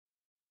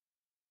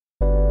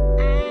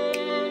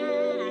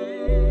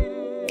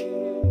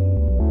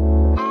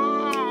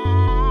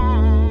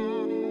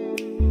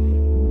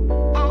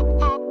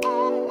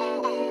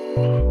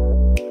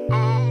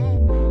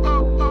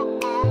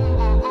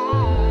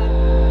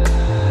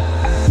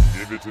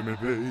it to me,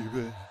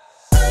 baby.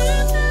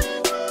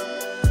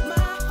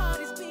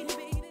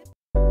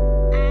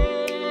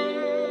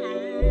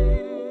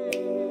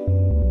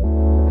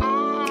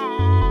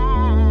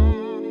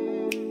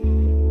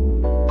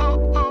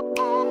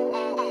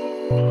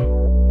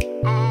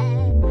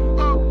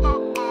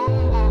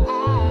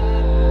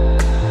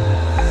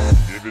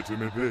 Give it to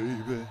me,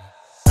 baby.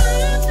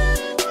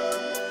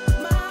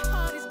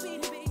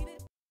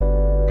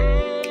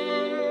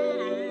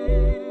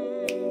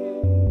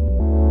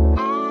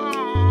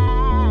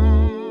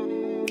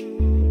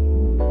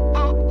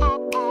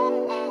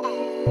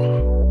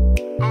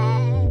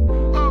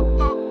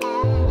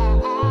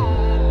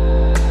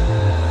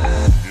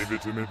 Give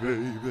it to me,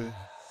 baby.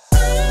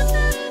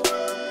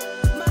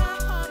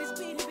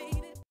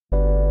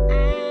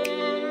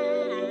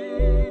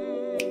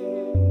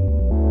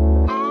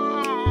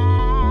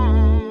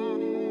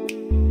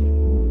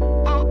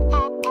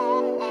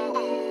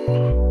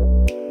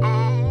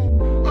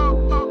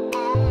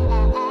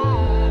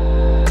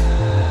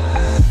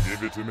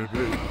 Give it to me,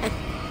 baby.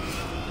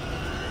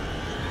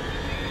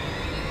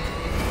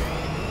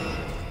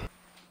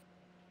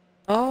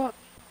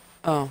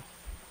 Oh.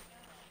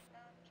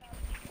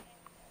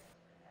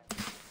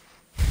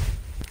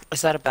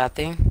 Is that a bad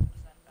thing?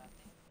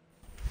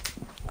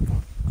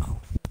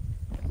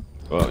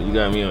 Well, you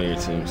got me on your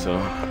team, so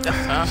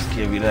just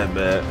can't be that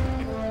bad.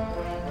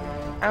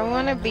 I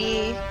want to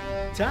be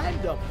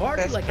Time to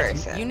party this like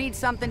person. You need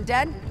something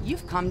dead?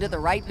 You've come to the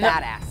right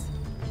badass.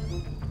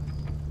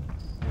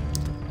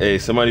 Hey,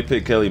 somebody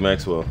pick Kelly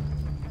Maxwell.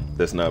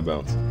 That's not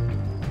Bounce.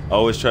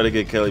 Always try to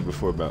get Kelly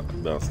before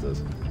Bounce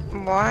does.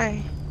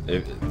 Why?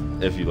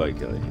 If you like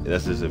Kelly.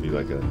 That's just if you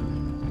like Kelly.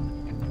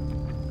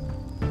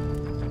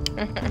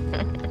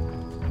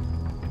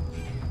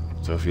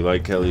 So if you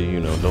like Kelly, you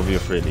know, don't be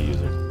afraid to use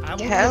her. I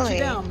won't let Kelly. you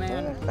down, Who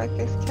man. the fuck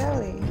is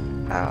Kelly?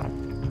 Oh.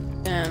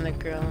 And the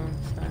girl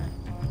inside.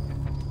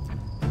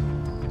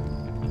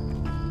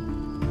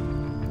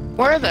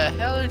 Where the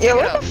hell did Yeah, you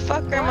where go? the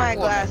fuck are my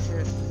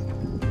glasses?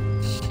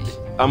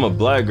 I'm a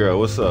black girl.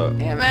 What's up?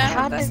 Yeah, man.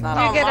 How that's did not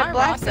you on get a my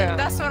black roster. girl?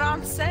 That's what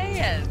I'm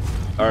saying.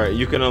 All right,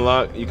 you can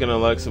unlock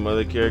some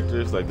other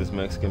characters like this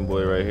Mexican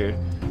boy right here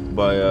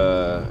by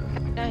No,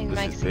 he's This is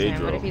Mexican.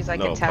 Pedro. What if he's like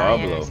No,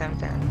 Italian Pablo. or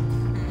something?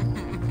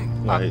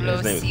 his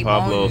name is Simon.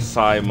 Pablo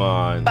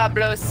Simon.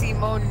 Pablo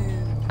Simon.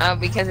 Oh,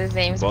 because his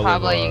name's Bolivar.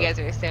 Pablo, you guys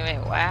are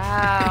assuming.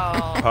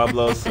 Wow.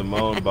 Pablo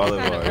Simon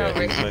Bolivar. Yeah,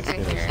 he's Racist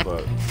Mexican here. as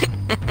fuck.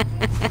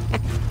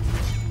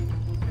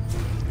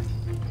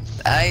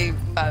 Ay,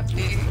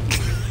 papi.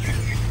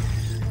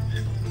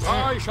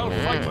 I shall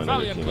fight My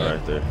nigga king valiantly.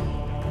 right there.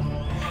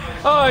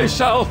 I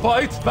shall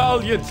fight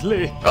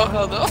valiantly. Oh,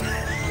 hold on.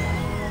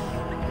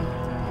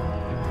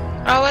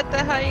 Oh, what the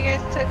hell? You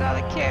guys took all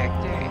the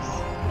characters.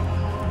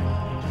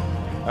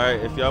 Alright,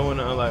 if y'all want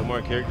to unlock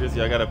more characters,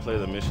 y'all gotta play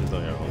the missions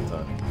on your own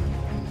time.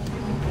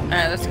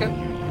 Alright, let's go.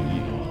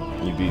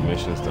 You beat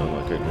missions to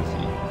unlock characters.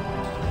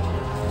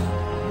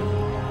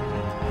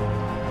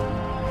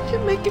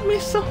 You're making me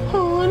so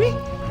horny.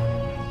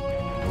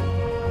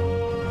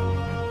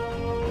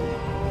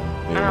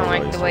 I don't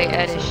like the way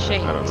Ed is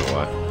shaped. I don't know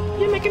why.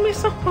 You're making me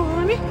so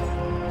horny.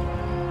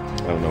 I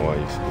don't know why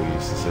we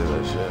used to say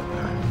that shit.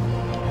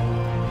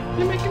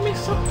 You're making me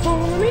so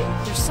horny.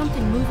 There's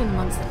something moving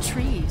amongst the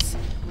trees.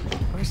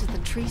 Or is it the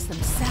trees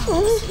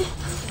themselves?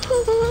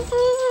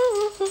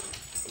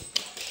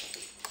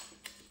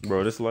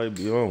 Bro, this light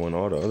be on when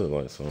all the other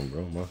lights on,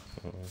 bro.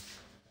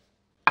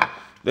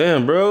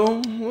 Damn,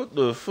 bro. What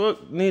the fuck?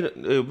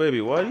 Hey,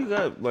 baby, why you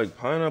got like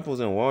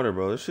pineapples in water,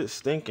 bro? This shit's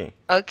stinking.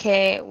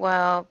 Okay,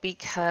 well,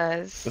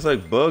 because It's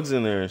like bugs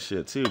in there and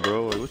shit too,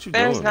 bro. Like, what you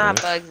there's doing,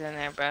 not man? bugs in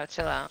there, bro.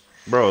 Chill out.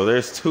 Bro,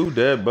 there's 2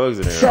 dead bugs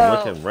in there. So,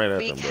 I'm looking right at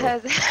them,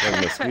 because- bro.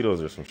 Like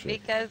mosquitoes or some shit.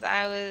 Because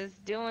I was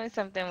doing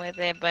something with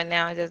it, but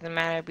now it doesn't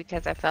matter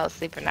because I fell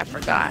asleep and I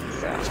forgot.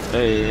 So.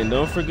 Hey, and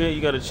don't forget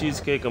you got a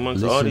cheesecake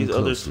amongst all these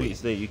other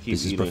sweets that you keep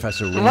This is eating.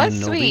 Professor What Raymond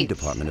Novi, sweets?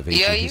 Department of Yo,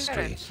 Ancient you got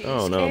a History.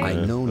 Oh no, cheesecake? I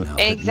man. know now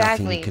Exactly. that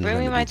nothing can Bring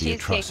me my remedy the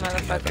cheesecake, atrocity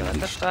I've motherfucker. What the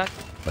unleashed. fuck?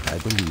 But I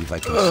believe I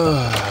can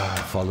stop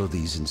it. Follow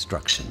these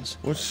instructions.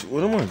 What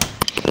am I?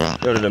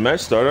 Yo, did the match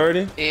start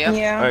already? Yeah.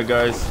 Yeah. Alright,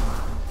 guys.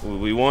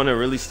 We want to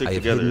really stick I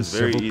have together. hidden It's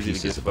very several easy to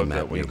get pieces of a fucked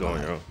map up when you go on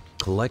nearby. your own.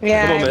 Collect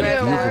Yeah, Come on, man. I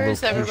the know.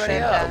 Where's everybody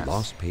else? the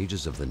lost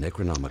pages of the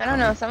Necronomicon. I don't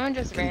know. Someone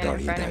just and ran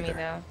in Kandarian front of me,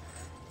 Dagger.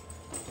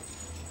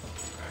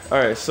 though.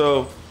 Alright,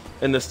 so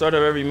in the start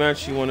of every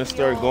match, you want to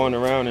start going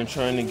around and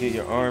trying to get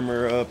your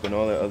armor up and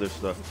all that other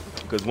stuff.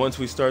 Because once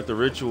we start the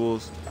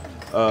rituals,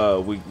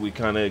 we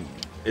kind of,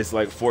 it's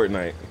like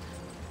Fortnite.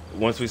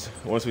 Once we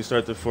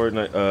start the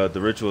Fortnite,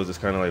 the rituals is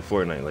kind of like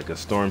Fortnite. Like a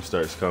storm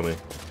starts coming,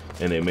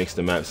 and it makes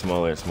the map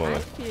smaller and smaller.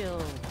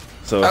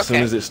 So as soon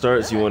Okay. as it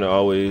starts, you want to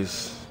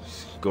always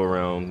go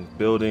around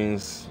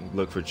buildings,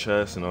 look for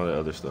chests and all that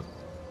other stuff.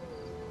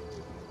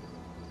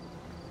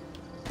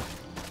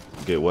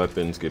 Get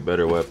weapons, get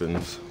better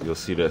weapons. You'll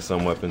see that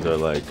some weapons are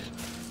like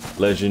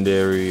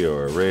legendary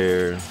or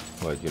rare,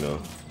 like, you know,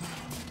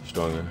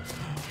 stronger.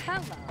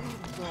 Hello,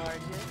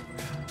 gorgeous.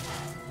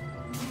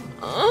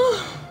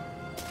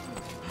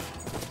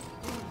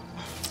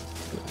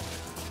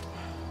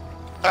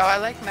 Wow, I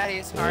like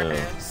Maddie's Yeah.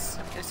 markers.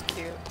 It's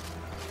cute.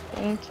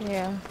 Thank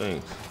you.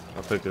 Thanks.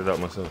 I picked it up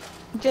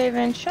myself.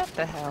 Javen, shut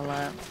the hell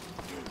up.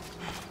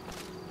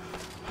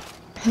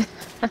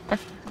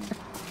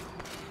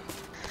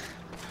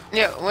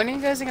 Yeah, when are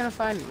you guys gonna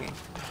find me?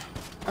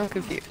 I'm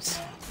confused.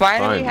 Why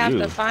do we Find have you?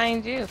 to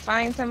find you?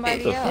 Find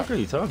somebody What the else. fuck are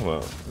you talking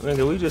about?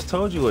 Nigga, we just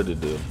told you what to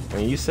do.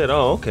 And you said,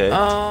 oh, okay.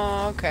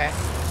 Oh, okay.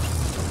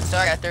 So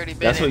I got 30 minutes.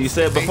 That's what you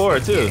said before,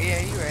 too.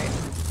 Yeah, you're right.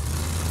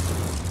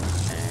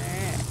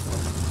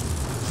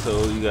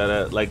 So you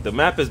gotta, like, the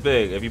map is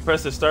big. If you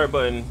press the start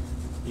button,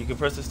 you can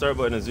press the start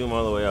button and zoom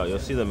all the way out. You'll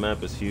see the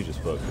map is huge as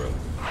fuck, bro.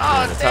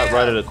 Oh, in the top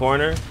right of the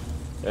corner,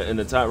 in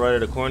the top right of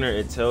the corner,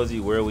 it tells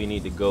you where we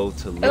need to go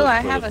to look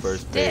I for have the a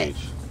first stick.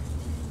 page.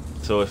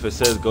 So if it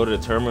says go to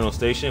the terminal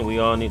station, we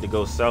all need to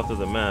go south of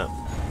the map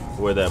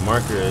where that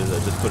marker is. I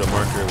just put a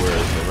marker where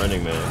it's the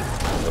running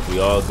man. If we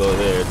all go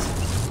there,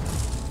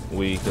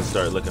 we can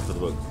start looking for the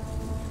book.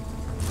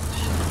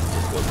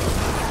 Let's go.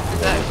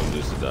 I'm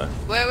just to die.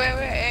 Wait,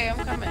 hey,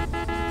 I'm coming.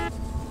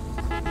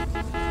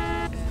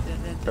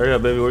 Hurry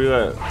up, baby, where you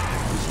at?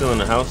 You still in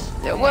the house?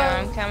 Yeah, Yeah,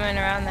 I'm coming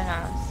around the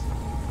house.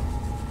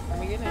 Let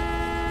me get it.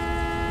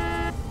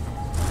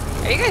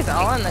 Are you guys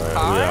all in the Alright,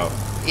 car? we out.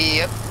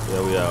 Yep.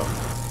 Yeah, we out.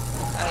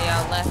 Oh,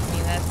 y'all left me.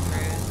 That's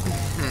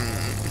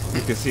rude.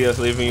 You can see us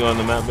leaving you on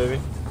the map, baby?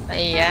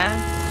 Yeah.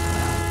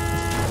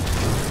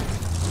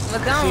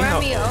 But don't See run how-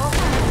 me over.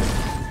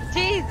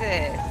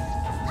 Jesus.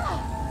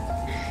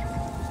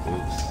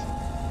 Oops.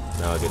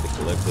 Now I get to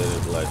collect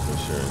that life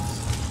insurance.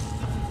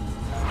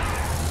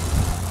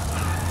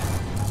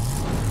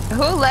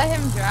 Who let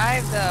him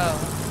drive though?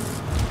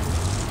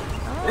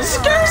 Oh.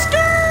 Skirt!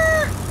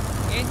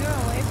 You're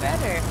doing way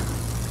better.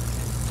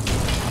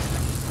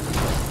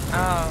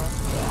 Oh.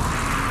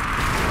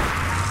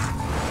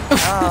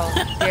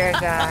 Oh, dear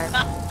God.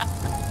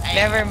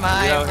 Never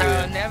mind, out bro.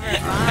 here. Never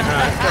It's mind.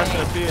 Fast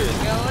and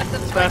Furious. Yo, what the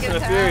It's fuck Fast is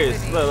and Furious.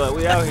 happening? Look,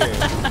 we out here.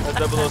 That's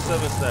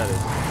 007 status.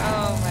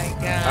 Oh my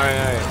God.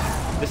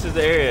 Alright. This is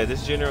the area,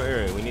 this general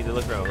area. We need to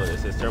look around. Look, it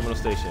says terminal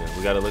station.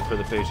 We gotta look for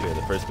the page here,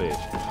 the first page.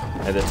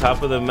 At the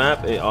top of the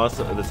map, it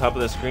also at the top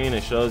of the screen,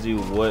 it shows you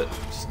what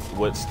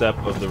step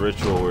of the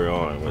ritual we're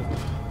on.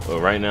 Well,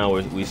 right now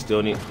we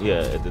still need.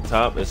 Yeah, at the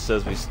top it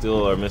says we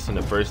still are missing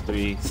the first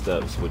 3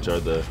 steps, which are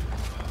the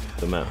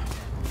map.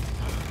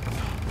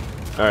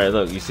 All right,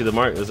 look, you see the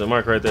mark? There's a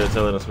mark right there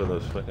telling us where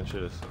those fucking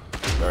shit is.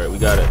 All right, we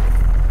got it.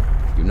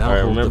 You now All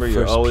right, hold remember the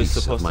you're first always piece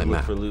of supposed my to look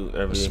map. for loot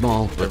A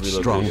small but every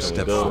strong location we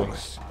step go. forward.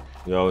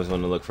 You always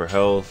want to look for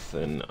health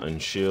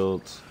and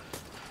shields.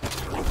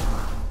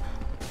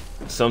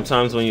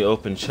 Sometimes when you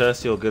open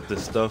chests, you'll get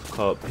this stuff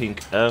called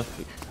pink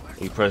F.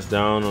 You press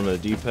down on the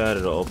D-pad,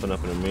 it'll open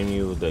up in a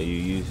menu that you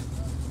use.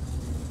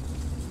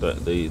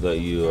 That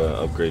you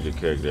upgrade your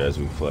character as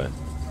we play.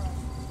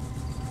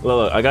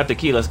 Look, I got the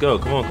key. Let's go.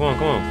 Come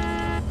on.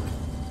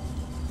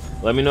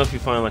 Let me know if you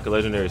find like a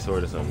legendary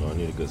sword or something. I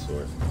need a good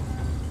sword.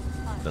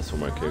 That's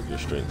where my character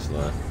strengths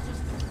lie.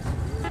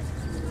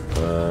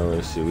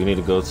 Let's see. We need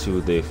to go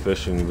to the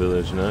fishing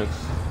village next.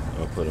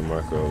 I'll put a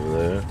marker over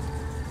there.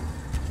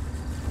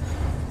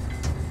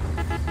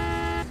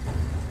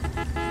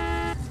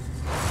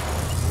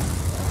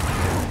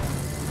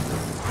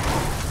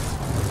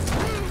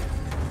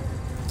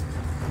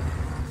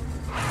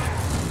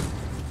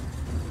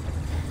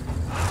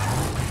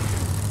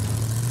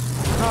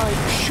 My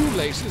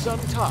shoelace is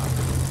untied.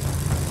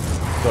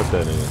 Fuck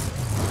that nigga.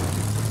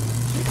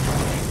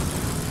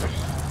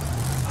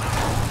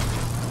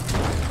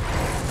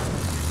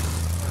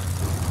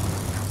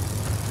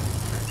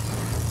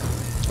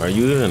 Are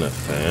you even a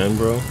fan,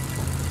 bro?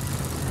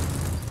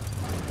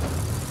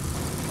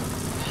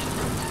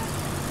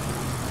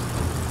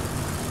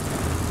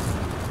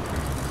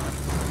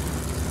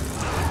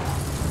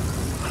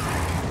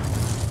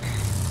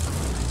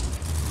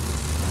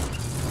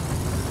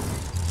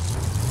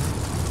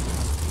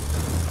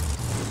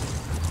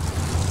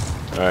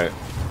 Alright,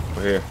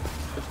 we're here.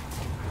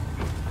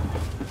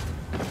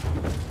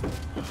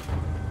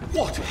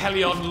 What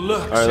hellion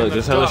lurks Alright, in look, the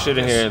there's hella shit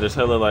in darkness? here. There's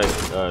hella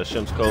like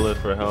Shimp's Cola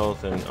for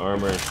health and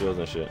armor and shields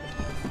and shit.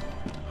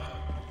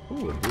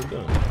 Ooh, a blue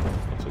gun.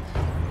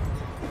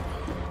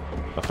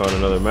 I found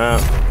another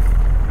map.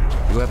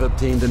 You have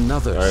obtained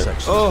another Alright.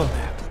 section Oh. of the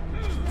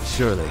map.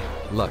 Surely,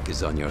 luck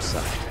is on your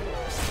side.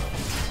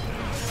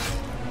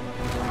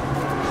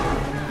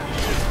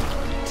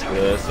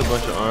 Yeah, it's a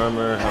bunch of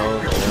armor,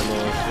 health, ammo,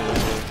 and shit.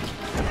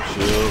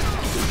 Shield.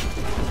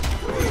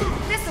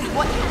 This is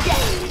what you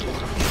get.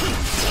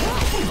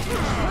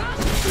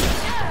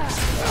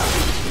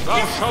 Thou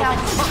shalt be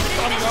crushed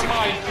under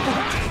my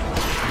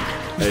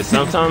Hey,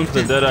 sometimes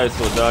the Deadites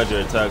will dodge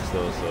your attacks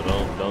though, so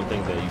don't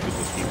think that you can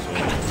just keep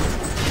swinging.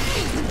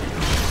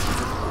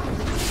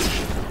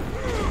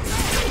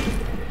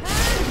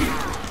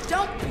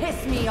 Don't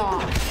piss me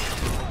off.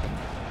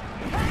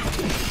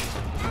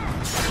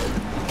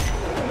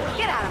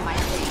 Get out of my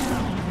face.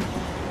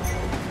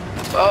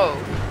 Whoa.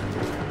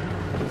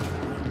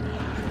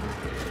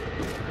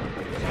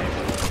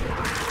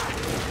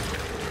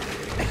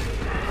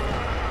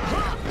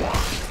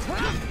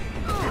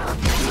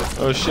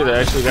 Oh shit, I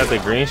actually got the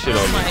green shit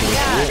on me. Can you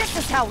see it? This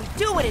is how we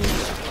do it in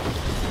here.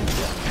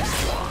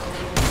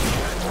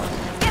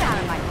 Get out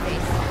of my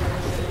face.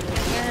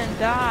 You're gonna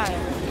die.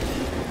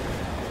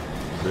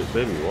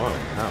 Baby, wow.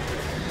 How?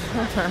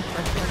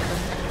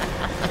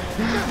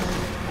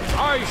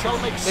 I shall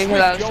make Because swift I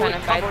was your trying to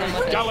fight recovery, them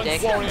with a gallant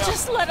stick. warrior.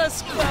 Just let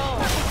us go.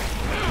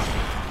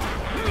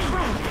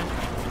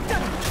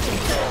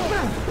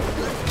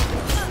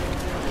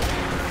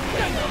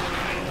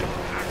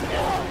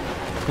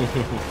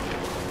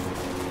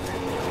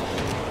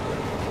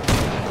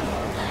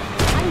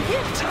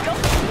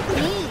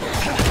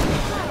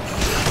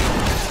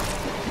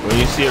 When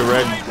you see a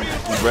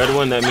red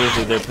one, that means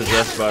that they're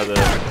possessed by the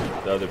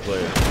other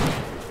player.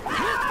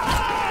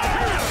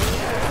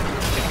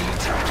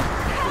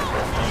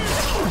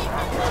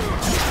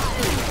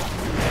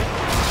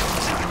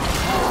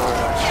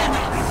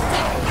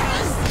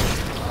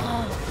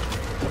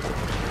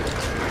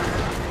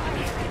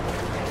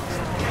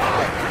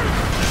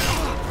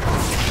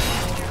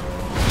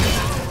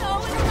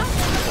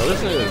 Oh,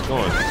 this nigga is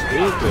going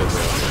stupid,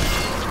 bro.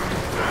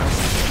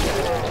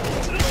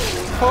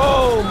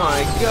 Oh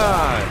my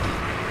god!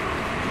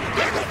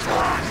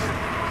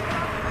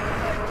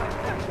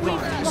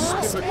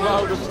 If a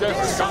cloud of death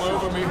has come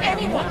over me,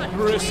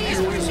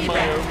 rescue is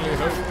my only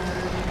hope.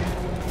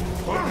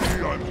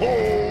 Honey, I'm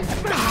home.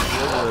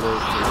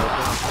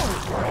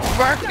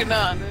 Working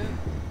on it.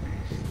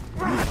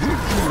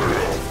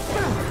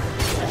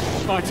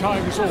 My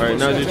time is almost Alright,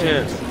 now's your at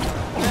end. chance.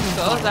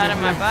 Goes out of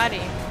my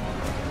body.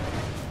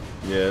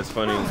 Yeah, it's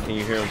funny. Can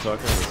you hear him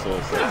talking? The soul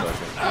starts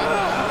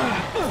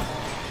talking.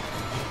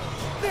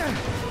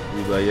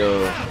 He's like, yo,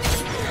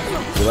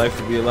 your life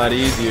would be a lot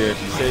easier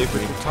if you save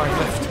me. Time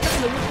left.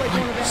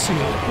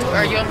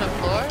 Are you on the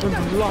floor?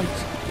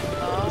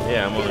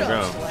 Yeah, I'm on the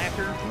ground.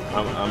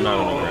 I'm not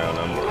on the ground.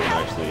 I'm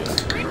actually in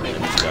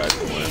the sky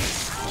somewhere.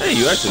 Hey,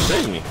 you actually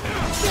saved me.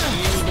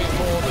 Kneel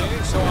before thee,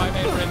 so I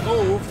may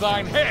remove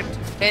thine head.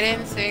 They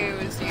didn't say it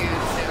was you, so I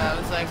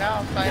was like,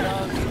 I'll fight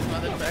all of these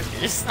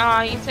motherfuckers.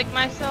 Oh, you took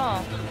my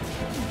soul.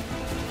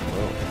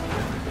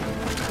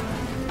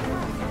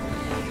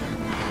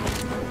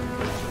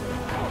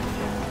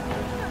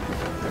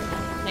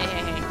 Hey,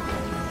 hey, hey.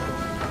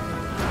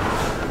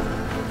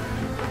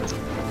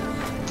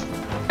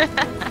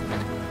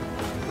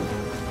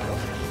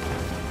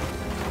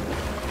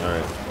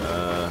 Alright,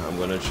 I'm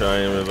gonna try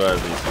and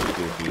revive these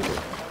two people.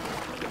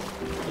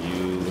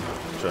 You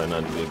try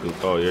not to be a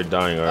goof. Oh, you're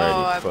dying already.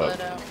 Oh, I Fuck.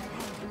 bled out.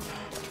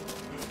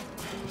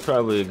 It's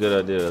probably a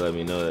good idea to let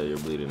me know that you're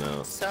bleeding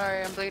out.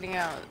 Sorry, I'm bleeding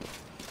out.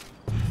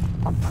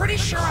 I'm pretty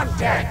sure I'm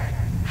dead.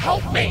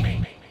 Help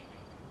me.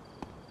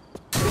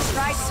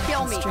 Tried to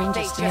kill me.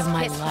 Strangest They day of just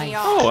my pissed life. me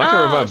off. Oh, I can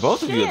Oh, revive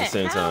both of you at the shit.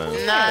 same time.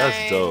 Nice.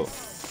 That's dope.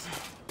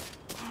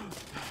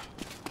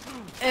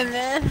 And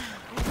then,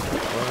 What? You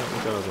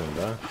thought I was gonna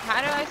die?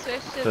 How do I switch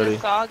to 30. the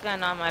saw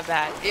gun on my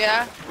back?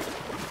 yeah.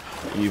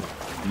 You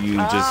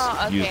Oh, just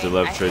okay. use the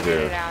left I figured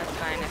trigger. it out. I was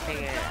trying to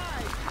figure it out.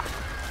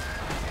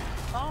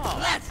 Oh.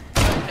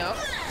 No.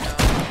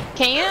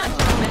 Can you not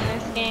jump in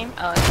this game?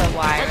 Oh, it's a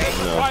wire. No,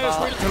 Fires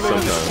will deliver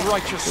this sometimes.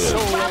 righteous Yeah.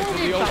 soul unto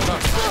the altar.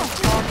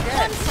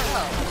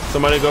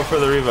 Somebody go for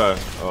the revive.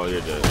 Oh,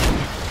 you're dead.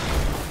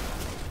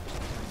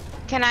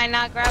 Can I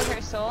not grab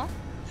her soul?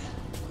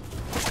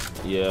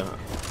 Yeah,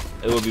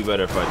 it would be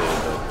better if I did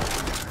it though.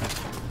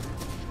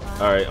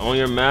 Alright, on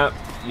your map,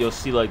 you'll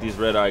see like these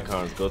red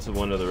icons. Go to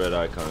one of the red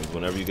icons.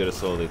 Whenever you get a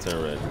soul, they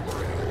turn red.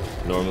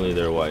 Normally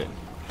they're white.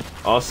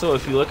 Also,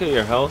 if you look at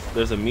your health,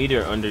 there's a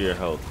meter under your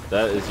health.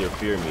 That is your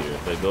fear meter.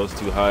 If that goes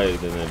too high,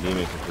 then the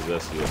demon can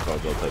possess you and cause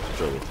all types of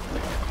trouble.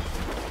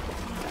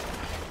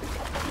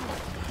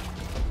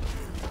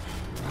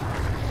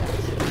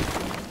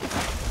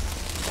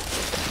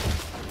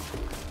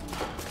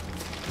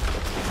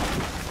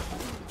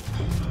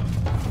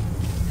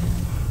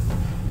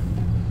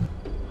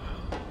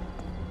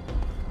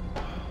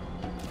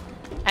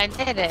 I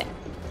did it.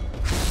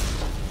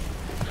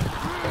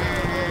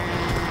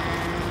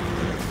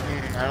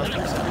 I don't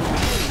think so.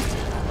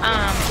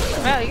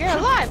 Well, you're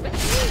alive. What do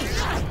you mean?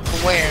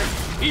 Where?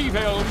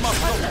 Evil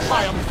must not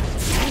triumph.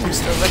 I'm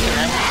still looking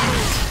at you.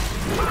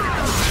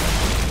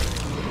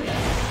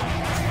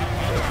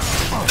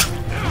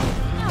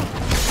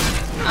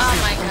 Oh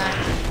my god.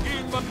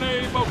 In the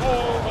name of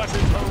all that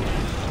is holy.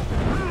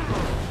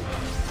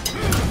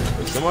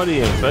 Somebody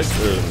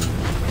infected.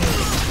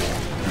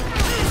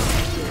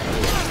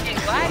 Hey,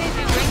 why did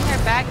you bring her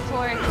back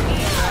towards me,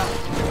 bro?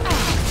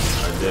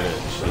 I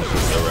didn't. She's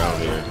just around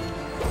here.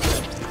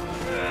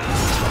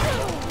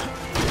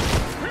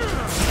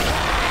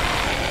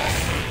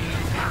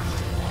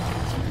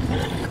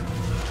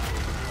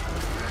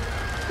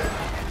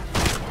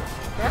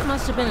 That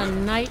must have been a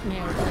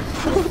nightmare. It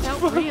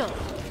felt real.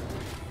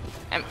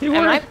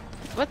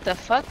 What the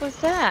fuck was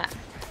that?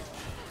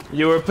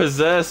 You were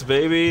possessed,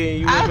 baby.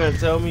 You were gonna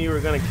tell me you were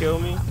gonna kill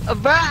me?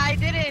 Bruh, I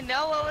didn't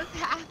know what was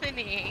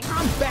happening.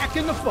 I'm back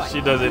in the fight.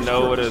 She doesn't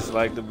know what it's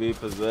like to be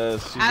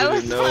possessed. She I didn't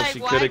was know like, she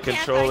why couldn't can't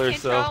control I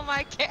herself. control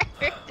my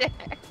character?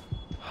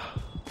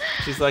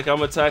 She's like,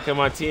 I'm attacking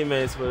my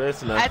teammates, but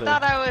it's I nothing.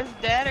 thought I was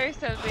dead or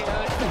something.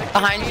 I was so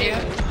Behind you.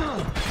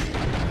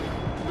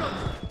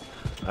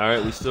 All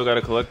right, we still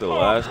gotta collect the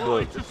last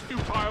book.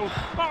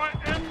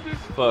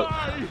 Fuck.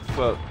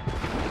 Fuck.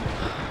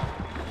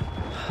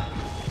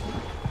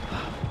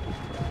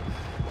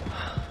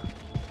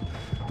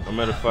 I'm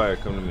at a fire.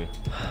 Come to me.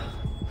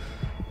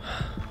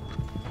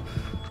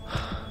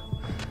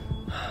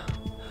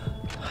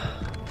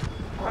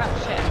 Oh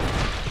shit.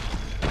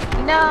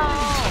 No!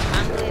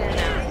 I'm bleeding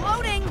now.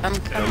 Loading. I'm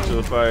Come coming. to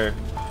the fire.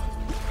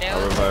 There I'll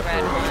was a revive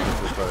red her. one. Come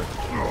to the fire.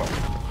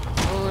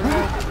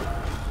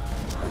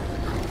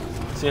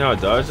 See how I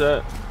dodged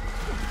that?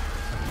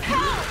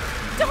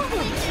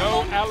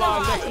 No ally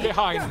left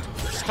behind.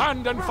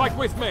 Stand and fight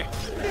with me.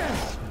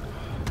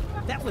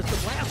 That was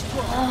the last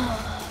one.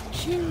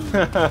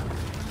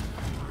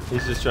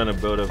 He's just trying to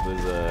build up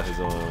his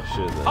own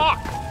shit. Then. Hark!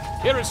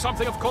 Here is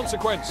something of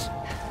consequence.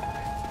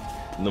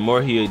 And the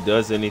more he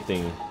does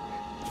anything,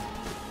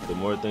 the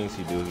more things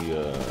he do, he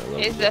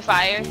Is the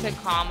fire to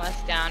calm us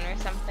down or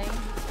something?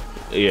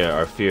 Yeah,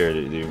 our fear,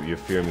 your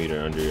fear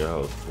meter under your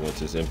health.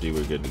 Once it's empty,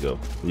 we're good to go.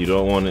 You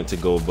don't want it to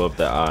go above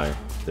the eye.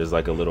 There's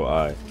like a little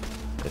eye.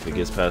 If it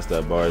gets past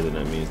that bar, then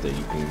that means that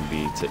you can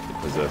be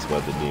possessed by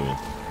the demon.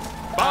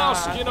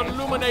 Bask in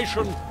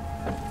illumination.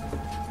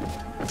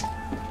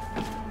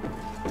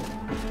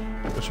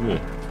 What you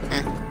mean?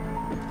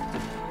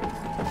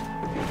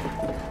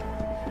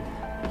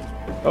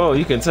 Oh,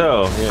 you can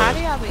tell. Yeah. How do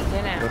y'all be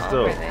getting Let's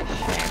over go. this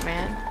shit,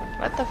 man?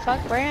 What the fuck?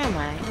 Where am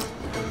I?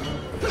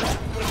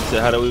 So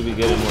how do we be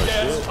getting more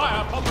shit?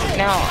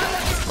 No,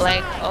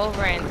 like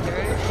over and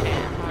through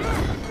shit.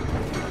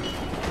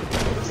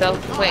 So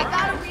quick.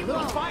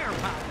 Little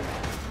firepower.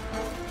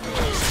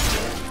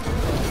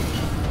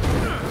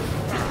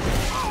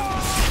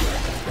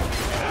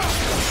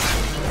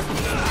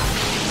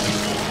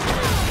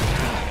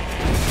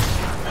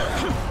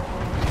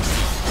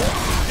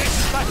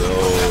 Yo,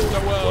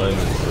 playing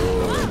the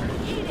sword.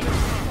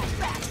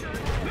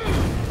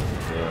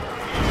 Yeah.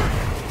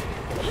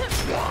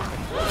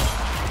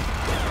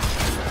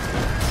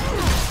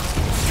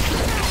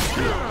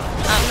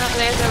 Oh no,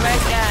 there's a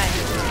red guy.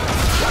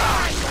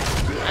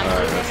 I'm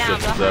Alright, bleeding that's out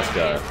the possessed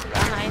guy.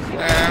 behind you.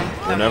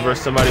 Whenever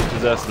somebody's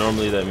possessed,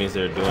 normally that means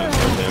they're doing more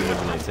damage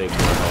and they take more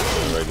health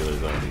than regular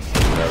zombies. So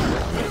that's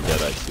what I mean,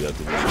 Deadites, you have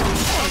to be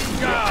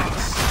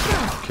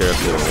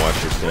careful and watch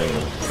your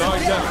stamina.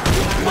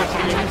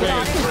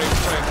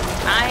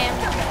 I am.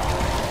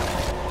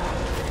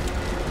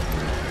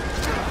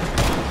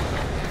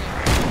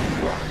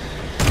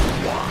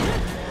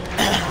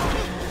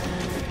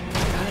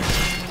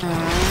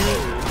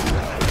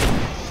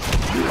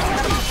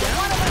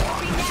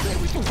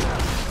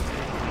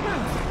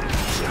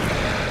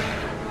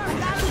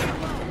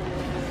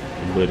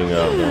 I'm bleeding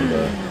out on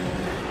the...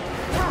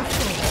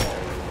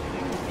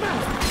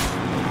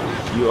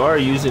 You are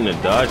using the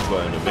dodge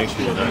button to make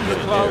sure you're not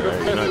getting hit,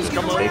 right? You're not just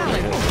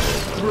taking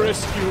hits.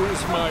 Rescue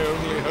is my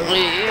only hope.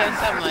 Yeah,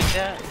 something like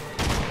that.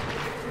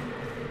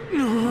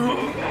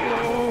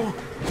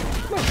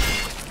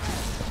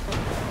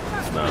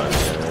 Nah,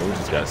 man, we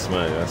just got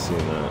smacked. I seen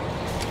that.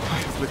 I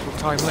have little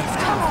time left.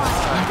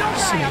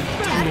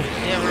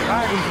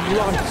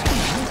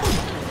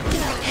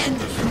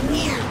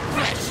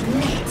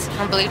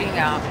 I'm bleeding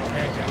out.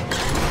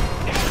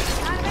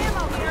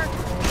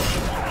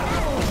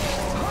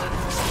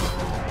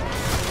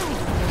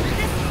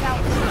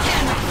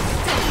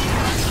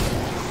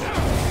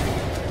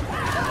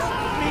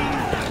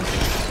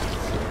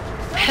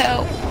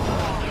 Help.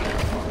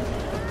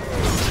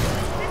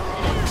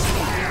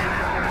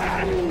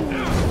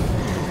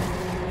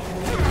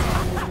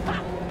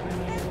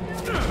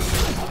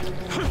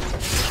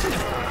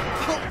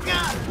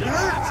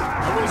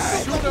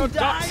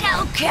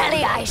 Tell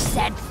Kelly I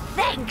said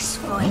thanks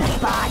for the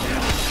body.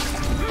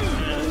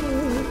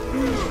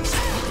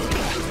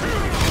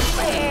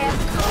 We're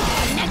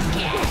gonna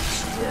get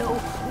you.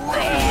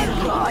 We're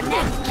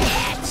gonna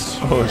get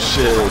you. Oh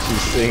shit,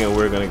 she's singing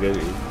We're Gonna Get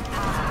You.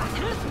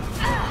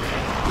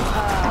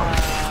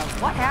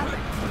 What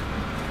happened?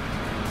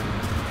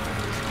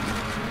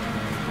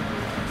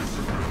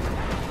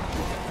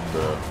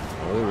 Bro,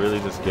 are we really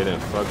just getting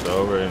fucked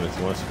over in this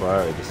one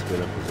spot and just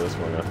getting possessed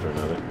one after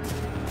another?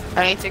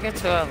 I need to get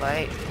to a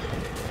light.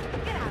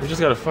 We just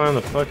gotta find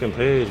the fucking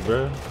page,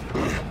 bro.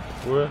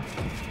 What?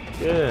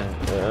 Yeah,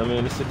 I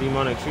mean, it's a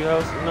demonic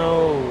treehouse?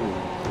 No,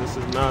 this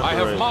is not I the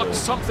have right marked thing.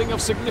 something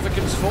of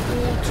significance for all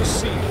to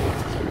see.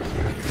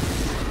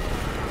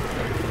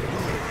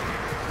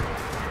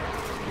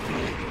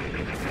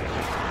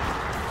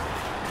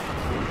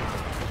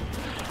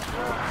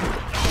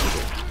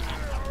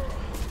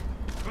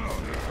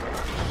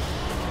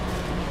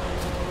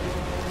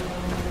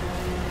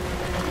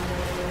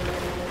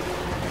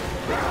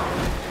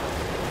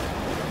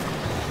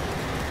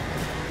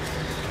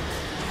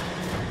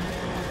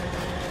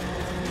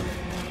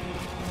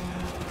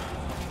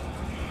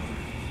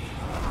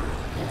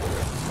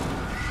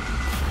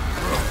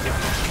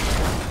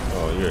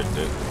 Oh, you're a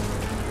dick.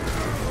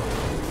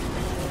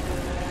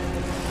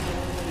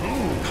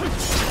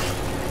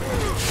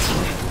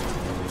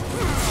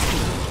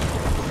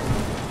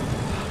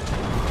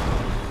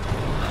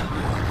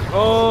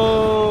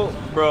 Oh,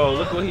 bro,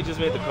 look what he just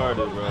made the car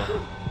do, bro.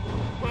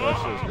 That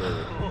shit's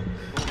crazy.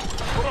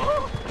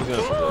 He's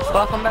gonna forget.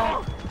 Welcome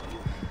back.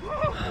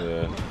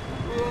 Yeah.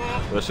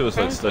 That shit was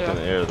like stuck in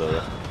the air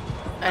though.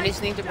 I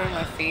just need to bring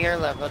my fear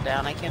level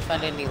down. I can't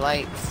find any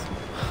lights.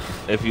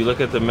 If you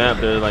look at the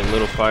map, there are like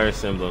little fire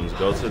emblems.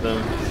 Go to them.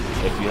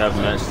 If you have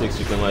matchsticks,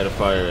 you can light a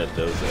fire at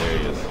those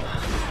areas.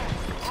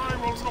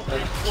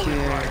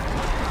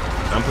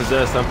 I'm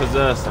possessed. I'm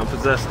possessed. I'm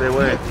possessed. Stay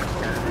away.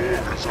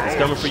 It's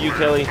coming for you,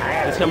 Kelly.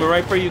 It's coming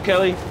right for you,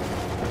 Kelly.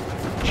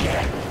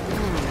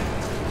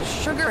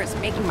 Sugar is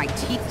making my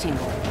teeth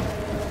tingle.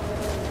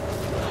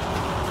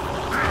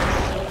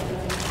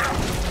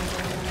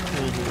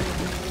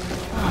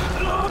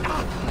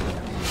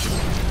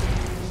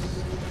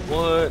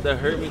 What? That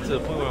hurt me to the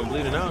point where I'm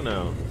bleeding out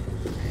now.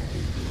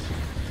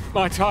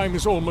 My time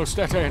is almost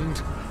at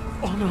end.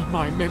 Honor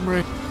my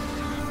memory.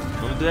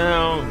 I'm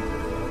down.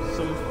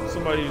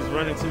 Somebody's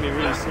running to me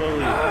really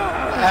slowly.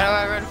 How do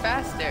I run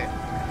faster?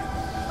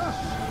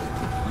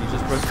 You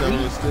just press down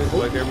on the stick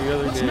like every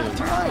other game.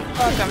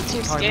 Fuck, I'm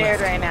too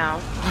scared right now.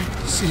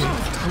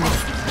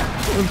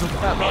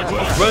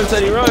 Run,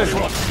 Teddy, run!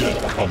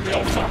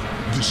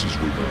 This is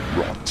where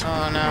you rot.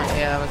 Oh no,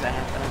 yeah, that was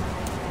happening.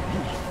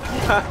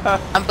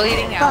 I'm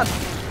bleeding out.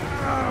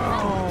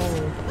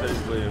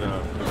 Teddy's bleeding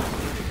out.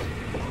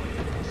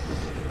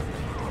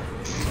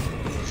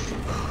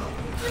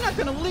 You're not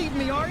gonna leave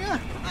me, are you?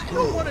 I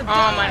don't want to Oh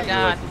die. my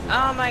god.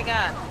 Oh my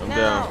god. I'm No.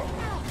 down.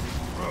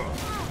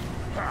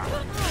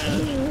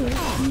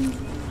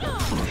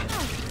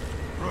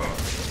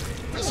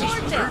 This is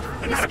weird,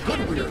 and not a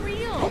good weird.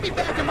 Put me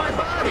back in my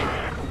body.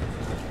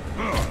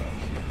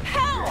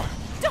 Help!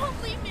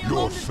 Don't leave me Your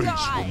alone to face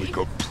die. will make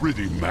a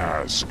pretty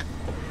mask.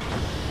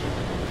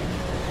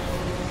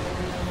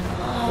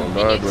 Don't You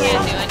die, can't bro. do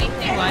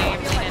anything while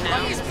you're bleeding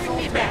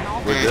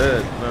out. We're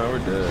dead. No, we're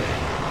dead.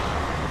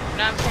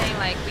 No, I'm saying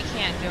like we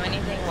can't do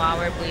anything while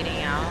we're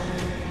bleeding out.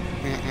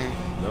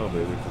 No,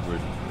 baby,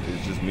 because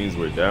it just means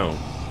we're down.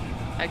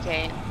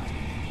 Okay.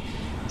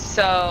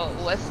 So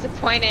what's the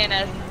point in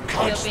us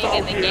still being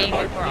in the game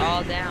if we're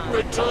all down?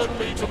 Return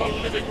me to the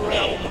living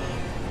realm.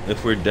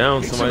 If we're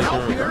down, Need somebody some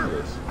can help revive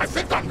here? us. I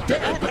think I'm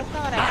dead, but That's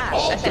not what I not asked.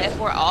 all I said if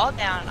we're all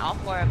down, all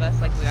four of us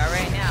like we are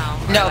right now.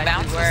 or No, like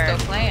Bounce we was were.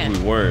 still playing. We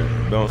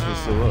weren't. Bounce was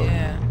still up.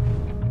 Yeah.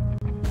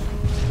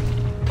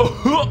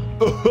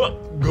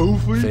 Go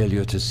for it.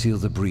 Failure to seal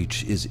the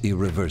breach is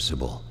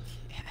irreversible.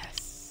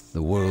 Yes.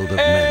 The world of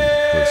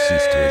men will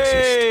cease to exist.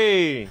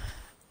 Hey!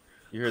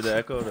 You heard the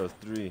echo? That was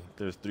three.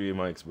 There's three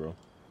mics, bro.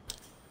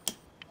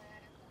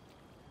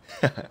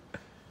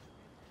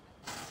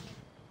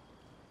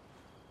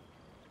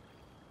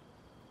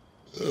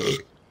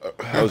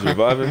 I was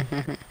reviving.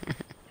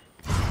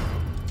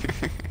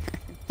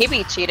 He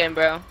be cheating,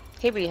 bro.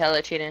 He be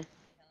hella cheating.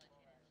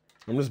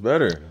 I'm just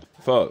better.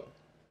 Fuck.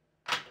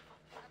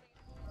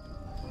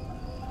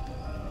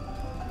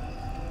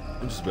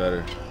 I'm just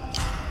better.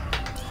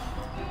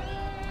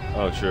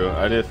 Oh, true.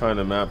 I did find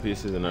the map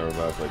pieces and I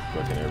revived like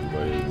fucking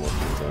everybody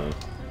multiple times.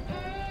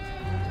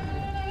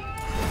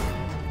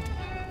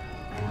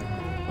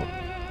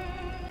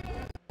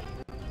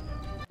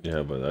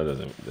 Yeah, but that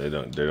doesn't. They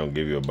don't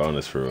give you a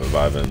bonus for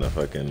reviving the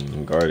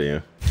fucking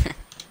Guardian.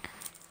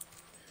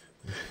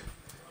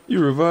 You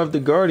revived the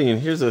Guardian.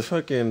 Here's a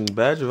fucking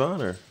badge of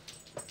honor.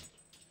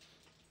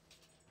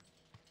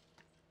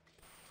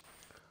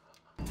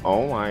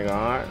 Oh my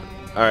god.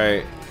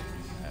 Alright.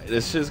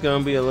 This shit's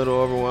gonna be a little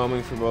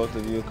overwhelming for both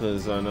of you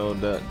because I know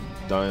that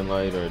Dying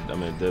Light or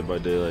Dead by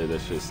Daylight,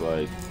 that's just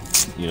like,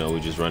 you know, we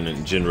just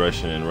running, gin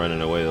rushing and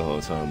running away the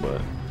whole time,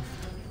 but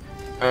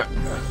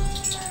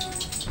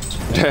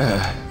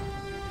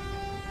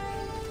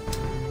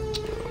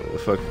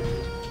fuck.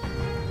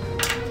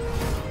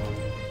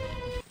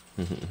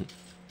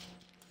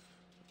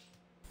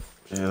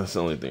 Yeah, that's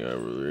the only thing I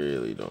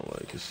really don't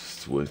like. It's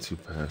just way too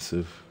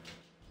passive.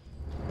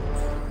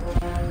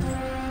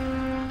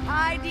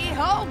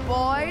 Hi-de-ho,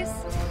 boys.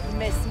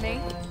 Miss me?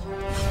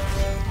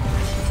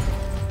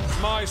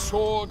 My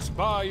sword's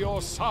by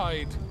your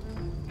side.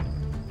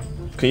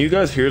 Can you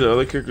guys hear the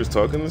other characters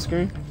talking on the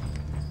screen?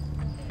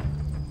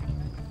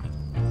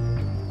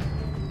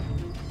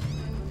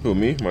 Who,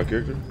 me? My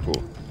character?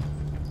 Cool.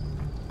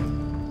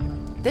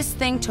 This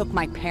thing took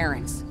my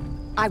parents.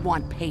 I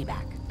want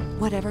payback.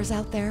 Whatever's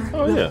out there,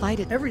 Oh, we'll yeah. fight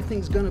it.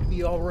 Everything's gonna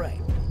be all right.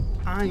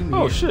 I'm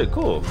Oh here. shit,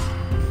 cool.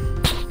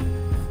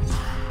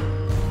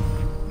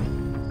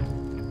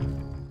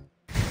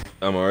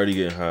 I'm already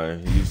getting high.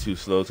 You too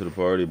slow to the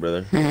party,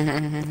 brother.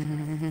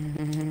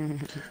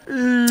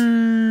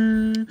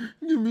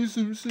 Give me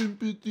some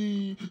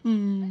sympathy.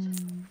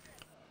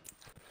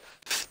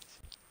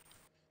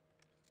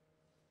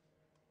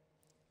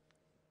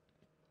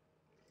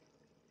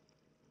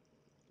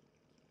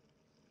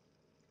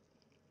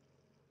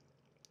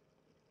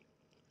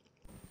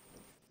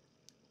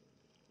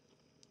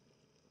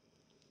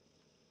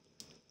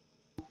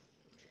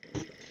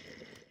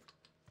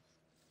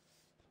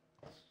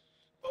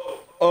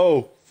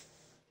 Oh.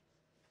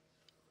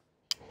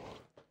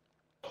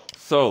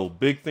 So,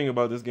 big thing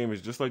about this game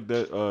is just like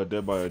that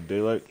Dead by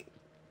Daylight.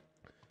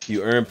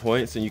 You earn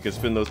points and you can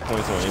spend those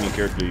points on any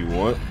character you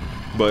want.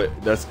 But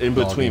that's in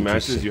between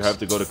matches, you have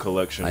to go to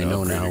collection. I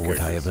know now what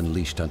I have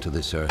unleashed onto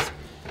this earth,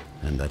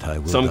 and that I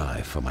will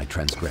die for my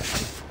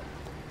transgression.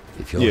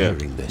 If you're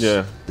hearing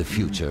this, the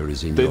future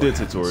is in your hands.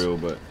 They did tutorial,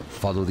 but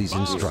follow these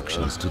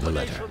instructions to the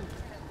letter.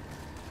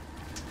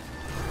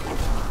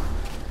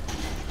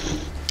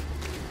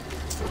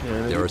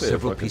 There are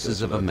several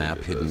pieces of a map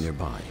hidden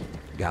nearby.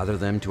 Gather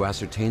them to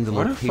ascertain the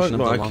location of the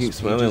lost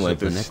pages of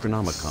the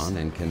Necronomicon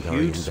and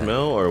Kandarian huge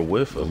smell or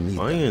whiff of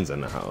onions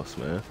in the house,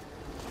 man.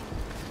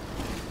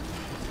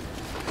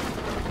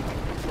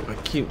 I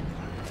keep...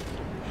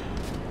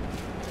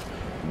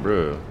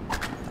 Bruh.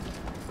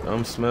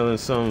 I'm smelling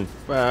something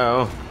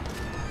foul.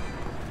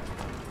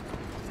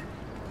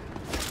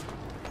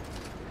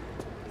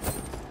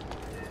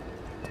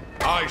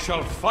 I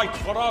shall fight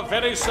for our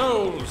very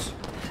souls.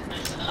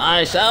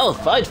 I shall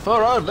fight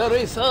for our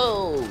very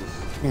souls.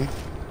 Yeah,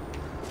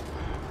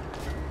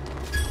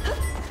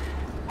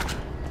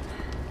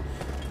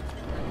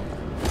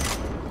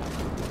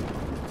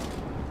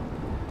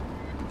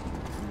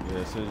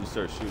 as soon as you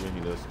start shooting, he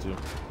does too.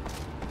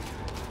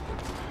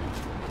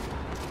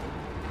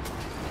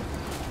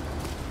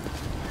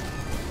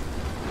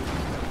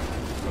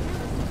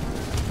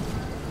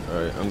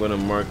 Alright, I'm gonna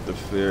mark the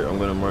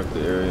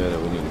area that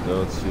we need to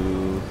go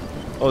to.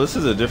 Oh, this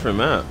is a different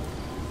map.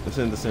 This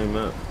isn't the same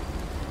map.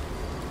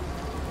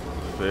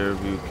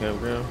 Fairview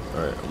Campground.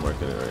 Alright, I'm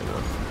marking it right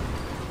now.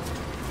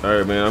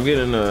 Alright, man, I'm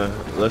getting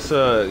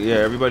yeah,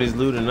 everybody's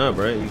looting up,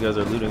 right? You guys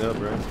are looting up,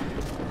 right?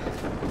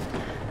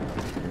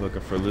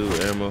 Looking for loot,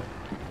 ammo.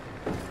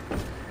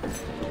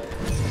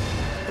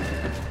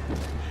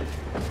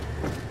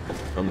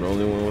 I'm the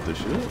only one with the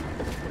shit?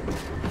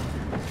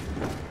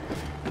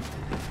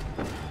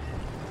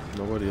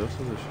 Nobody else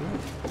with the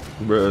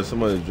shit? Bruh,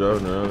 somebody's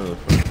driving around in the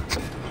front.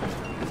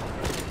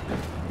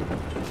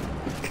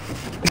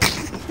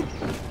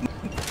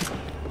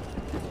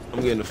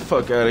 I'm getting the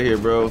fuck out of here,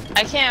 bro.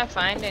 I can't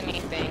find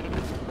anything.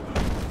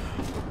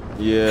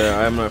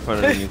 Yeah, I'm not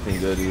finding anything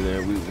good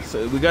either.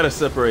 We gotta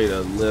separate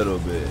a little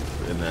bit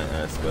in that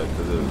aspect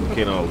because we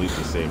can't all leave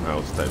the same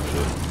house type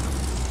shit.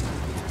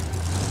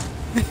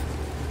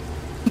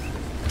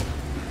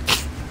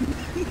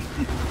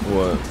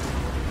 What?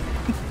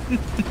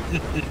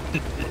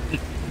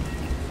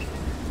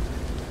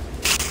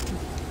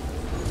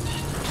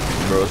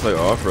 Bro, it's like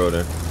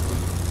off-roading.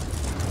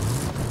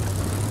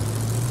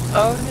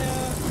 Oh no.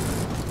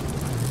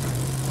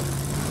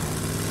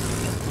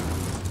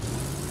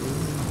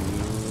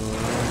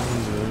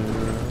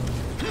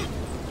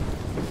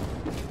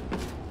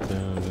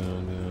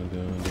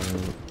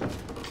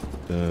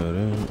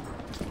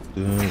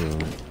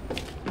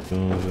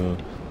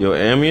 Yo,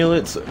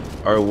 amulets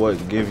are what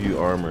give you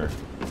armor.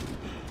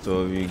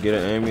 So if you get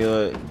an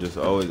amulet, just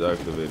always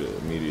activate it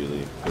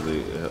immediately because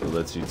it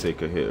lets you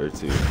take a hit or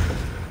two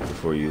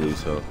before you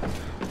lose health.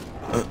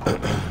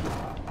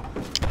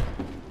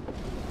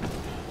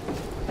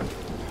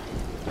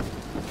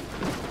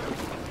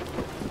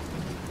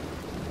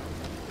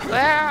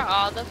 Where are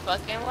all the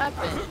fucking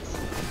weapons?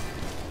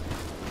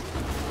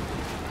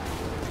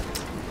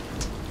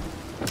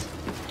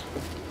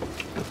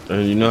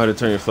 And you know how to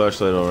turn your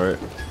flashlight on, right?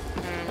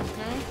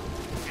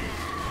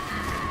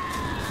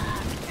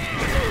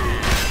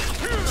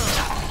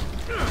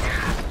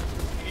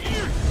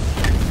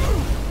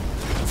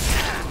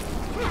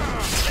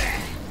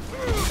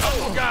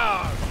 Oh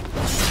God!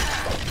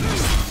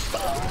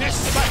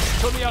 Dispatch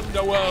to the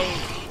underworld.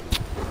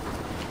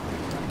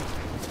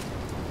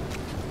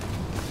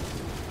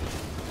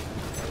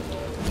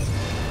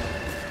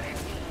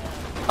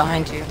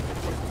 Behind you.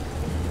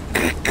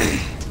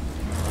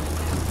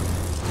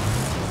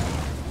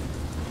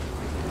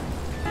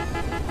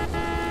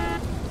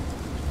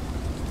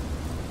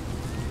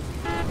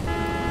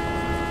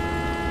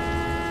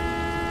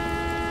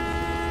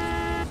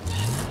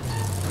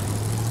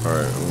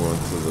 Alright, I'm going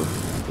to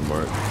the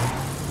mark.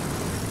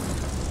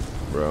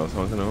 Bro, I was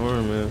honking the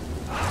horn, man.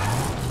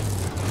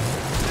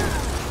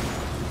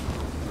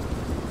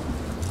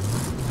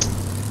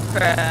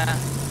 Bruh.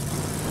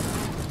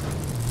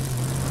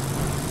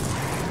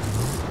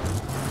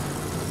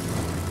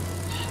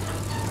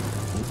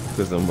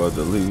 Because I'm about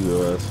to leave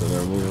your ass and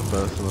I'm moving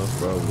fast enough,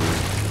 probably.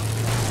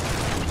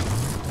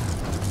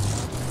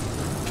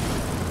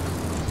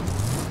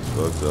 It's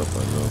fucked up, I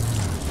know.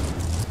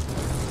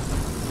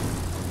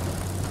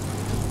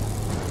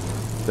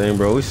 Dang,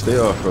 bro, we stay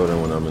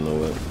off-roading when I'm in the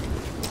whip.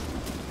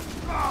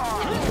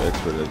 I'm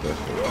expert at that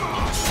shit.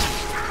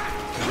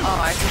 Oh,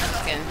 I can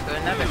just get into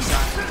another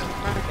song.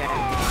 Okay.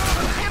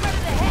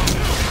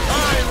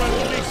 Alright, where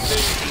you at?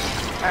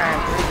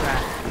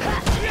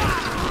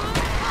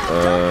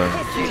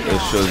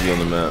 It shows you on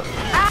the map.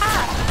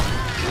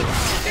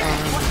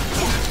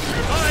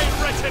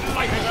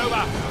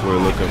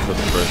 We're looking for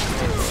the first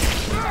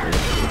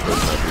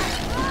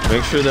map.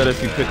 Make sure that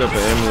if you pick up an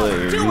amulet,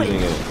 you're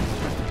using it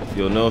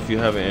You'll know if you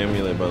have an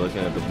amulet by looking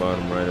at the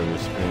bottom right of your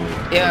screen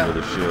under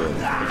the shield.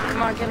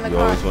 Come on, get in the You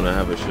car. always want to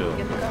have a shield.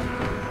 Get in the car.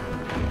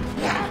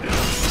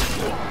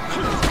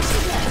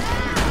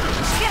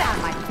 Get out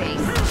of my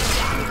face.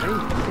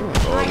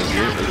 Oh, is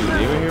you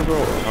leaving here, bro?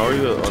 How are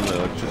you on the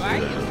electricity? Why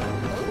are you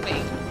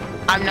moving?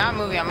 I'm not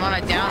moving. I'm on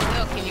a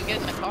downhill. Can you get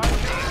in the car?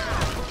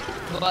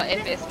 Well,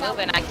 if it's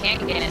moving, I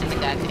can't get in the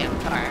goddamn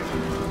car.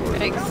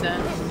 Makes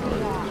sense.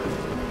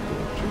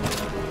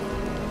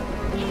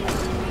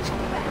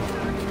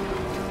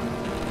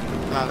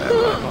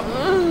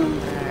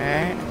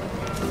 Alright.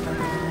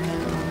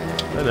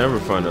 I never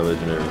find a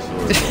legendary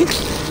sword.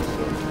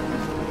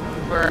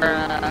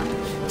 Bruh.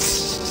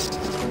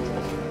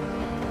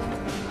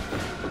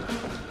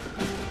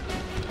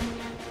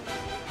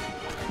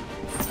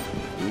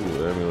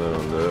 Ooh, amulet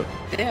on that.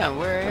 Damn,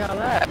 where are y'all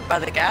at? By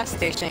the gas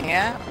station,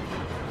 yeah?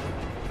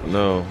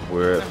 No,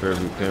 we're at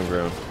Fairview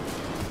Campground.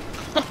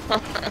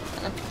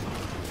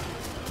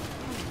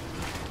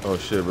 Oh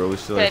shit, bro, we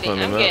still ain't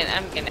found them out.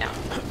 I'm getting out.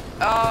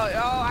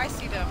 Oh, I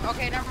see them.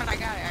 Okay, never mind. I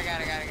got it. Alright,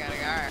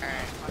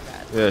 my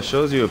bad. Yeah, it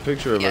shows you a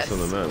picture of us on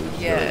the map. We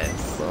just gotta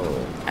follow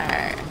it.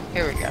 Alright,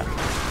 here we go.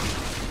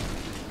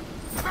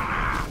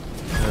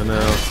 And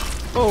now,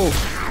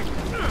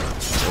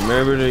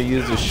 remember to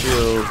use the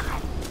shield.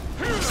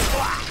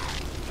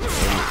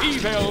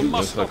 Evil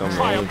Looks like I'm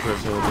the only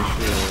person with the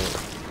shield.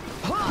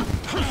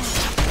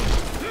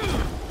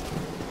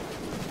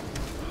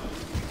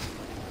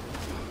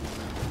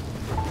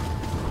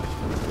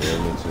 Yeah,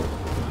 me too.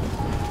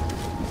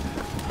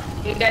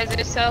 You guys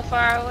are so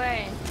far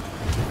away.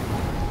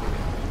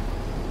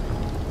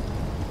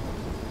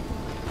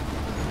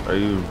 Are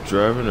you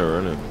driving or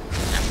running?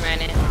 I'm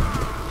running.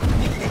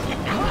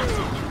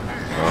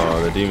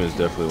 Oh, the demon's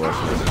definitely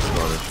watching us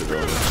spawn and shit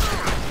on us.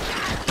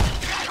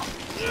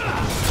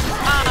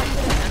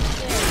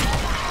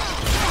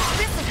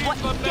 What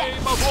In the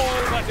name of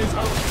all that is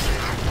holy.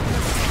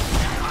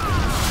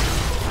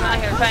 I'm out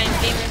here fighting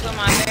demons with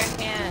my bare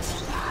hands.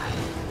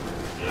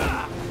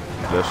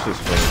 That's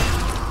just funny.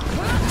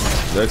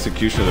 The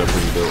executions are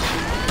pretty dope.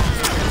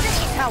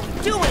 how we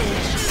do it.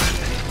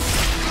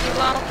 You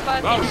won't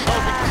fucking Thou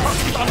shalt be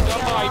crushed under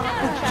my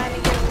I'm trying to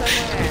get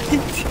somewhere.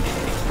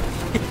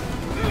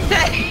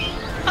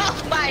 Oh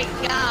my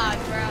god,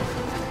 bro.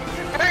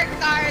 Her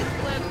car is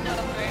flipped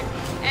over.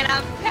 And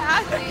I'm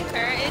passing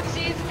her and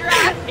she's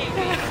driving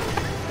me.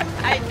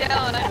 I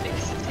don't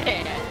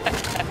understand.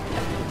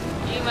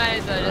 You might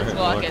as well just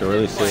walk at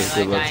this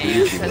point like I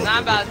am. Because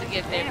I'm about to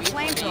get there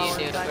before you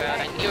do, bro.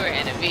 And you were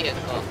in a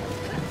vehicle.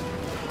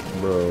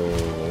 Bro,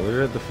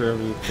 we're at the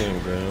Fairview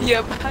Campground.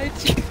 Yeah, behind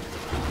you.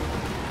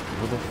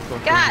 What the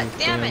fuck God is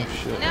this damn damn it.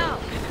 shit? No.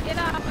 Get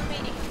off of me.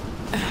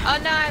 Oh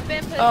no, I've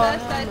been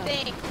possessed, I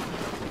think.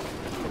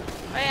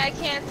 Wait, I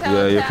can't tell.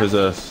 Yeah, you're what's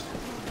happening. possessed.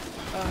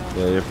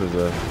 Yeah, you're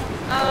possessed.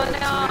 Oh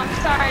no, I'm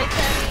sorry,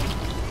 Teddy.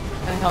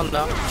 Hell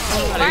no.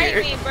 Fight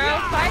me,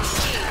 bro. Fight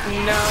me.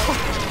 No.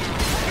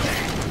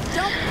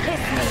 Don't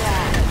piss me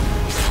off.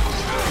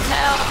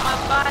 Help my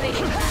body.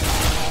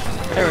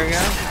 There we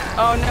go.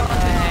 Oh no.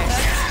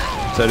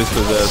 Teddy's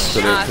possessed.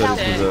 Teddy's Nah,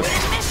 possessed.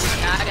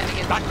 Nah, I gotta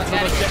get the fuck out of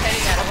here.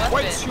 Teddy got a weapon.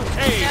 Whence you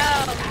came.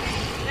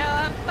 No,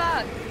 I'm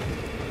fucked.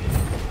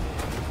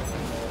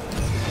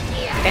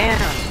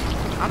 Damn.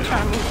 I'm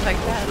trying to move like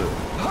that.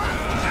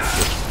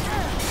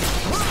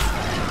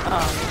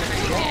 Oh.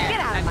 Get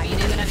out of my way.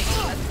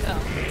 Let's go.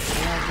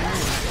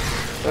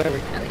 At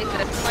least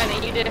that's more than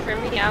you did for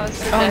me. I was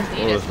possessed.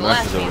 You just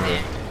left me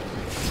there.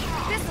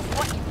 This is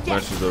what you get.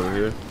 Match is over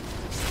here.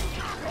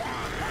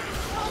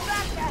 Go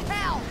back to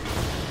hell.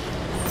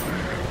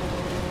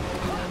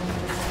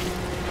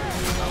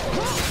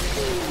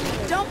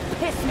 Don't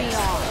piss me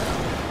off.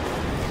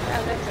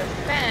 That looks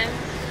suspense.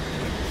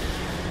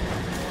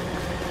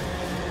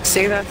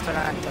 See, that's what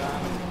I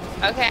thought.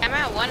 Okay, I'm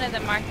at one of the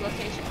marked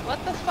locations.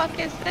 What the fuck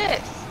is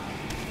this?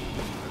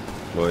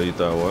 Well, you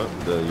thought what?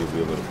 That you'll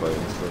be able to fight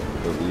and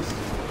stuff, at least.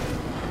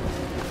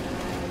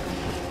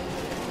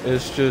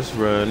 It's just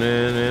running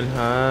and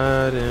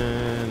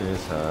hiding.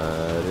 It's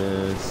hide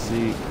and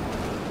seek.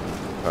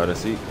 Hide and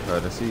seek,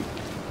 hide and seek,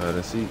 hide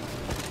and seek.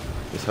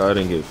 It's hide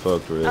and get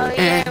fucked, really. Oh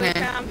yeah, we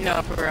found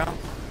No, for real.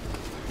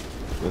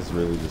 It's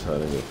really just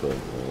hide and get fucked,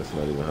 man. It's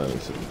not even hide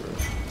and seek, bro.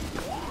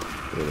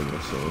 What am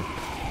I saying?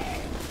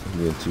 I'm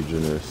being too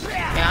generous.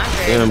 Yeah, I'm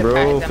very Damn, bro,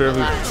 surprised I'm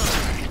Fairview. alive.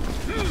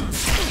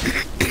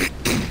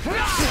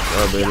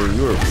 Oh, baby,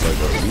 you were like a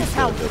beast.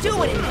 How we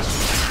do it.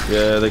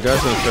 Yeah, the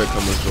guy's gonna start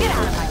coming towards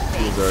us.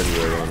 He's already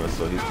right on us,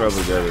 so he's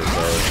probably got it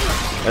solid.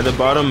 At the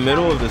bottom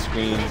middle of the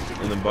screen,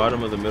 in the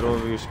bottom of the middle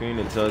of your screen,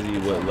 it tells you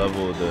what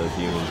level the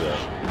demon's at,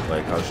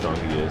 like how strong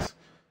he is.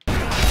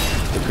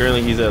 So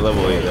currently he's at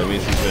level 8. That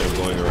means he's been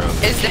going around.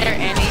 Is there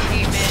any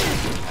demon?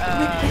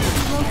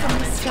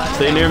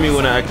 Stay near me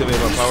when I activate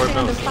my power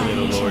bounce, and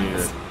it'll lower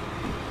your.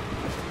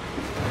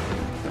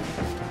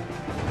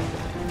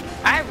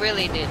 I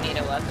really did need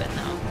a weapon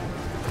though.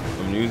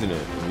 I'm using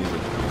it. I'm using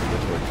it.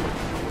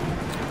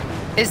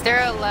 Is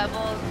there a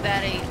level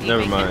that a demon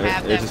Never mind. can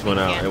have It that just we went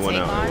out. can't It went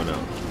take out. on? It went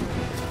out.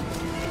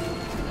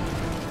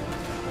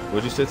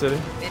 What'd you say today?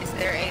 Is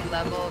there a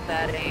level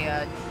that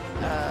a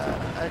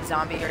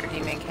zombie or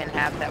demon can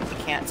have that we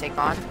can't take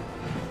on?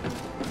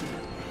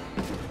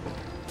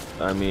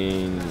 I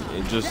mean,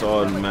 it just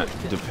all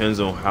depends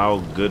on how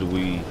good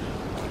we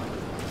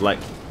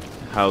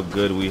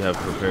have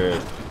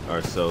prepared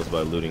ourselves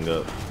by looting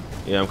up.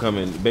 Yeah, I'm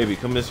coming, baby.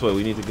 Come this way.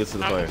 We need to get to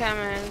the fire.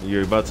 Coming.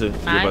 You're about to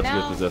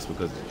get possessed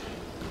because.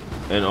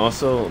 And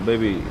also,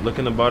 baby, look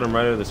in the bottom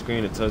right of the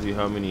screen. It tells you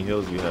how many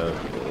heals you have.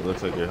 It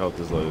looks like your health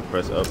is low.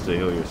 Press up to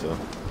heal yourself,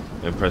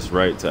 and press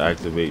right to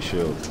activate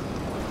shields.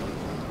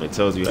 It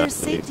tells you how to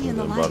activate in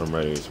the bottom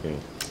right of your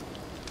screen.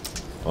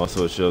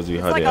 Also, it shows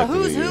you how to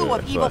activate who's who your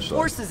of evil flashlight.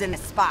 forces in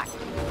this spot.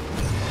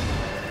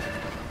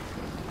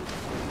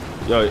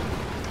 Yo,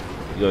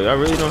 y'all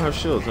really don't have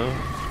shields, huh?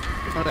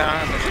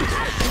 Alright,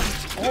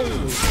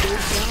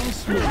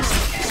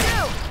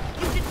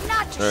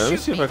 let me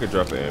see if I could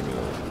drop an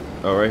ambulance.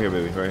 Oh, right here,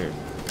 baby, right here.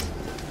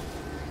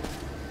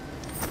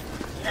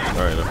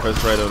 Alright, now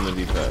press right on the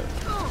D-pad.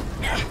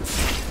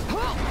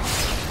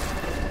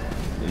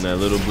 And that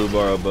little blue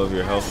bar above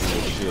your health is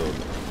your shield.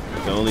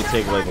 You can only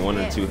take like 1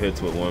 or 2 hits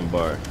with 1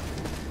 bar.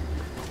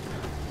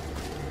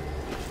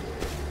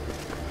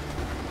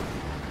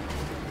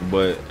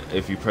 But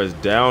if you press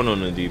down on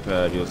the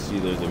D-pad, you'll see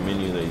there's a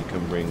menu that you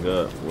can bring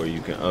up where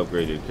you can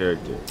upgrade your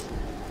character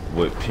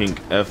with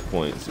pink F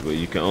points. But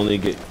you can only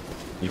do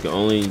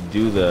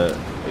that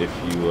if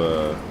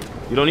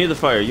you don't need the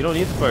fire. You don't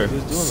need the fire.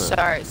 Who's doing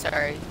that?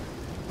 Sorry.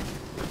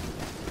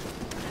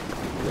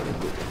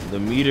 The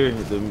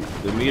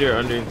meter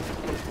under.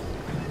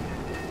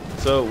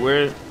 So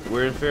we're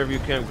in Fairview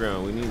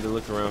Campground. We need to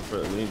look around for.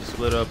 We need to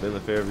split up in the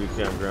Fairview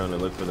Campground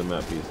and look for the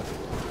map piece.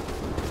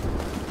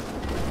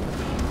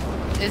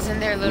 Isn't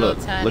there little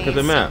tiny look at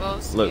the map.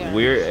 symbols? Look, Yeah.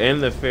 we're in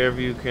the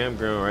Fairview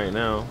Campground right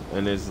now,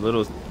 and there's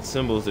little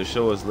symbols that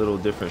show us little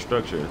different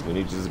structures. We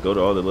need to just go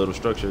to all the little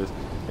structures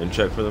and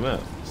check for the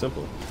map.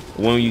 Simple.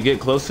 When you get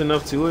close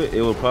enough to it,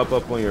 it will pop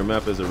up on your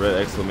map as a red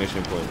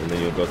exclamation point, and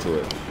then you'll go to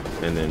it,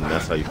 and then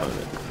that's how you find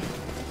it.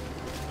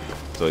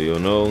 So you'll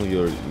know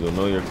you're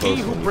close.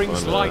 He who when you brings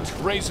find light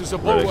raises a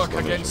bulwark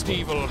against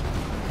evil.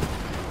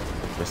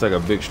 It's like a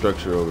big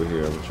structure over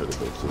here. I'm gonna try to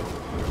go to.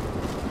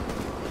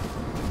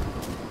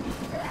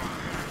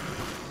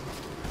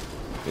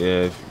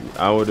 Yeah,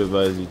 I would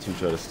advise you to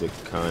try to stick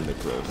kind of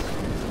close.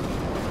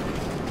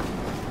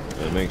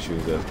 And make sure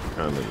you guys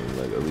kind of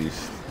like at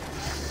least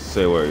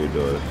say what you're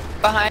doing.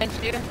 Behind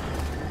you.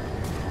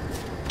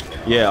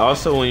 Yeah,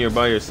 also when you're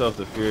by yourself,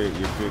 your fear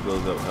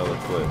goes up hella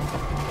quick.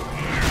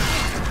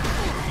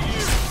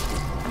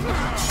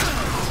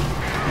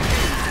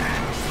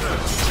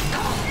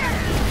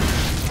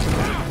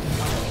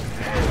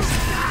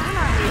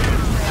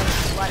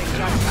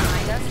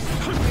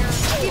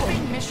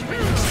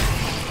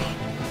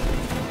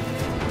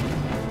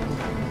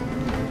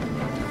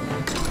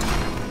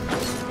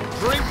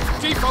 Drink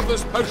deep of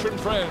this potion,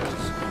 friends.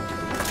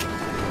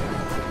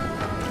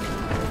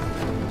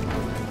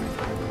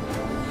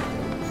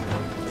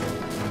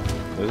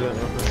 Is it?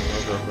 Okay,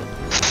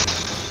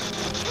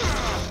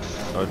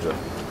 I'll drop it.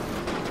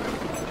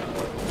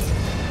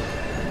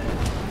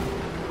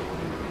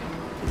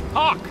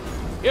 Hark!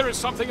 Here is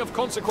something of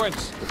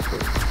consequence.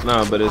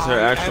 Nah, but is her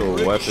actual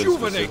weapon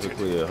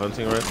specifically a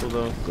hunting rifle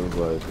though? Cause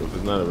like, if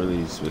it's not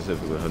really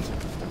specifically hunting.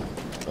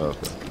 Oh,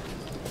 okay.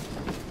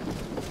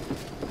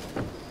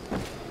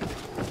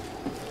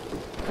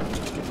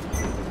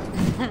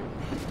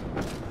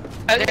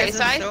 Okay,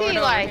 so I see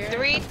like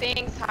 3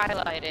 things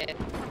highlighted.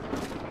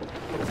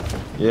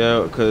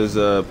 Yeah, because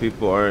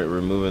people aren't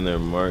removing their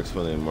marks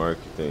when they mark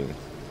things.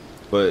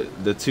 But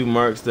the 2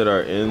 marks that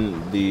are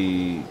in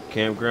the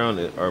campground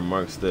are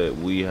marks that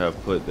we have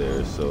put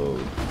there. So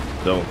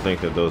don't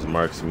think that those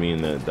marks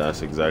mean that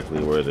that's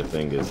exactly where the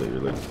thing is that you're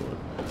looking for.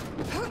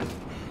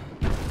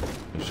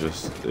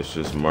 It's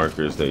just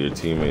markers that your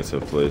teammates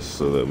have placed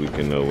so that we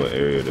can know what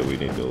area that we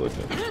need to look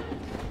at.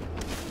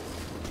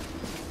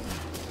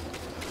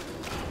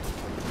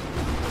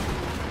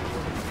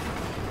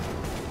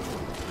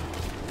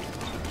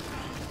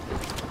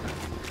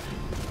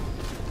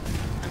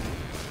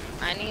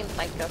 I need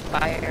like a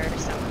fire or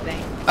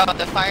something. Oh,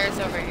 the fire's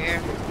over here.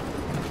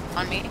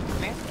 On me.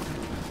 Come here.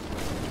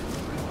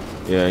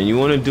 Yeah, and you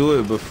want to do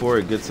it before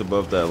it gets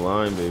above that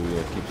line, baby.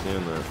 I keep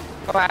saying that.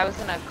 Well, I was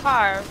in a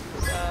car,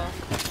 so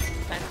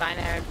I find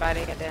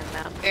everybody and then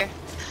now. Here.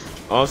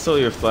 Also,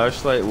 your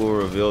flashlight will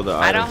reveal the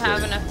I items. don't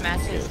have enough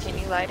matches. Can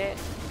you light it?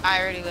 I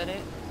already lit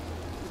it.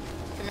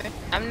 Come here.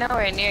 I'm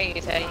nowhere near you,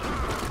 Teddy.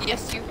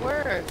 Yes, you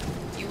were.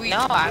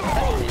 No, I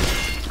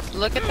wasn't.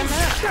 Look at the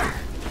map.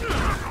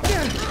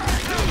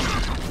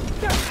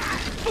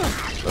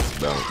 Let's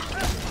bounce.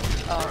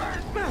 Oh.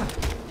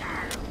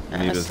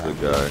 Need is the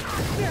guy.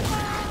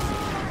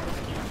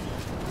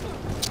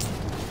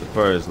 The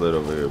fire is lit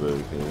over here,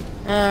 baby.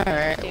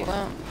 Alright,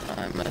 well,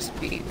 I must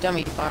be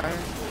dummy fire.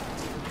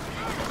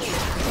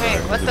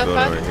 Wait, what the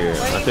fuck? Right here.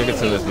 I think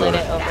it's in this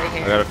building.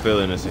 I got a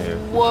feeling it's in here.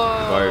 Whoa,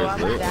 Fire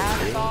is lit.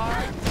 that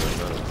far?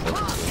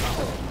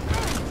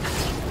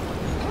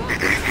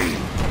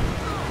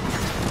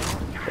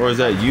 Or is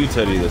that you,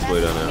 Teddy, that's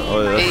way down there?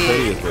 Oh, that's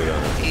Teddy that's way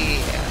down there.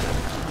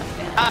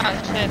 Yeah. Oh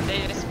shit,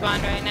 they just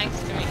spawned right next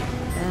to me.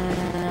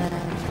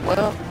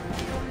 Well.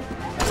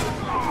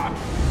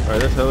 Alright,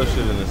 there's hella shit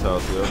in this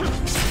house, yo.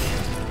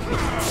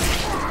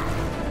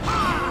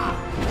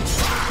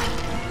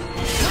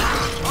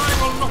 I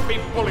will not be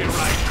bullied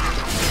right.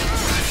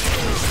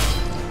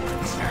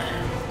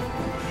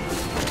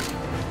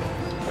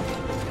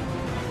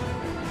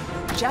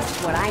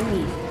 Just what I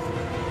need.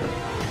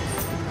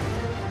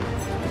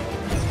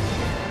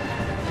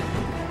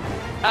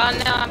 Oh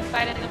no, I'm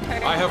fighting the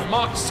person. I have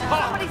marked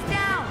spot.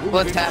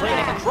 What's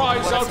happening? Cries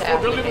What's out for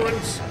happening?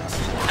 deliverance.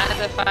 Out of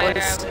the fire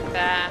with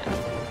that.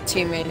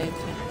 Teammate.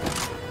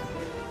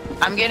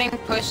 I'm getting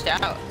pushed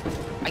out.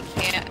 I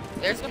can't.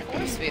 There's a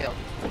force field.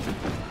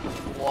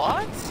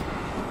 What?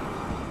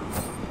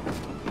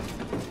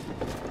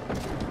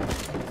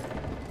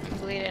 I'm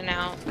bleeding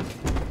out.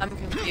 I'm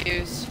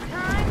confused.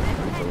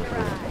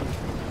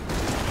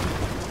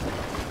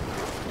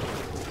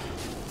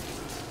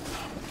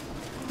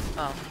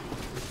 Oh.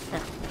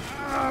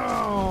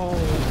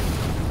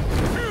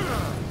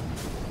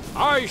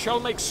 I shall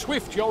make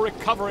swift your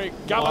recovery,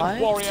 gallant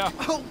What? warrior.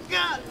 Oh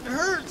God, it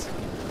hurts!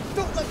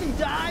 Don't let me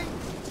die!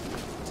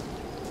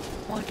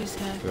 What is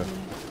happening?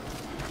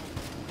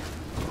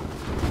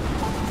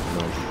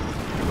 No,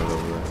 not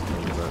over there.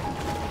 Over there.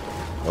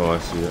 Oh, I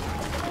see it.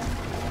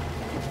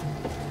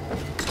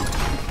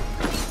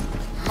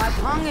 My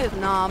tongue is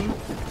numb.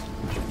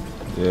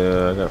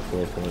 Yeah, I got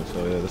 4 points. So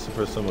yeah, this is the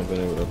first time I've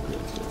been able to upgrade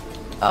it.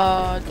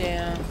 Oh,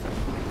 damn.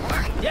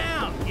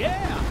 Down,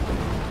 yeah!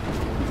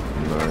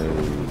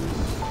 Nice.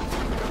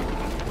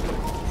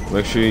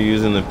 Make sure you're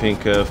using the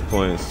pink F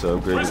points to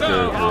upgrade your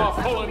Preserve our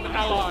character. fallen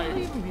ally.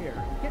 Leave him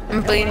here.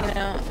 I'm bleeding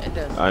out. It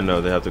does. I know,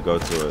 they have to go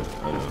to it.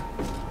 I know.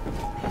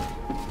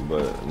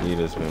 But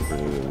Nita's been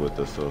pretty good with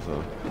us so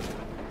far.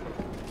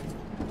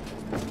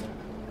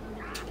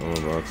 I'm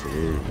about to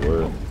lose.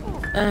 Word.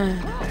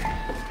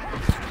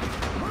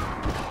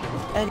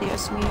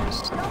 Adios,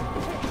 míos.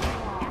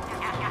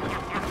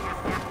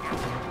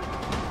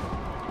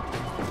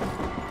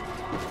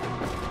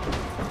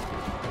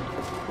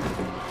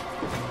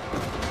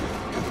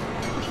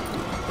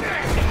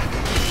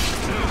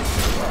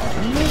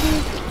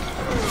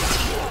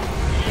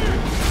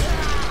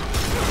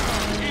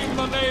 In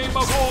the name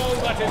of all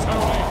that is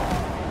holy.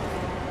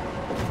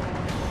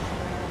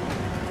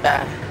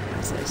 Ah,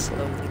 as I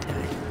slowly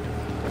die.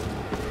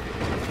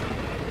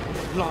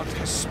 Blood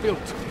has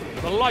spilt.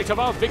 The light of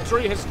our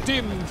victory has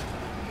dimmed.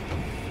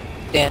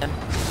 Damn.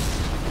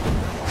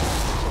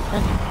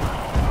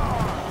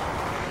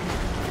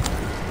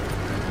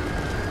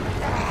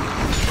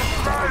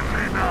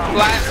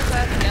 Why was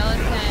that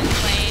skeleton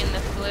playing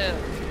the flute?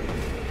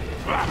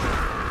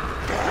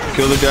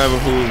 Kill the guy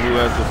who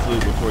has the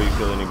flute before you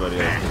kill anybody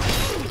else.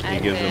 He I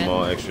gives did. them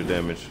all extra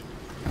damage.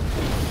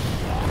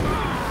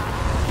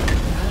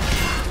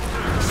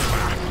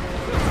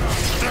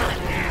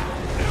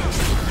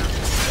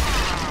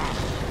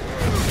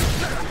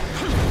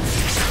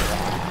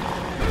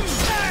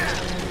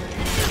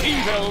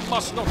 Evil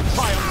must not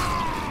triumph.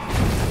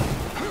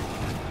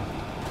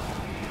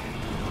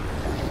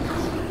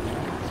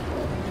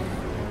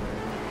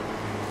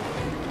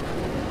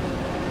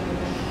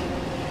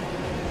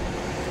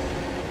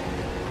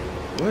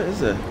 What is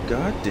that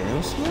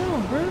goddamn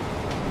smell, bro?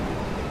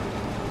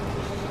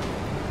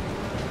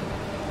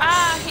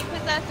 Ah, he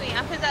possessed me.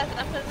 I'm possessed.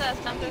 I'm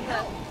possessed. I'm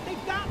possessed. They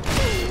got me!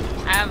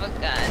 I have a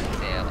gun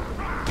too.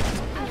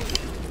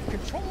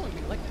 Controlling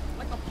me like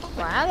a puppet.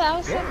 Wow, that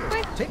was so Here,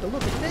 quick. take a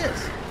look at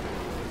this.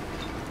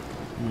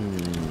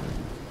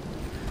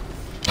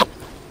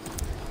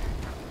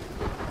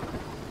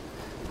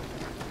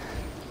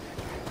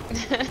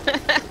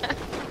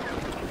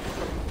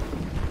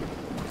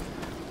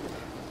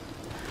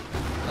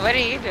 What are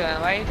you doing?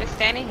 Why are you just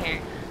standing here?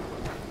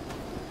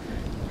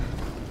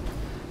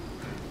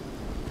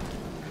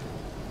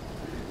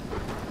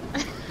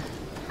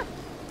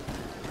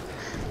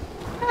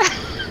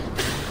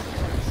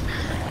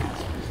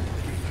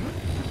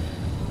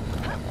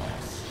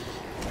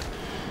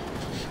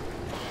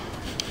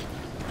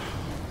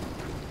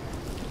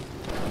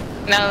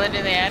 No,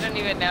 literally, I don't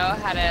even know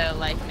how to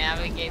like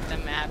navigate the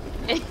map.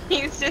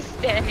 He's just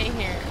standing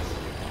here.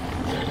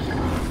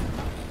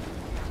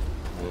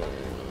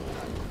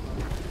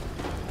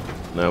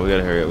 No, we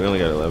gotta hurry up. We only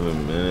got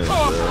 11 minutes, bro.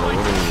 What are we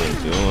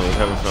even doing? We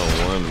haven't found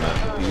one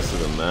piece of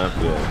the map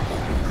yet.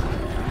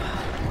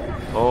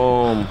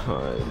 Oh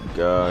my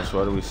gosh,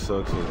 why do we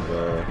suck so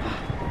bad?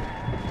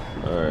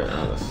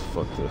 Alright, let's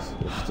fuck this.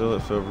 We're still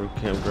at Fairview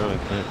Campground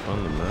and can't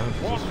find the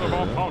map. One of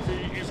our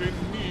party is in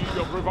need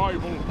of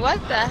revival. What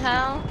the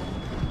hell?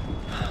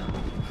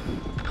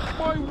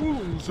 My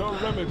wounds are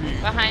remedied.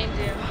 Behind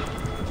you.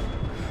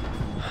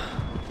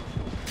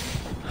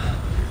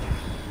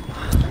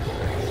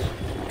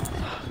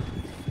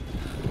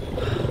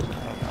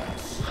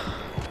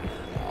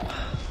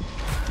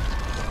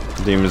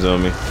 Demons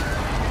on me.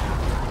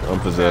 I'm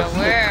possessed.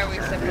 Where are we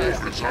supposed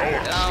to be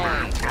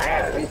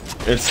going?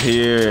 It's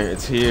here.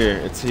 It's here.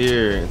 It's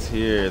here. It's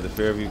here. The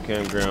Fairview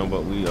Campground,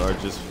 but we are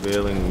just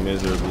failing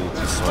miserably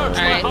to find.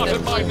 Alright, the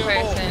blue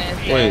person is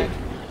there. Wait,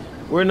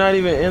 we're not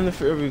even in the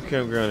Fairview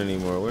Campground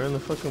anymore. We're in the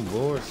fucking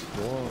Board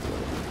Swamp.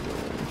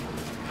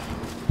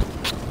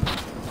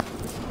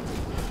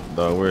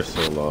 Dog, we're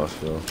so lost,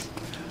 bro.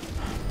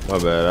 My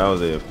bad. I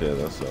was AFK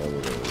though, so I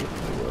was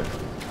anyway.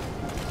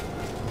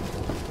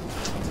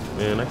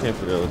 Man, I can't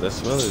figure out what that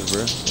smell is,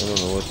 bro. I don't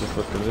know what the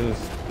fuck it is.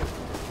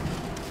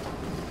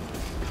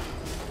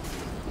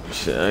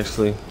 Shit,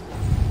 actually.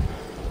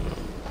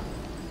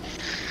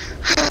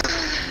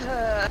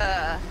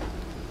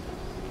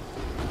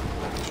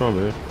 What's wrong,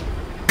 man?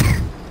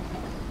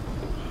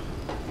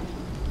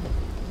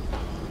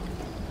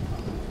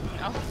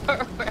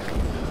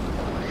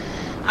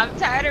 I'm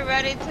tired of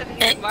running to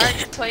these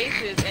marked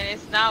places and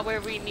it's not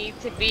where we need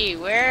to be.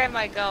 Where am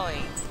I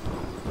going?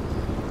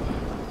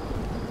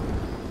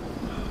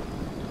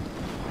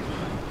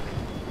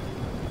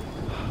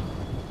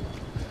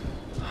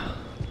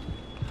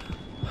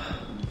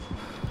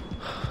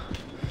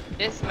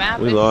 This map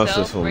is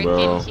so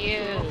freaking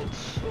huge.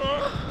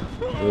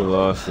 We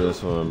lost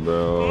this one,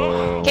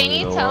 bro. Can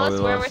you tell us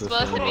where we're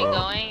supposed to be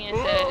going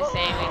instead of just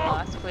saying we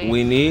lost, please?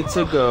 We need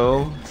to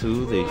go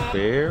to the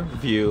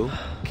Fairview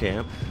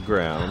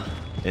Campground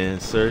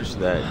and search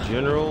that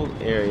general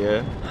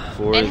area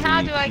for And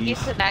how do I get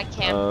to that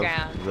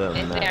campground? Is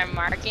map. there a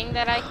marking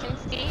that I can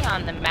see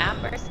on the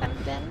map or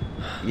something?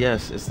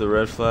 Yes, it's the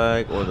red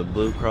flag or the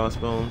blue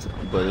crossbones,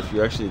 but if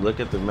you actually look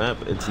at the map,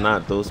 it's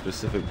not those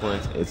specific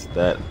points, it's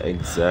that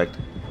exact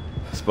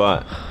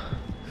spot.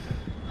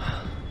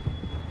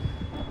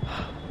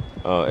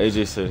 Oh,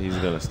 AJ said he's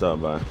gonna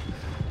stop by.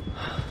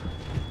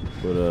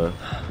 But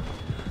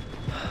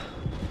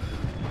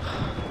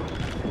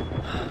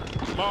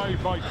My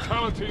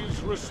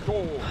vitality's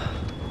restored.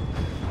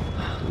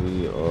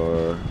 we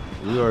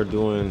are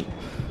doing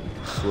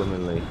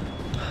swimmingly.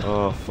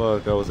 Oh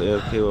fuck, I was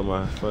AFK with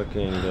my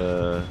fucking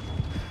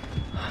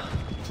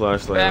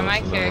flashlight. But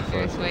my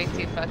character is way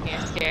too fucking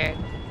scared.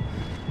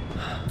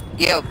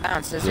 Yo,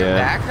 Bounce, does your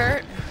back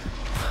hurt?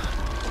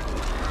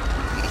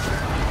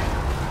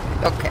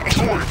 Okay.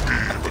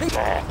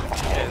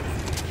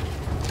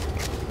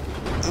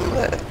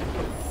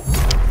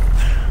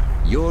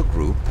 Your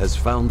group has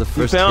found the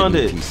first hidden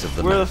piece of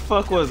the Where map. the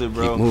fuck was it,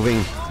 bro? Keep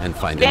moving and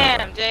find it.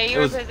 Damn, Jay, you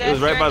were possessed. It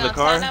was right by the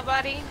car.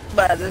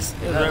 By this.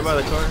 It was right by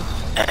the car.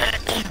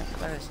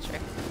 By this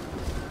trick.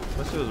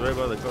 That shit was right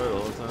by the car the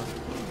whole time.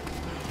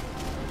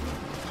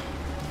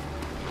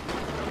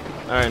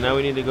 Alright, now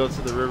we need to go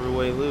to the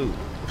Riverway Loop.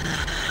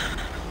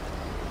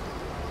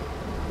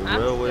 The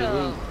I'm Railway still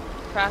Loop.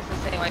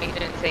 processing why you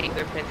didn't say you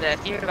were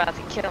possessed. You were about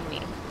to kill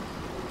me.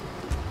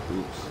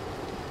 Oops.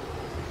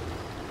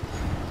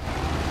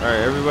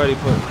 Alright, everybody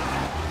put...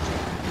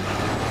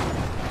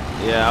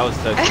 Yeah, I was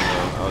texting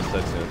though.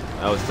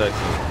 I was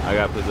texting. I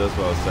got possessed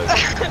while I was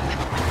texting.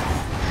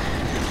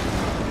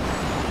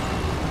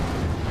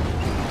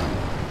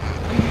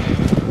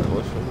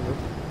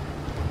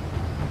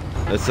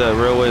 It's at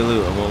Railway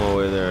Loop. I'm on my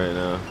way there right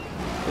now.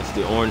 It's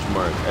the orange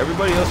mark.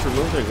 Everybody else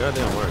removed their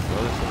goddamn marks.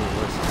 Why there's so many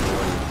marks?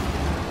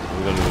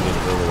 We don't even need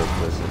to go to those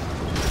places.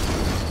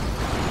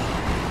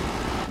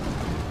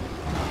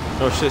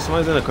 Oh shit,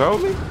 somebody's in the car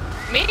with me?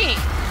 Me!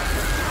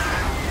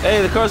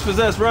 Hey, the car's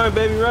possessed. Run,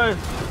 baby, run.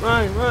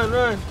 Run, run,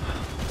 run.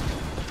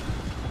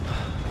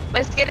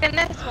 Let's get in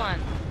this one.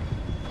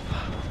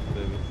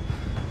 Baby.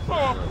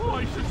 Oh,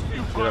 I should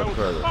still Get out the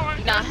car,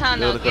 though. No, hell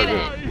no, Get out get the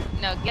car,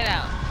 in. No, get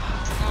out.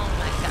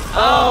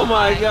 Oh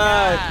my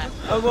god.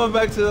 I'm going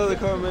back to the other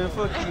car, man.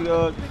 Fuck you,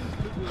 dog.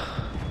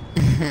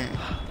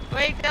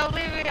 Wait, don't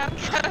leave me. I'm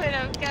coming.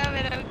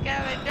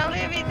 Don't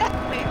leave me.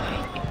 Don't leave me.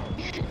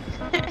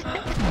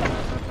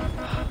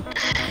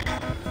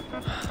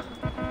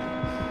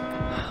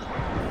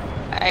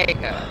 There you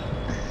go.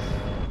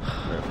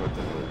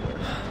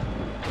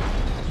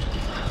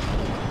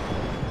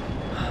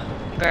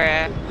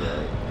 Bruh.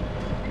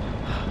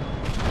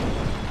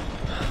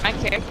 My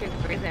character's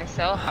breathing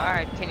so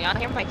hard. Can y'all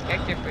hear my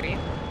character breathe?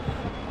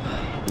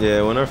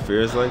 Yeah, when our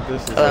fears like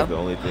this, it's like the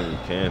only thing you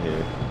can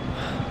hear.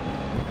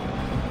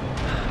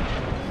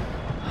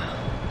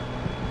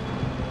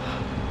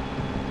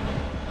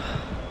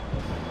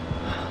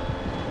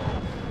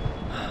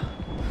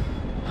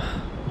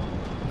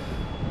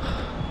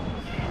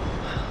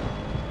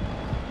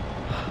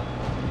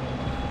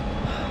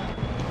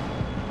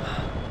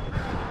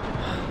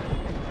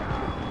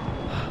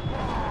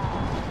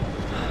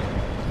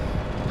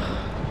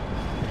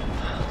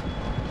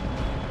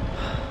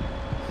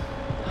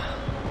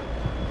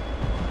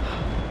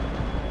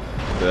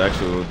 The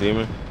actual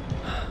demon.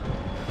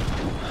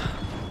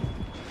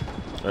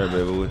 Alright,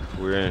 baby,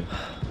 we're in.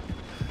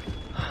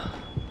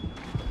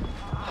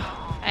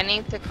 I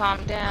need to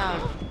calm down.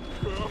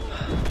 I'm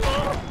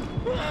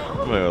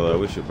not gonna lie,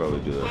 we should probably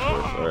do that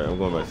first. Alright, I'm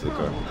going back to the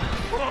car.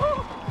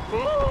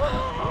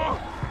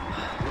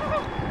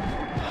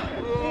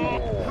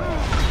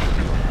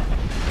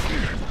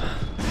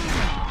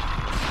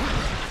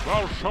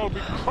 Thou shalt be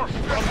crushed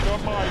under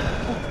my...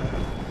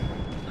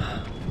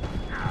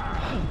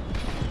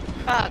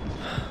 Fuck.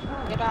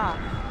 Get off.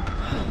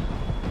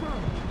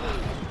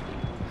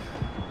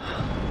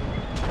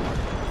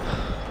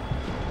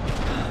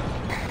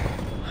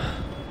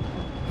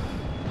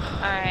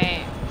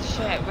 Alright.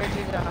 Shit, where'd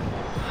you go?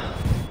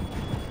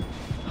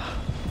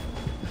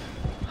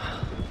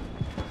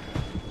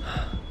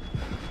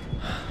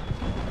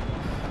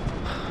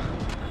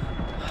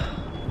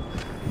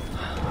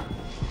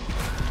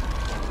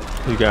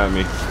 He got me.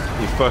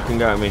 He fucking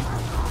got me.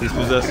 He's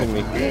possessing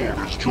me.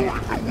 Let's join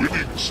the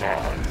winning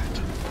side.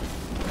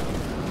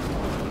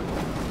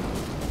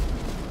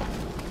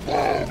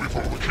 Bow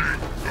before the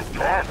king of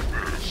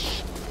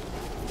darkness.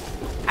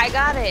 I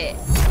got it.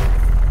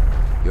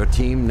 Your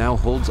team now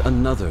holds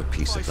another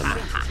piece of the map.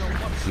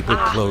 Keep it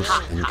close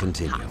and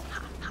continue.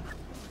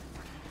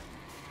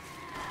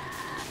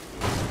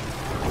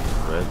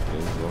 Red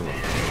thing's going on.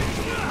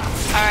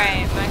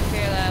 Alright, my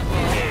fear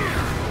level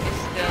is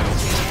still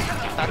too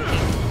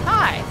fucking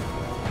high.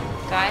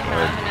 Do I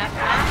have enough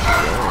maps?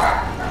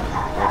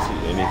 I don't see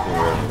anything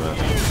red on the map.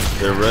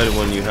 They're red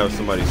when you have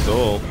somebody's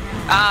soul.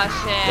 Oh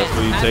shit. That's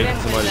where you I've take been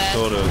somebody's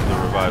soul to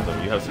revive them.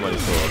 You have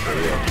somebody's soul up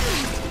there, yeah.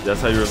 That's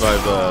how you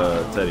revive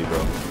Teddy, bro.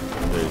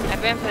 There you go.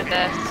 I've been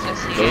possessed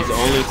just so Those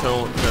only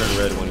turn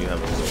red when you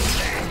have a soul.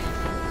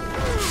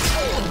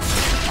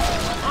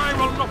 I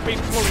will not be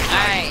fooled.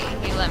 Alright,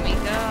 he let me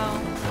go.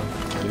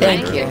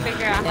 Thank I need you. to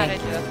figure out how to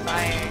do a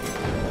fire.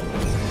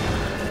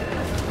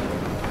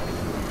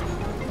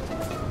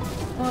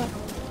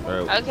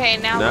 Right. Okay,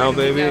 now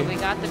baby, go. We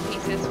got the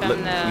pieces from look,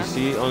 the... you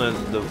see on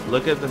the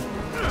look at the.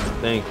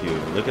 Thank you.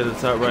 Look at the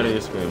top right of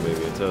your screen,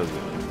 baby. It tells you.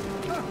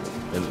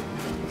 And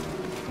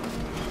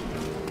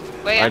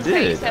Wait, I I'm sorry,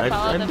 you did. said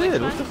follow I the did.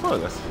 which What the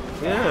one?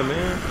 fuck? Yeah,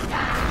 man.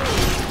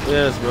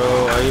 Yes, bro.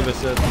 I even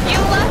said.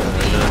 You left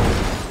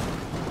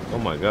me. Oh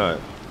my god.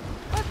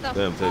 What the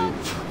Damn, fuck?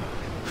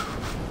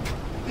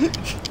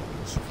 Teddy.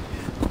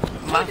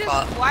 My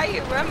fault. Why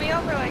you run me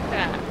over like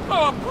that?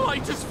 Our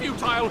plight is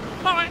futile.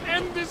 Our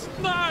end is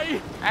nigh.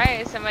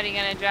 Alright, is somebody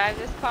gonna drive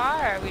this car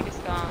or are we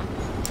just going?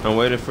 I'm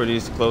waiting for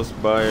these close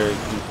by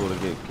people to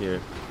get here.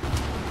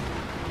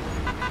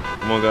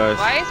 Come on, guys.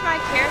 Why is my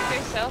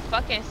character so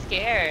fucking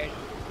scared?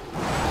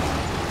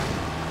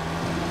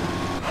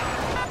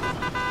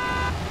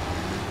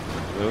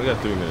 Man, we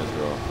got 3 minutes,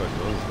 bro. Fuck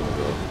it, I'm just gonna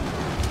go.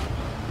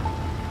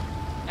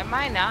 Am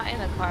I not in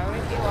the car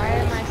with you? Why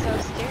am I so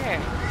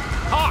scared?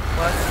 Hark!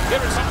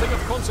 There is something of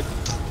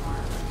consequence.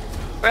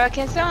 Bro,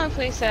 can someone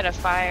please set a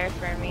fire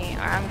for me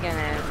or I'm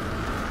gonna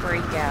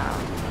freak out.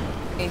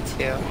 Me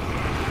too.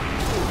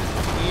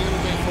 Kneel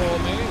before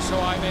me, so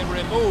I may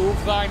remove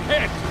thine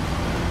head.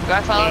 Do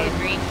I follow the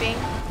green thing?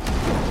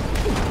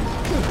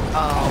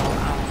 Oh,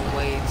 I'm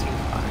way too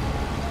far.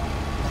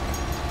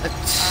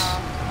 Oh,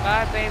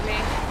 bye baby.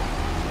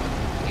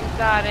 You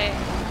got it.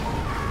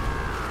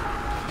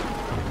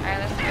 Alright,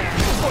 let's go.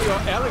 For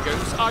your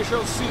arrogance, I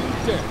shall see you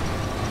dead.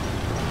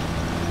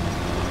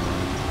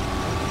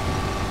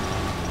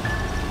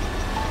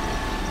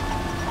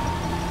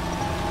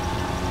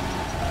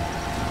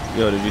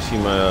 Yo, did you see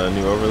my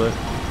new overlay?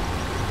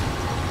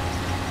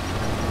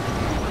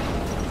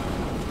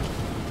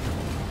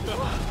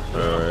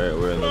 Alright,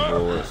 we're in the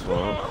Bulwark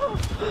Swamp.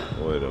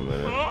 Wait a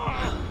minute.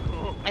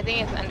 I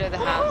think it's under the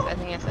house. I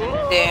think it's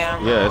under.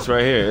 Damn. Yeah, it's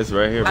right here. It's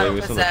right here, I'm baby.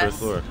 It's on the first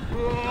floor.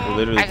 We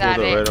literally I got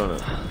pulled up it. right on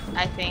it.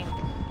 I think.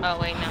 Oh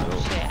wait, no.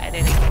 Shit, I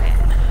didn't get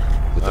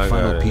it. With the I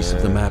final got it, piece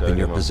of the yeah. map Gotta in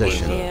your get my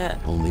possession, points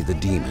up. only the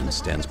demon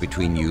stands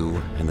between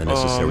you and the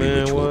necessary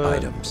man, ritual what?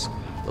 items.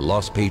 The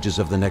lost pages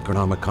of the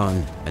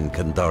Necronomicon and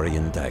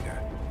Kandarian dagger.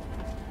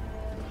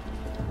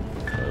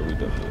 Alright, we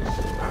done this.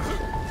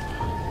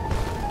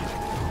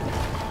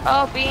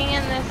 Oh, being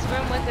in this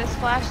room with this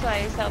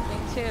flashlight is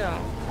helping too.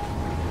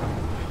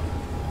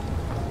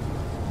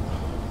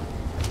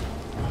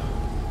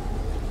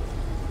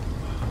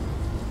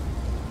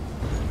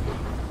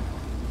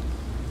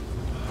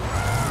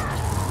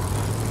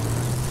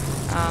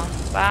 Oh,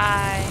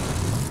 bye.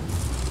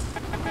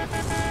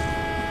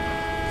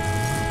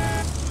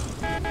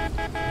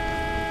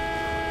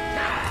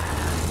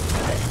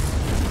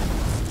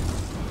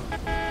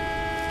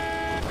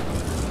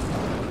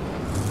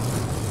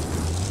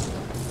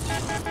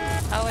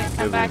 Oh wait,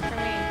 come back for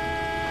me.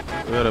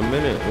 We got a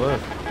minute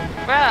left.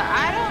 Bruh,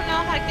 I don't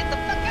know how to get the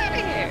fuck out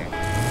of here.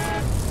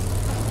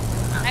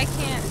 I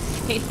can't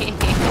see.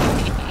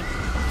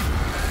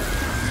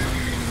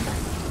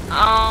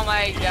 Oh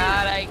my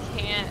god, I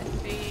can't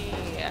see.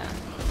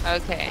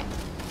 Okay.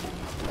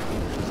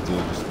 This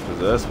dude just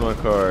possessed my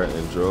car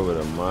and drove it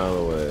a mile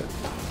away.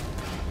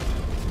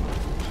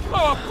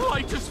 Our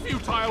plight is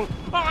futile.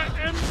 Our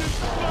end is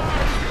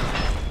nigh.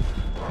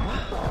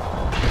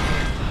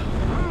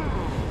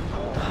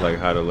 Like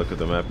how to look at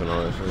the map and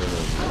all that shit. Looking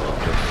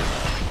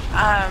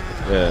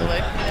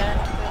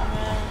at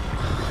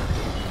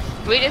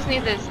We just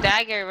need this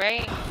dagger,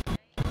 right?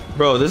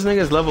 Bro, this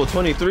nigga's level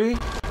 23?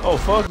 Oh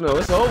fuck no,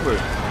 it's over.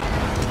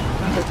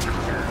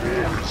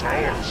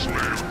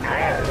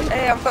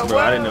 Hey, I'm Bro,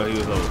 I didn't know he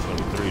was level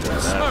 23. 23.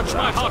 Search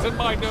my heart and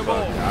mind no more. I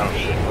don't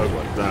give a fuck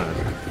about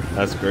that.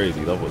 That's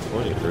crazy. Level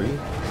 23. You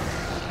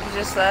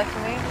just left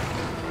me?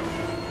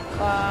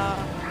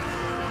 Wow.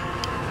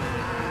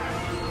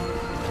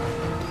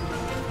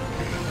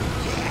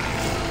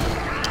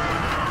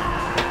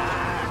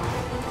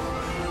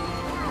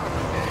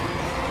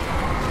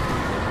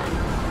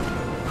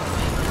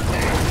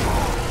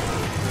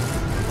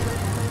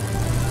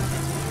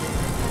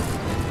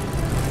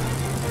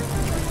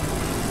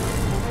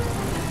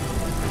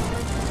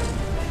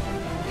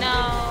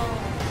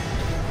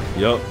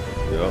 Yup.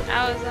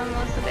 I was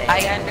almost there. I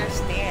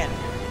understand.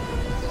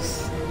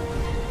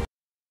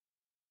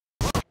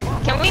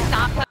 Can we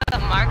not put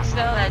marks though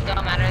that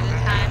don't matter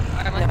this time?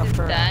 Or once it's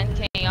done,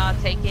 can y'all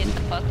take it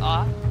the fuck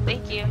off?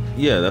 Thank you.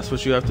 Yeah, that's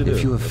what you have to do.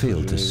 If you have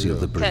failed to seal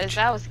the breach, Because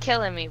that was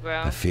killing me,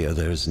 bro. I fear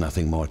there is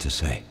nothing more to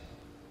say.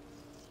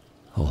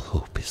 All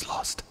hope is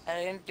lost. I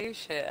didn't do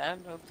shit. I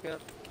don't know if you're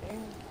okay.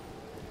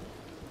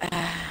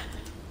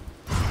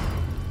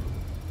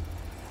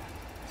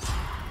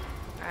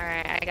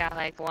 Alright, I got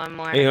like one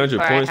more. 800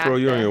 points, bro.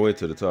 You're on your way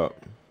to the top.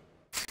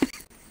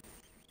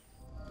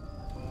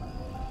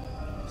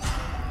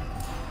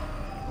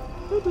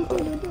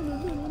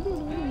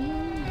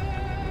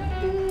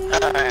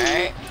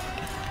 Alright.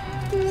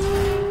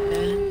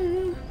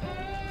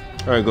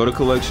 Alright, go to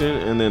collection,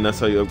 and then that's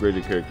how you upgrade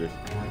your characters.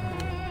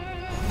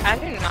 I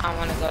do not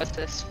want to go to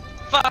this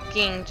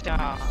fucking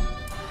job.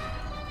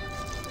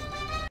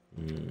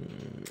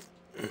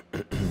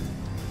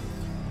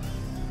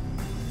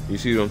 You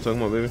see what I'm talking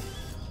about, baby?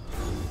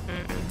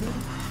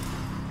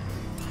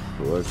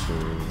 Collection,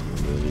 and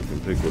then you can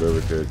pick whatever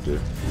character.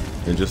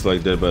 And just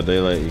like Dead by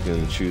Daylight, you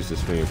can choose to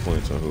spend your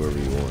points on whoever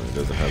you want. It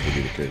doesn't have to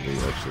be the character you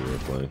actually are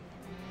playing.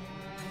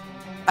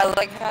 I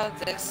like how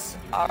this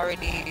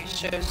already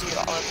shows you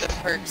all of the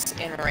perks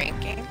in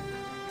ranking.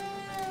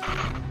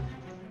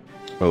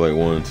 Or like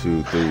 1,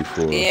 2, 3,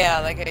 4. Yeah,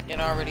 like I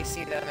can already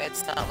see them.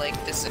 It's not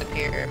like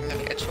disappear,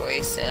 make a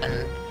choice,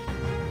 and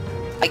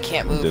I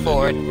can't move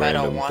forward if I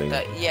don't want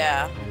that.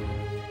 Yeah.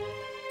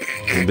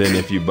 And then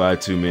if you buy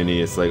too many,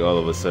 it's like all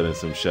of a sudden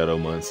some shadow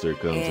monster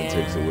comes and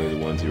takes away the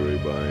ones you're already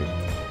buying.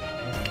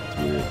 It's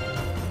weird.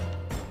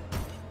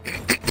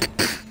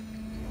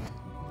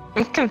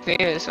 I'm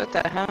confused. What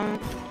the hell?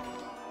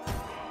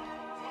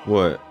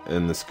 What?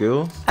 And the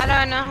skills? I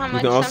don't know how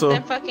much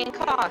something fucking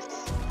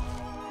costs.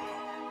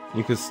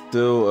 You can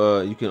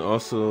still, you can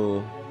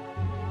also...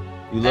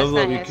 You level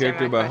up your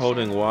character by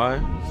holding Y.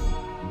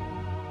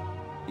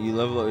 You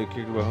level up your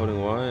character by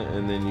holding Y,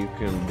 and then you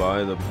can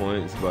buy the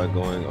points by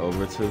going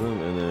over to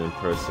them and then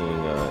pressing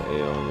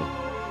A on them.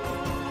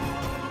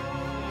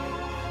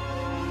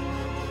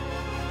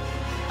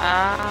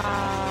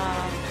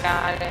 Ah,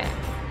 got it.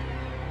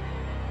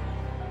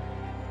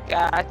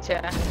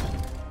 Gotcha.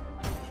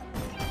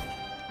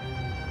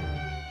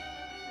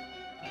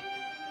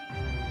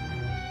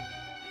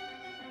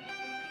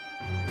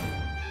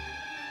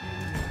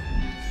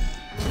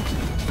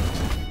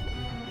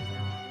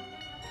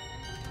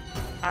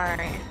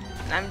 Alright,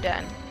 I'm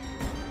done.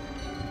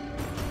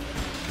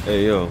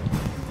 Hey, yo.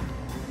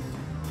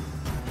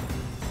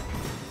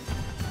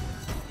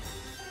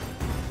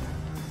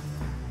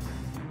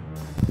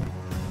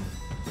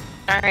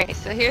 Alright,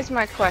 so here's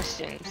my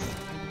questions.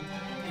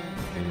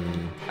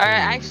 Or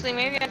actually,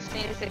 maybe I just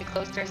need to sit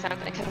closer or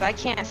something, because I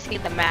can't see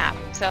the map.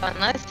 So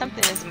unless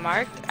something is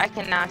marked, I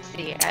cannot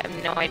see it. I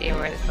have no idea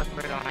where the fuck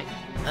we're going.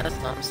 That's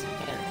what I'm saying.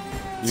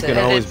 You can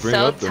always bring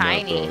up the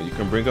map, though. You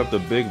can bring up the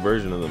big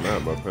version of the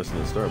map by pressing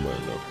the start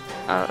button, though.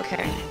 Oh,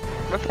 okay.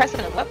 We're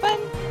pressing the what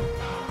button?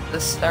 The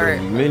start.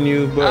 The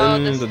menu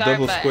button, the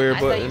double square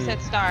button. I thought you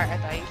said star. I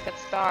thought you said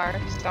star,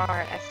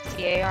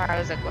 S-T-A-R. I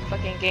was like, what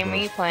fucking game are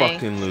you playing?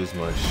 Fucking lose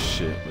my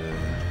shit, man.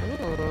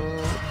 Ooh.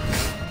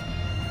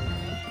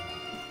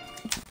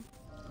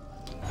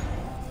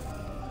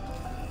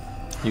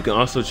 You can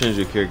also change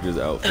your character's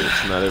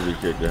outfits. Not every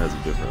character has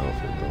a different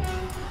outfit, though.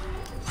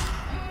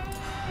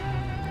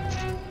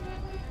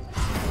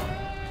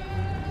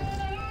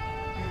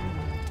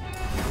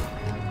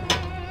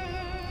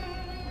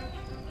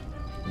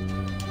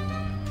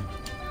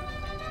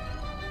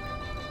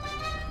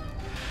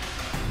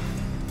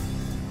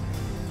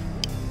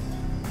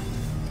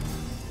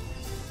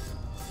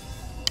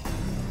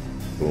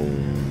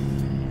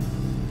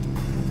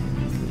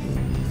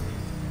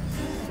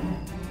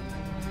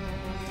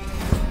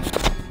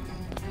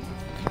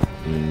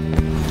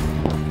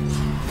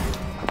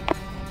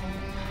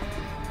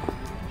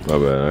 My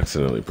bad, I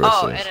accidentally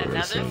pressed Oh, it. and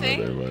another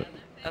thing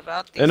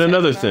about these and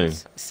another thing.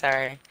 headphones?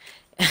 Sorry.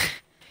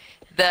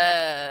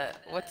 The,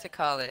 what's it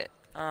called it?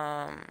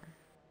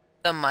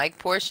 The mic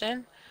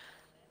portion.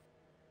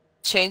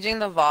 Changing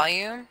the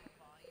volume.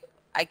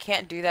 I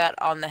can't do that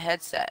on the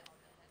headset.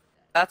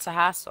 That's a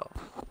hassle.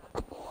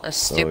 That's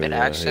stupid,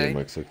 actually. I hate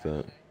mics like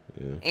that.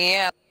 Yeah.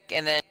 Yeah,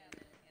 and then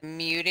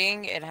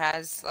muting, it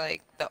has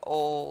like the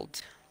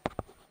old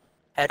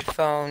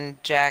headphone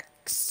jack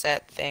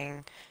set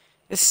thing.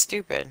 It's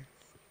stupid.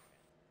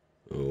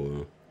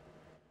 Oh,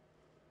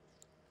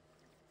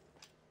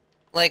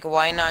 Like,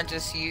 why not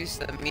just use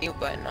the mute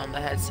button on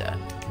the headset?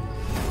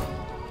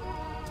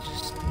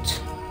 Just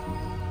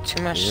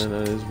too much. Yeah,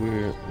 that is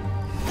weird.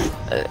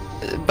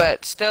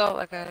 But still,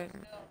 like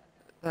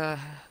the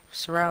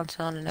surround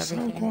sound and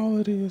everything. Sound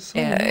quality is so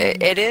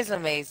it is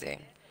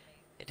amazing.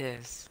 It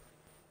is.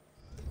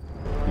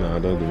 No,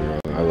 don't get me wrong.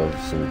 I love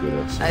some good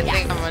episodes. I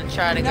think I'm gonna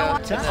try to go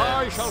to the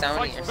I shall Sony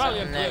fight or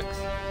something valiantly. next.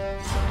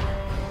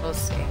 We'll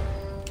see.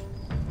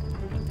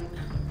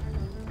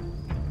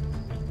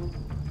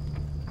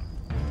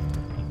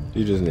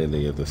 You just need to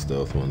get the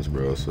stealth ones,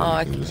 bro, so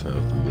you can just have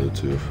the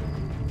Bluetooth.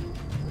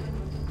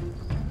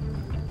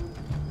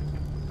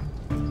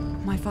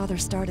 My father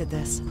started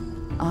this.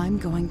 I'm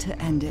going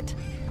to end it.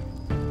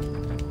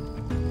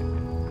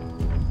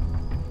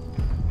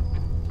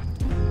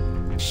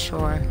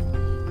 Sure.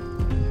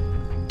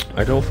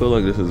 I don't feel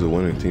like this is a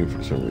winning team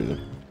for some reason.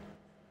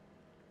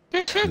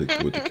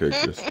 With the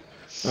characters.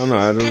 I don't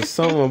know. There's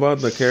something about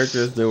the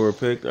characters that were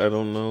picked. I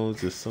don't know.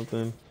 It's just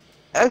something.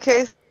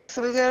 Okay,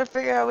 so we gotta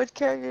figure out which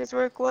characters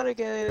work well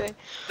together then.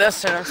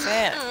 That's what I'm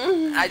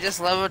saying. I just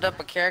leveled up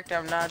a character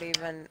I'm not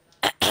even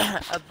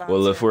about.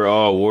 Well, if we're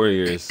all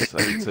warriors, I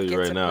can tell you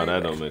right now,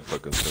 that don't make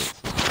fucking sense.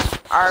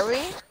 Are we?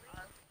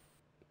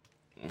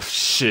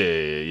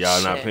 Shit,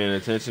 y'all not paying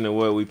attention to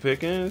what we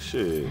picking?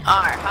 Shit.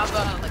 Alright, how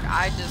about like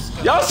I just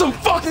go. Y'all some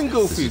fucking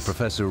goofies. This is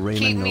Professor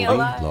Raymond me Novi,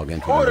 alive. log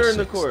entry Order number in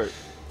the 6. court.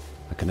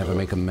 I can never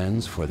make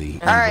amends for the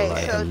evil Alright,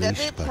 I so does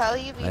unleashed, it but tell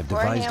you I've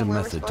devised a beforehand where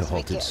we're method to supposed to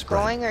halt be its spread.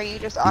 going, or you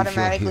just If you're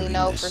automatically hearing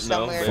know this, for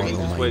some weird follow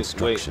reason? my Wait,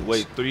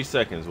 instructions. 3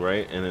 seconds,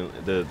 right? And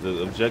then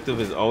the objective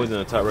is always in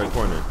the top right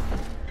corner.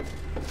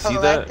 See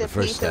Collect that? The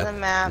first piece of step the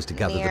map is to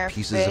gather the near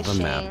pieces of a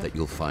map fishing. that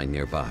you'll find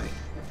nearby.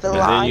 And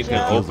then you can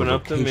Villaggio? open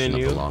up the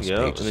menu. Yep,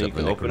 and then you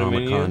can open the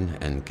menu.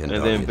 And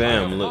then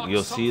bam, look,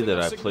 you'll see that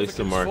I placed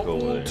a mark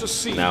over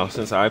there. Now,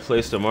 since I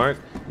placed a mark,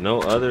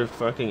 no other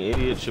fucking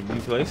idiot should be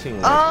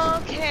placing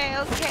one. Okay,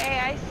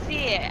 I see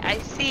it. I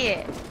see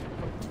it.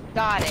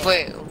 Got it.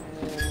 Wait.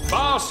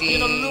 Bask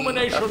in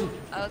illumination.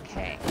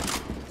 Okay.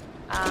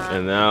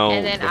 And now,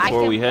 and then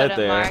before we head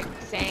there, mark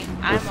saying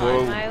I'm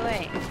on my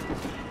way.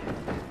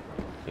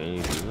 Can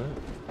you do that?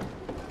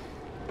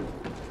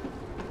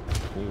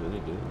 Can you really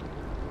do that?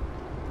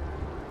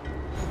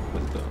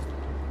 Let's go.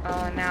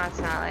 Oh, now it's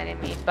not letting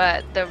me.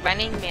 But the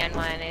Running Man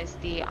one is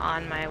the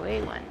on my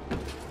way one.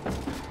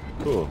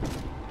 Cool.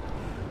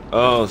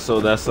 Oh,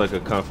 so that's like a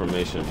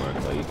confirmation mark.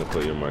 Like you can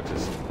put your mark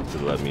to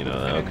let me know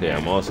that. Okay,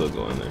 I'm also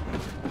going there.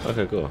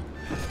 Okay, cool.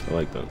 I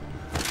like that.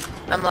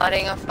 I'm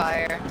lighting a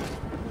fire.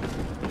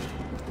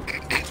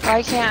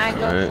 Why can't I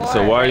go Alright, forward?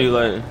 so why are you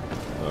letting...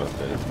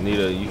 Okay,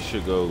 Nita, you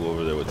should go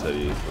over there with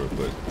Teddy real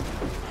quick.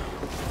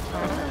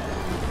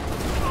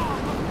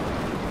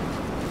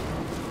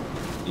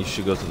 You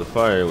should go to the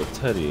fire with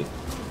Teddy.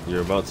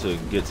 You're about to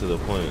get to the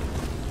point.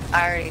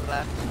 I already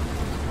left.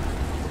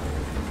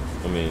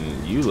 I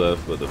mean, you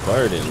left, but the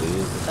fire didn't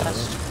leave.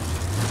 That's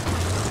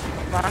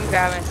Well, I'm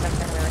grabbing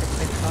something really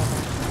quick. Hold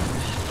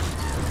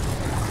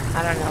on.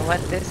 I don't know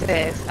what this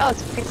is. Oh,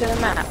 it's a piece of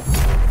the map.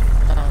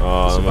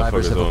 Oh, The that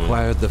survivors motherfucker's have on me.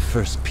 acquired the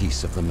first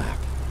piece of the map.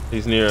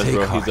 He's near us, Take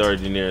bro. heart. He's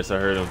already near us. I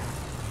heard him.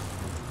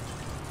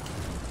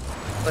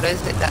 What is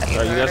it that you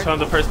Alright, you guys heard?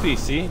 found the first piece.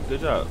 See?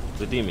 Good job.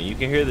 The demon. You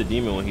can hear the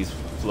demon when he's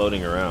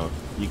floating around.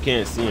 You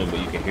can't see him, but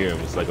you can hear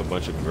him. It's like a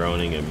bunch of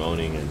groaning and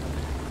moaning and,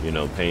 you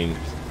know, pain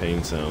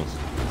sounds.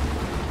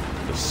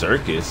 The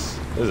circus?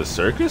 There's a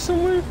circus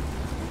somewhere?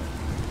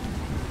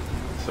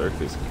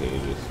 Circus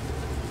cages.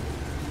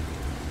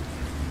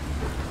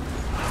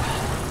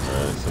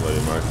 Alright, somebody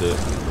marked it.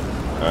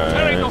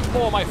 Carry Alright. not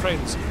more, my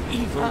friends.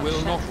 Evil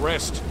will not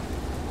rest.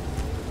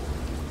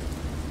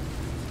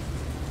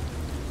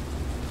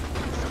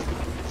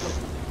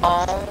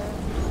 Oh.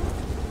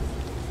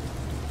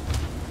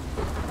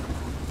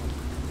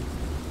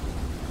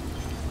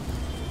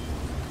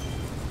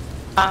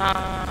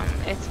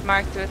 It's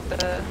marked with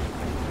the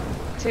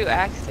 2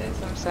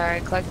 axes. I'm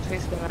sorry. Collect a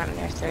piece of the map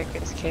near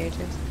circus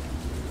cages.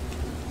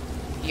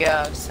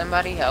 Yo,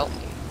 somebody help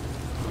me.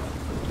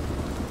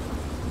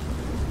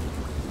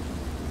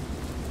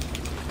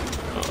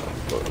 Oh,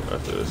 fuck.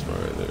 After this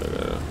one right there, I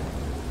gotta...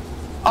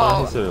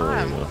 Oh, he said it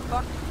already, I'm though.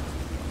 fuck.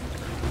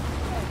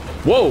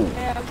 Whoa!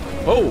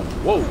 Whoa!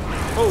 Whoa!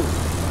 Whoa!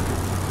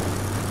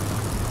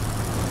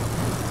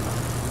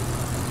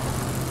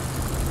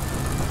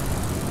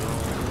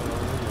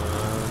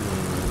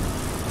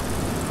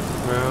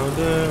 Round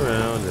and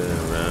round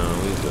and round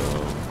we go.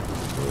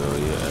 Will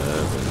you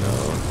ever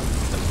know?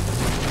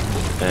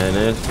 And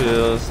it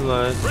feels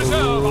like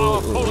Preserve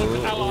our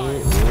fallen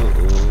allies.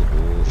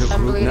 Your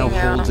I'm group now bleeding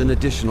out. holds an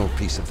additional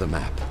piece of the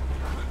map.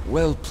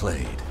 Well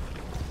played.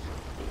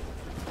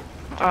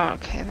 Oh,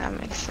 okay, that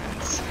makes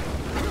sense.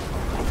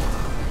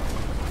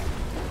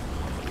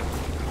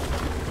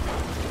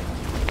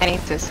 I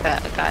need to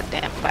set a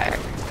goddamn fire.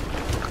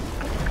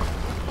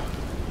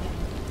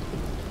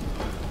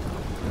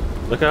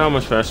 Look at how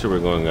much faster we're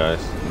going, guys.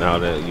 Now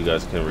that you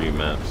guys can read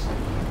maps.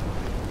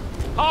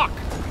 Hark!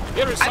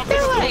 Here is I something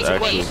feel that like takes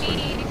actually place.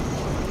 maybe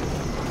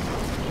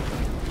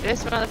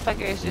This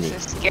motherfucker is just a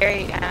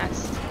scary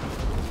ass.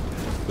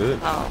 Good.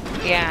 Oh,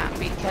 yeah,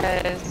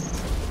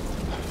 because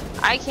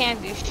I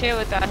can't do shit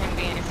without him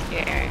being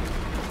scared.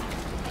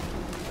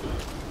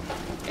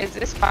 Is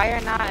this fire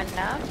not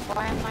enough?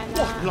 Why am I not?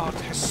 What blood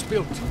has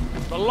spilt?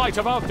 The light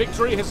of our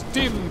victory has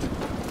dimmed.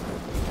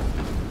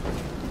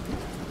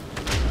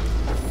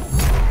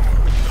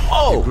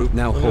 The group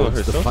now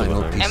holds the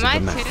final piece of Am I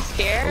the map. too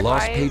scared? The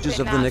lost Why is pages it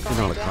of the not going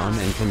Necronomicon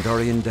and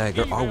Kandarian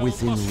dagger are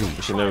within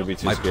reach. should never be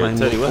too My scared. plan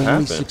Teddy, will what only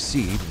happened?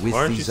 succeed with Why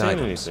aren't you these saying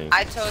items. anything?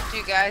 I told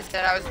you guys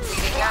that I was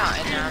bleeding out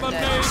and now In the I'm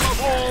name dead.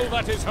 of all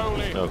that is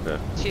holy. Okay.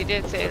 She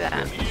did say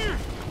that.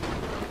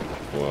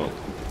 Well,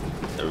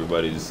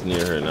 everybody's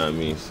near her, not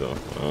me, so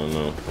I don't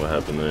know what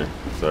happened there.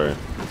 Sorry.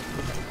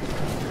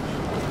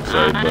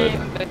 Sorry, bud.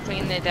 I'm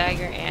between the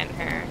dagger and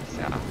her,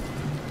 so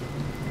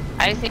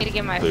I just need to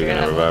get my So you're fear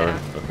gonna level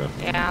revive down. her?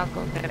 Okay. Yeah, I'll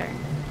go get her.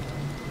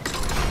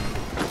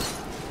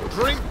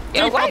 Drink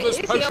Yo, deep why of this is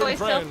he potion, always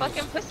so friends.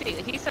 fucking pussy?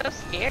 He's so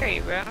scary,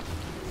 bro.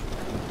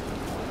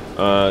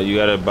 You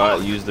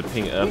gotta use the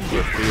pink F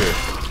for fear.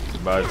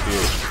 Buy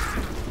fear.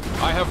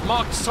 I have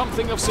marked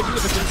something of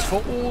significance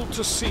for all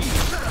to see.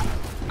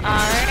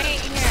 Alright,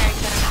 here I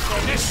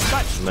come.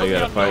 Dispatch Now to you the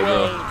gotta fight,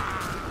 bro. underworld.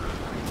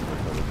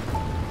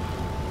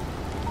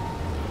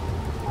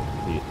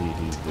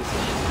 He's this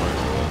smart,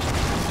 bro.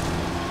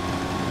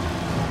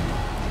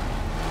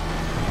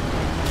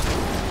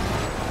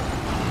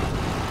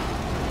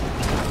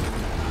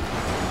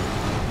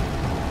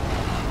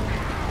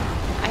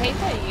 I hate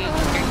that you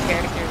and your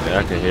character Yeah,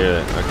 I can hear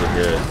it. I can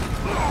hear it.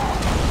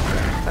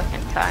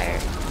 fucking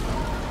tired.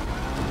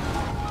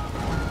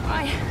 I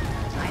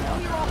know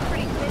you're all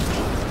pretty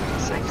busy.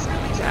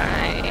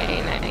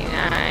 69,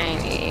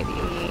 99, 80.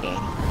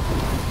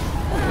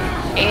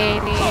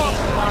 80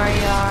 more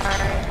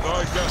yards.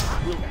 Thy death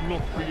will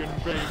not be in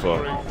vain, Fuck.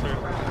 brave men.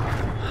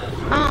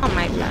 Oh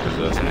my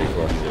That's god. me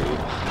for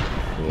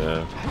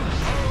yeah.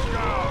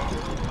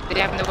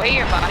 Damn, the way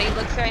your body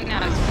looks right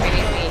now is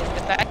crazy.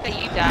 The fact that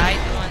you died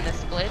doing the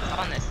splits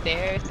on the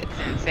stairs, it's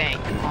insane.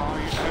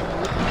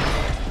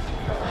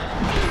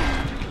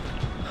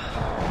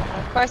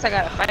 Of course I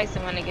gotta fight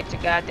someone to get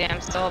your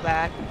goddamn soul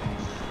back.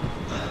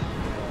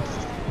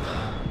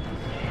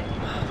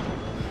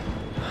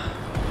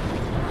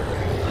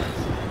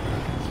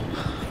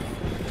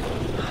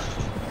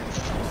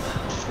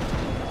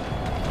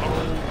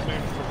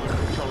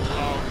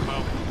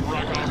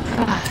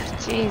 Ah,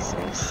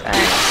 Jesus.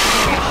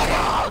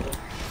 Alright.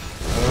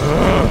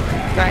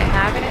 Do I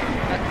have it?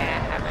 Okay, I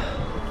have it.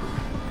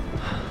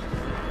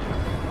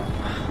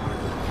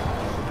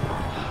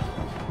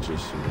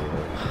 Just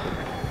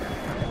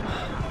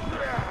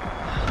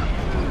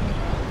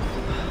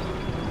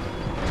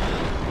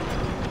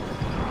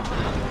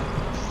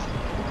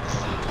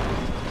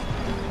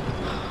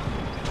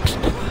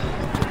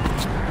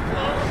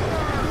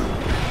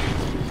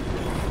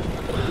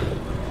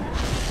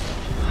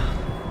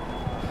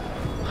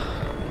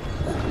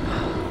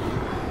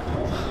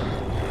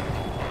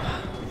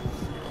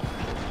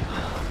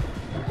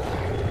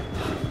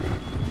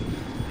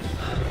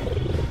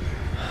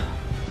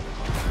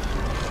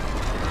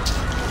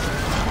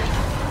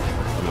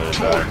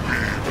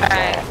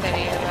Alright, there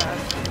you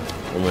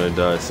go. I'm gonna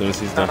die. As soon as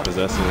he's done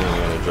possessing me, I'm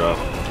gonna drop.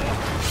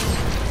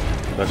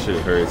 That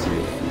shit hurts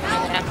you.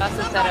 I'm about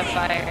to set a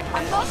fire.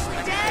 Almost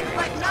dead,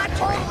 but not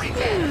totally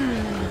dead.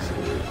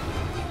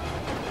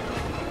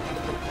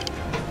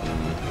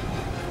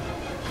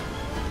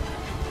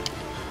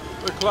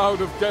 The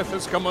cloud of death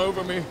has come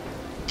over me.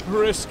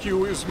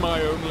 Rescue is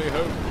my only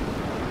hope.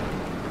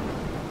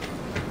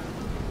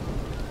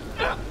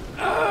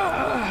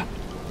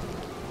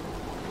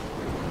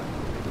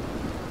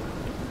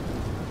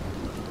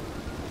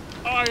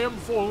 I am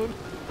fallen.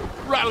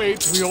 Rally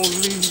to your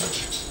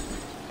liege.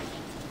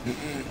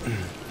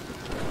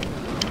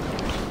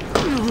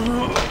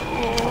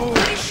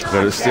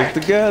 Gotta stick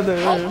together.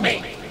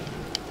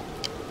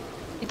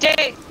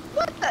 Jay,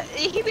 what the?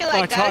 He'd be like,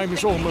 My guys, time is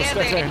stick almost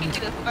together, at and he'd end.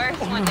 be the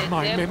first one Honor to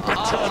my dip men.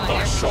 off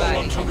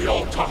on everybody. the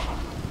altar.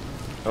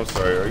 I'm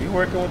sorry, are you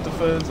working with the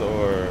feds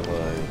or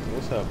like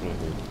what's happening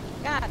here?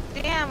 God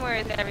damn, where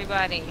is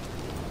everybody?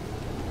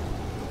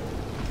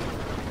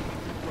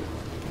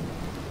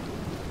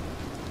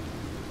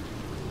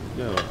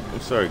 Yo, I'm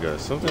sorry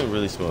guys, something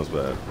really smells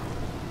bad.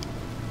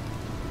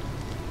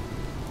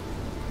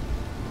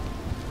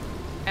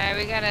 Alright,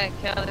 we gotta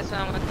kill this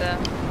one with the...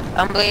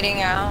 I'm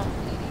bleeding out.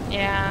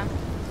 Yeah.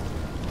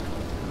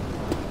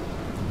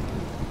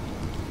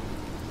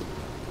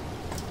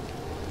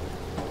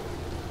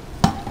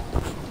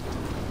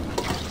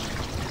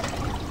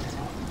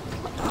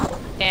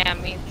 Yeah,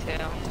 me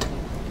too.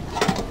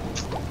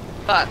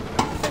 Fuck.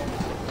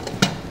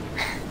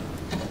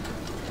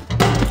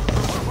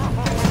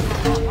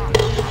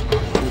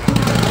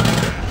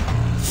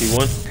 He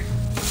won?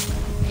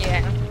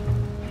 Yeah.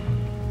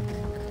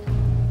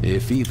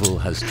 If evil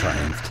has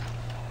triumphed,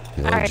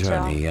 your Alright,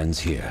 journey ends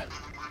here.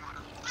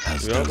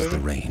 As We all does baby? the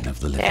reign of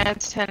the living. Yeah,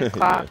 it's 10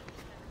 o'clock.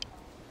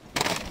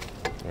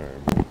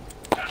 Alright.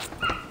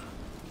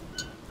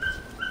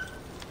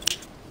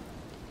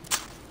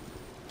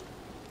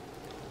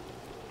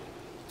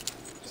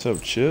 What's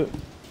up, Chip?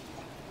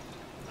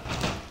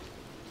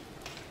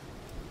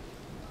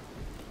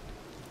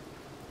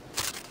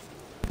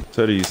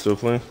 Teddy, you still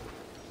playing?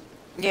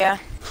 Yeah.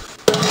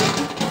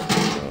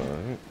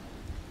 Alright.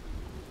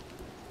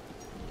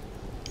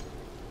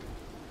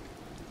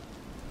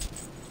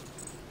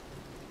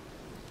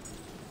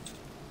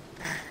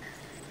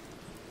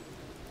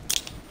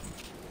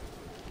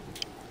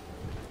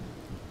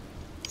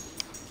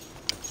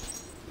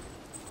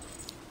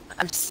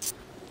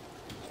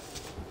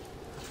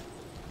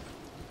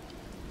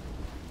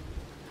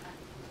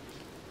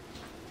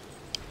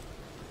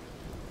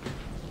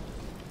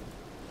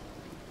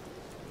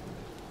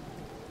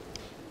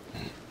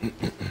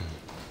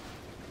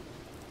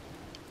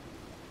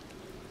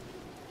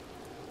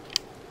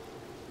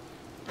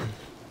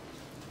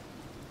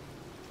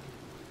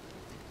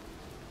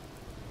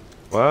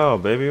 Wow,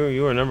 baby,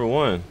 you were number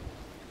 1.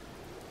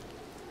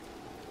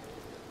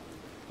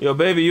 Yo,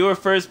 baby, you were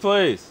first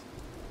place.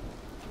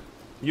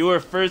 You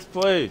were first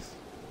place.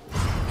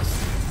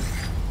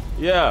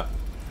 Yeah.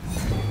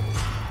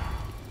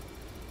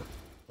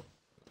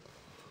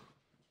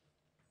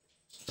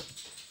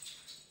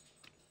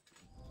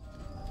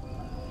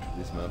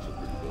 These maps are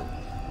pretty cool.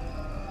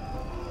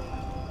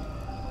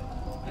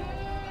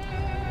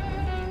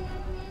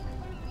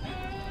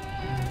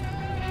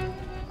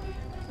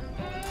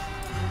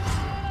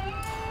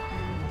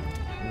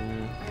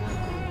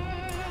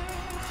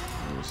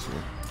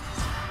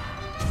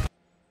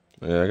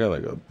 Yeah, I got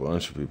like a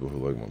bunch of people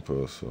who like my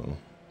post, so.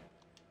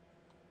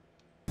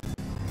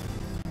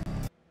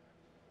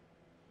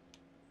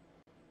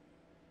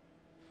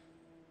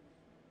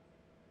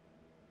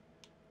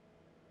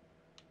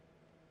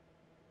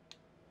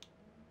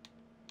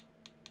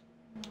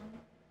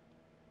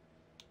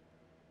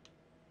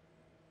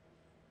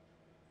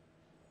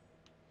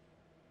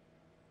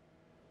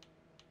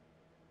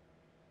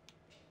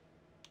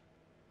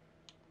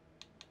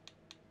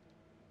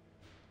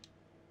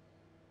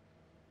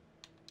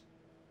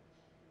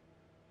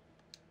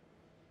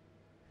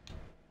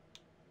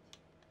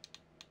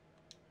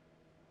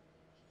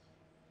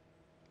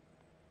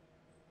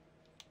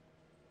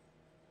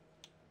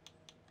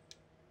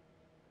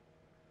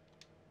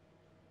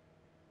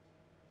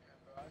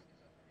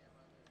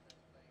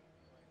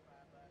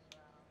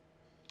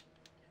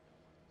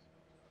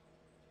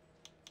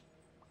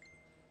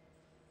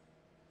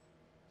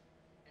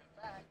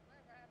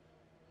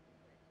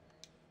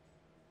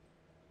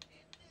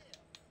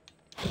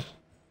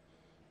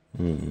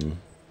 Mm-hmm.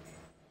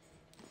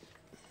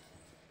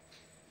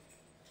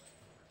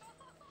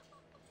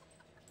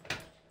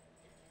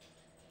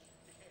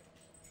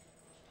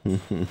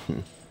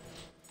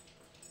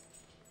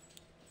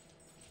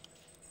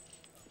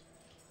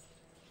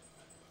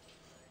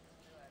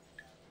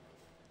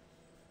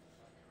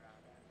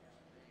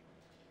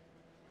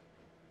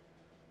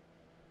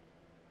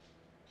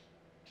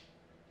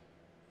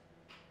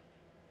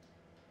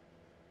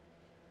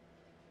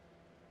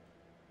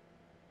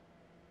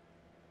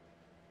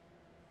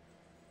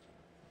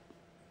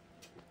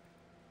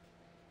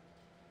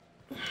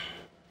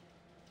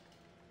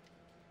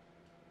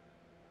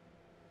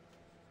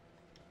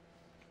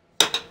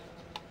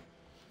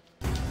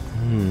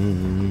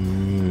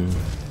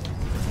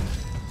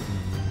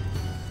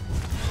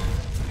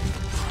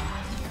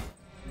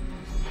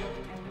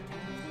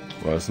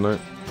 Last night.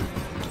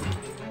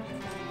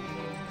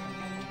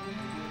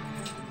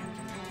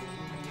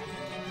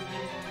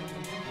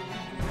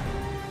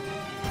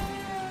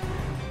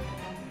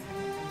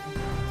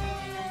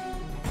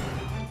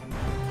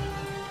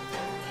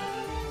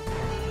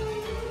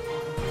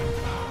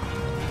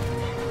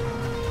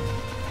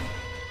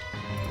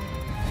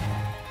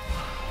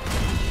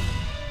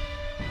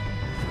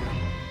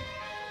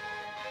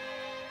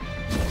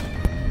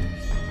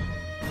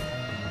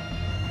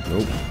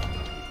 Nope.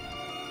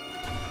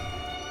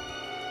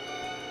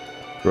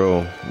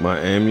 Bro, my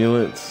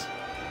amulets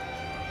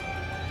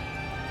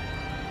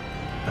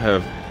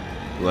have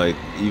like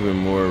even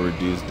more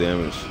reduced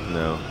damage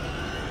now,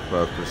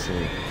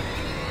 5%.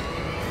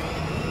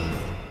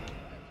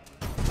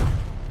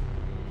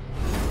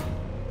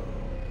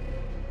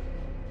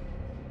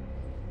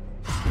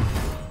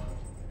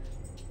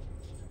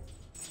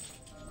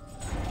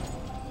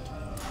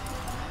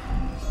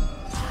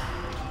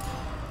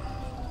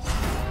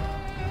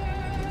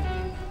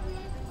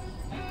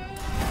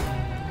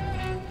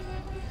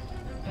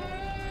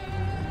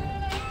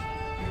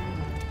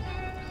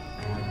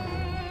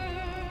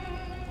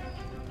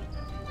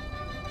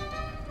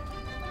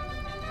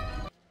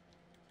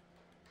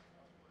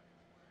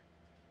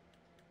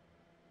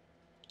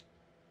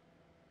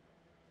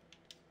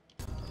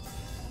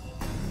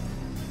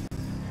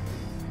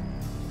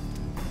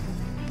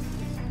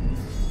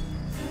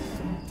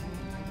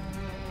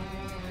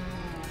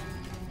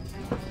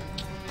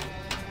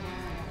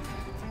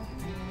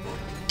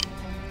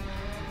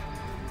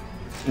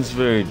 It's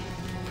very...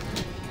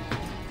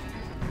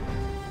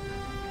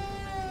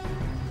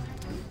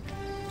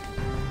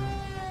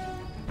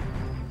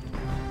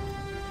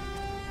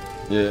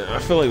 Yeah, I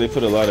feel like they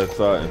put a lot of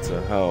thought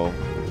into how,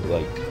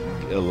 like,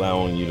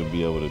 allowing you to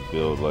be able to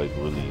build like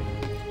really.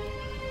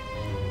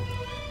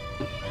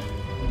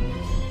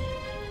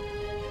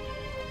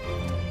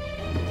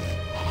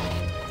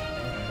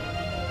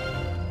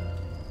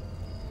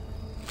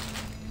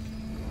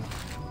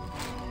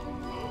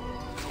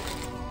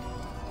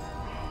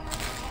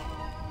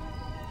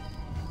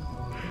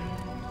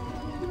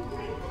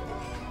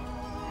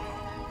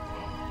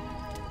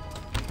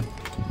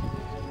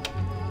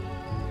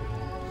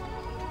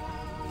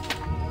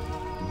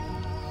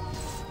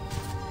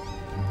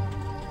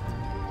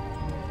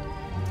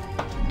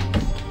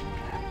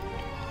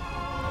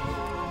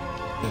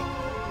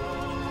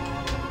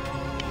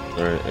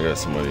 Alright, I got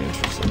somebody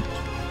interested.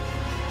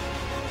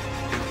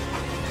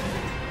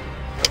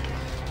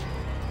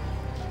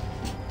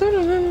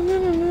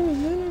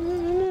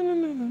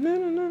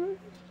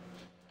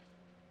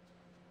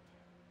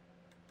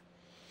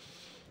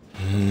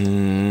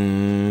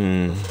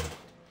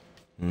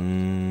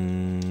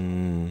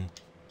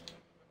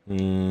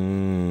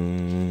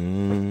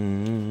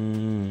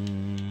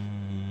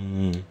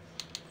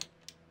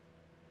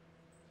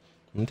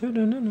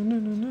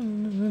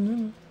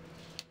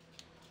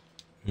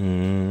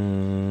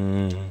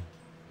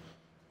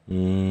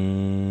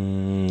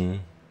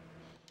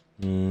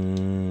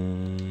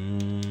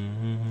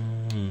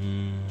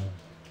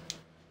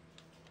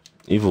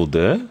 Evil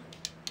Dead?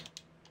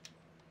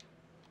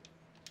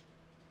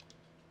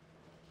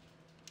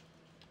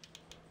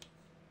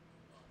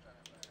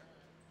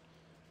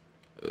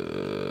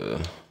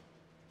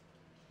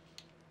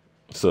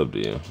 It's up to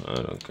you. I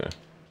don't care.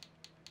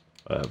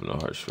 I have no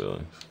harsh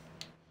feelings.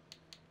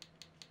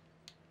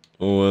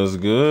 What's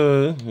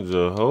good?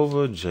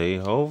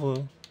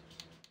 Jehovah.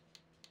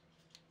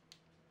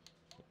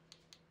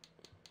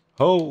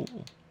 Ho!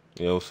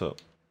 Yeah, what's up?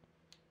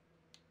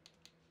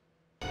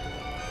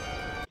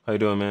 How you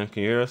doing, man?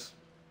 Can you hear us?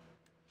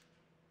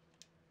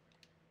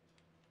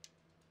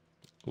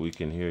 We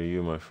can hear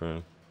you, my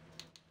friend.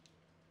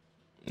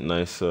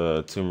 Nice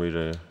Tomb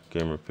Raider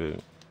gamer pick.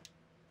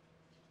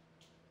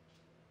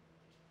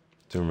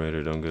 Tomb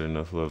Raider don't get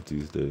enough love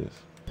these days.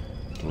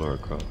 Lara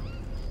Croft.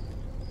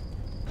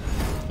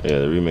 Yeah,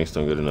 the remakes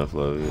don't get enough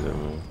love either,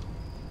 man.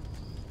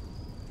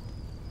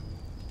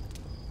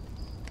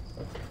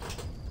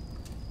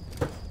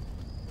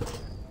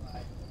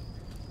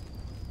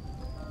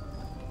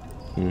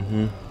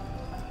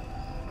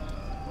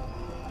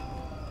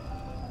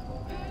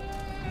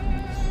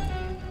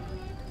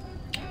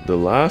 The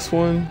last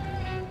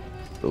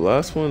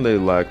one, they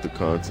lacked the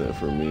content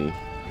for me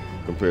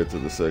compared to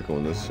the second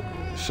one. This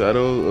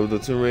Shadow of the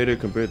Tomb Raider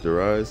compared to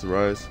Rise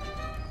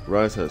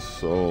has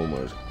so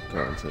much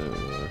content,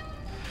 man.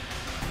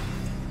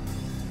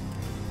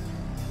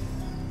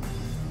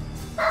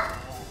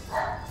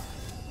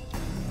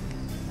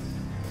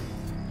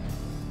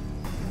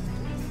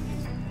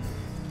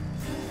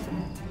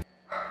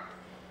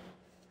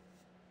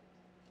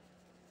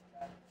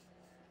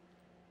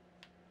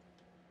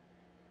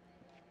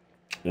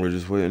 We're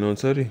just waiting on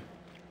Teddy.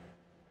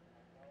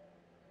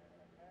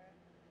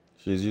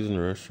 She's using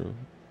the restroom.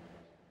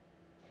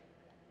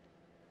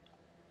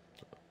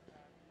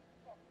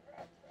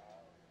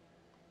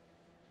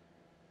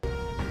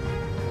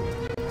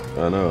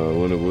 I know,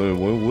 when it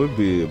would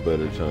be a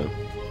better time.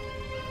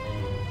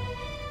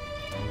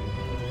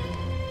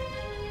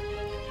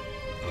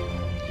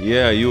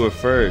 Yeah, you were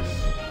first.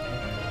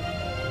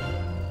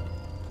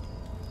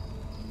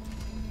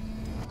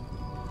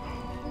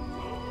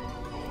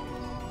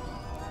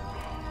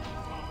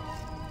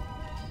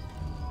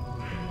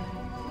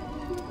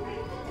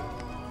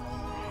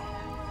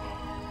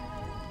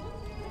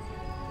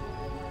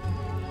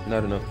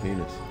 Not enough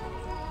penis.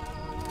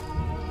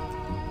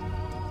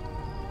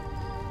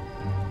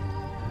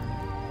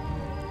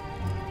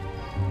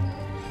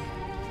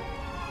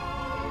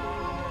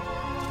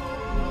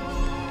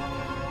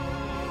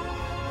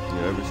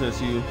 Yeah, ever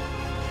since you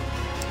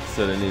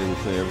said I needed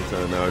to clean every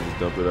time, now I just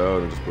dump it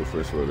out and just put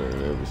fresh water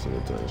in every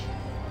single time.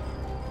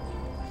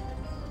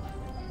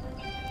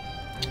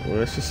 Well,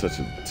 that's just such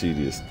a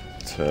tedious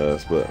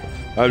task, but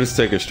I'll just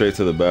take it straight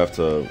to the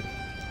bathtub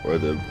or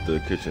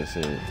the kitchen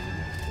sink.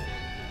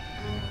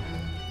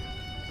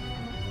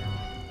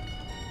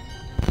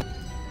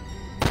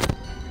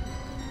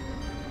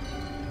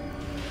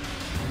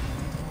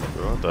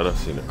 I thought I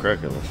seen a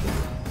crack in my shit.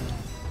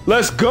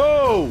 Let's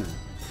go!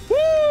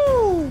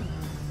 Woo!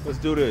 Let's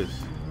do this.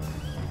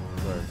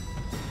 Sorry.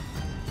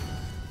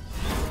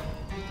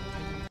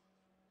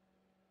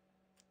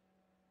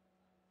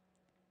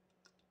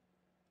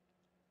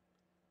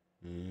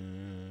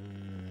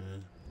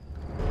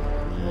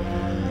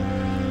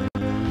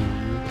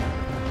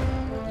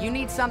 You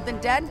need something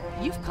dead?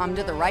 You've come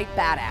to the right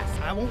badass.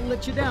 I won't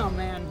let you down,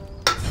 man.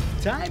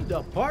 Time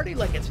to party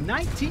like it's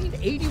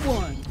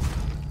 1981.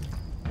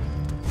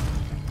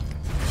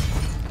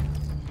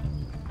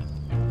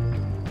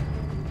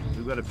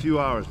 We've got a few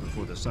hours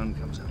before the sun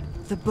comes up.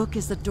 The book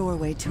is the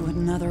doorway to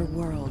another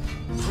world.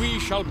 We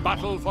shall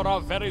battle for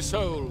our very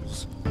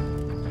souls.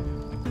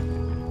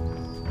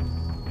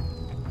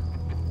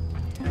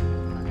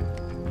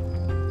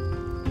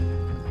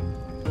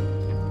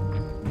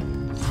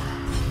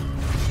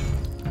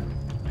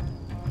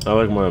 I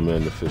like my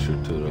Amanda Fisher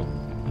too, though.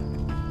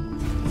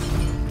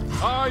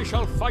 I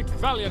shall fight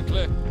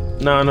valiantly.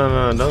 No.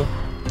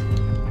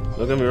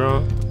 Don't get me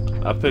wrong.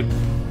 I picked.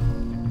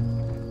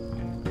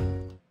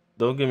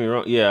 Don't get me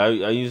wrong. Yeah,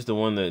 I use the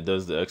one that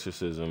does the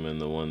exorcism and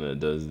the one that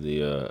does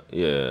the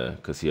yeah,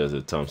 because he has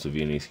a Tom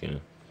Savini skin.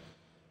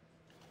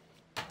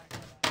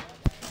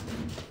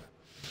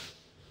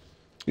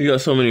 You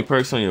got so many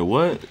perks on your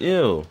what?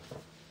 Ew.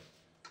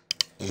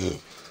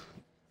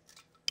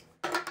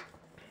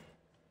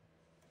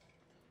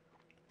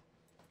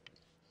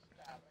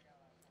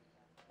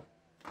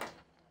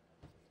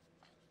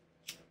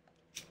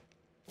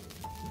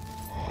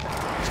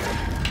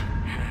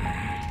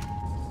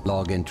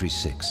 Log entry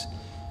 6.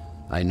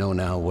 I know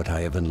now what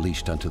I have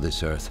unleashed onto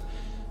this earth,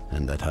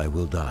 and that I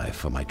will die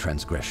for my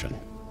transgression.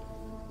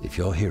 If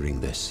you're hearing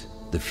this,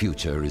 the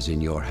future is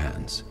in your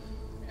hands.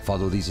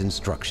 Follow these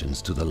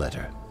instructions to the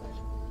letter.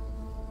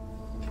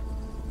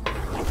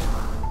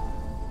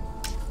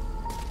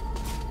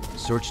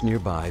 Search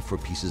nearby for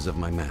pieces of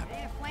my map.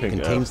 It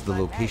contains the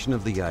location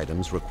of the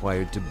items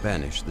required to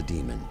banish the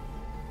demon.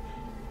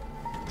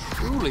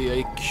 Truly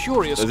a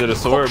curious. Is it a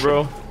sword,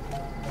 bro?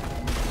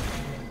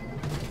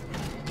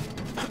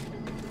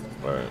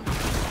 Alright.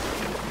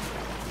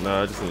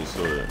 Nah, I just need a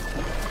sword.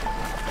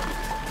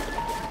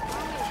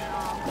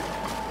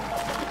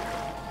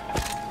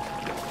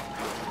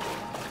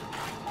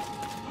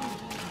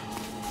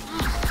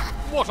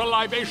 What a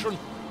libation!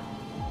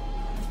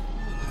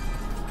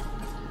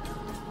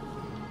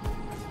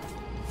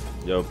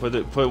 Yo, put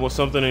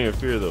something in your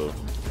fear though.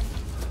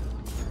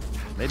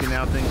 Maybe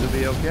now things will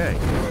be okay.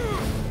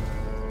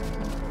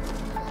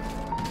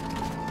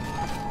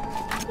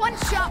 One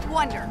shot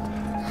wonder.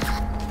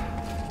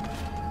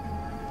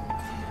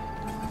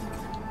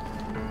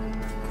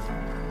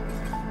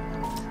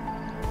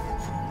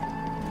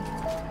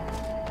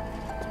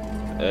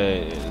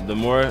 Hey, the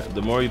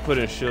more you put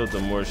in shield, the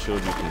more shield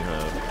you can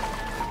have.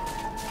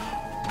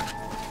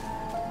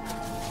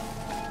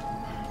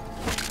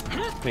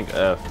 I think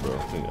F, bro.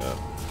 I think F.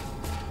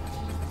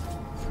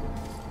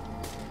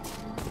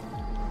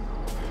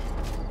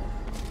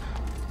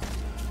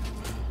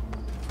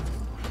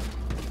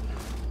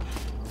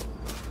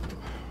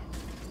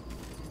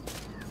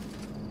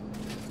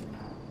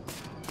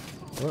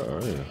 Where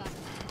are you?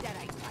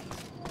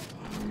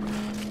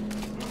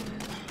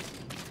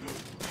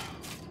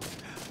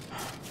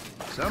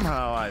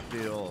 Somehow I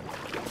feel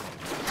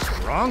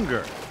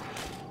stronger.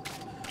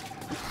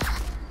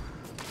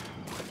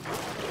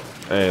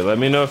 Hey, let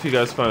me know if you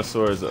guys find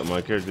swords.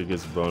 My character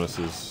gets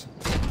bonuses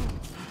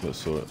with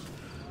swords.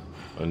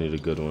 I need a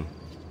good one.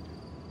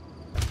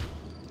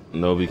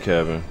 Nobi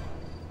cabin.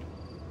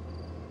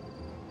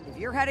 If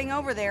you're heading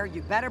over there,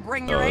 you better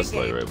bring your Oh, A that's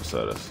like game. right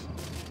beside us.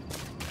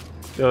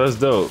 Yo, that's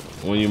dope.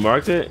 When you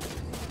marked it,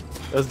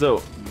 that's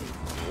dope.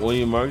 When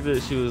you marked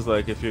it, she was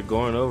like, if you're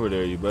going over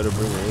there, you better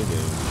bring your A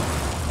game.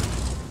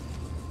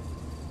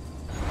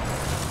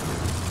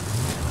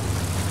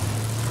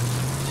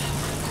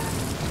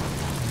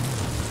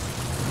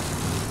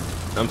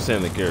 I'm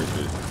saying the character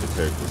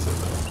said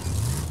that.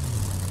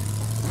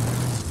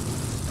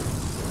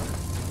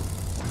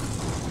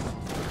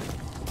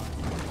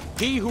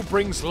 He who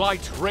brings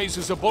light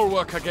raises a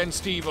bulwark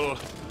against evil.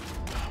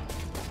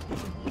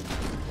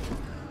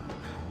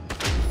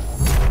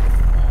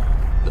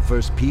 The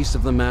first piece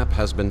of the map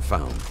has been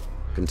found.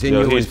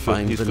 Continue and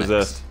find the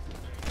next.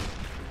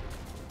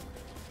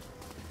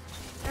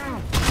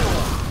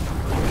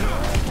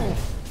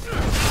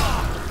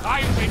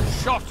 I've been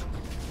shot.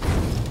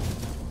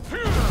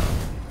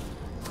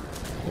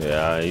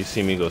 Yeah, you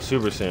see me go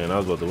Super Saiyan. I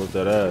was about to whip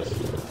that ass.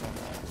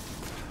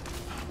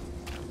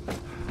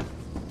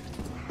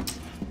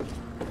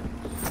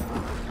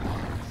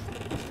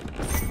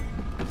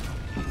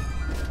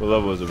 What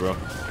level was it, bro?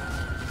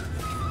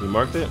 You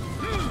marked it?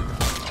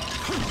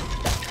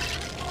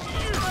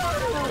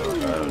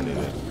 I don't need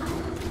it.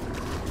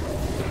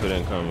 If it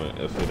ain't coming,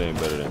 if it ain't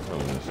better than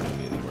coming, I shouldn't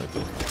need it right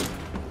there.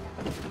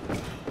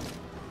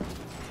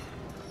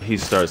 He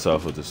starts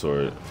off with the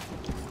sword.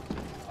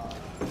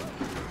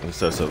 He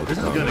starts off with the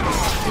sword.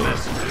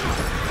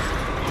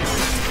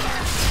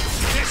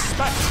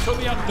 Dispatch to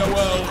the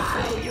underworld.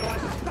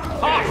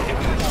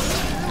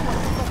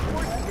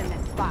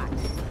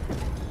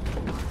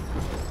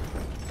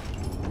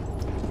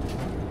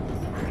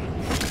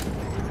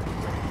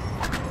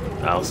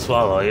 I'll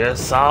swallow your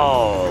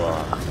soul.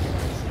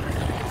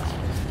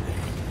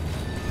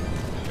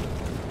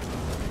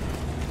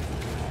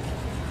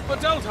 The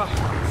Delta,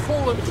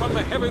 fallen from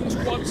the heavens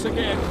once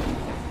again.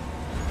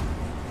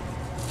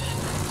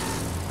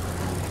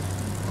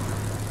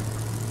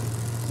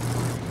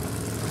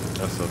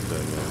 That's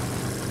okay, man.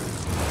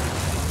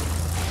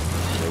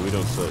 Yeah, we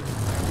don't suck.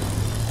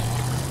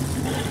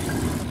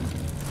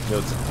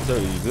 Yo,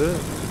 Terry, you good?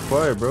 You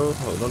quiet, bro.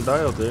 Oh, don't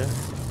die out there.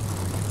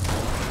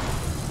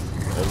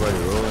 Everybody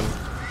rolling.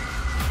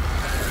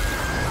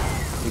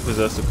 He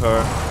possessed the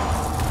car.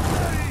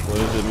 What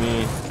does it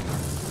mean?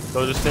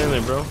 Oh, just stand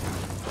there, bro.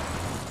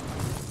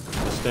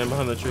 Just stand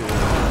behind the tree.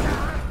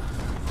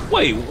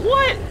 Wait,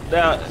 what?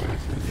 That,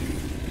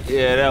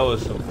 yeah, that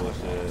was some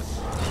bullshit.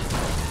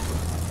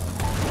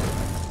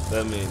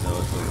 That means that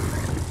was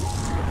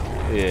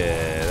some,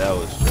 yeah, that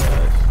was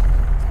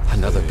trash.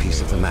 Another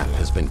piece of the map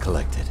has been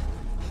collected.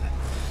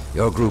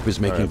 Your group is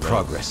making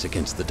progress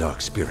against the Dark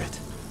Spirit.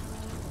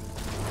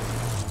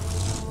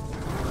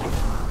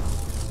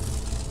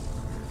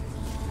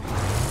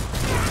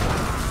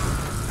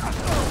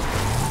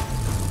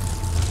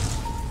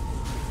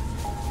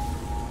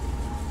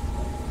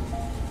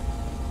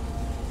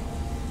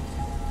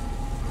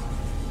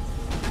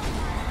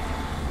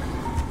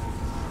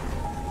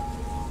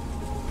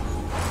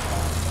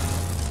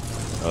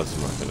 That's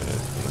marking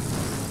it.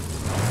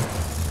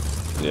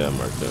 Yeah, I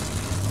marked it.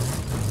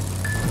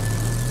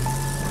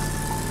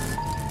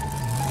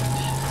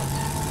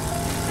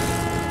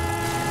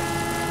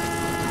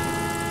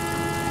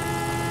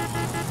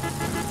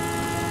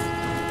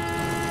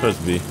 Press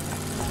B.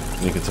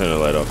 You can turn the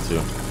light off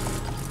too.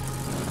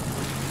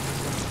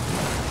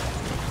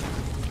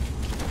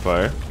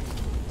 Fire.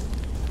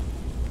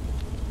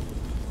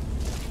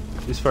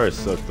 These fires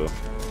suck though.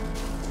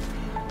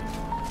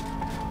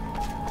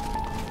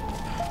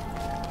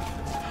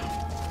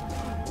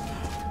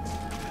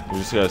 We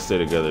just gotta stay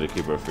together to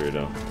keep our fear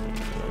down.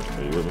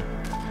 Are you with me?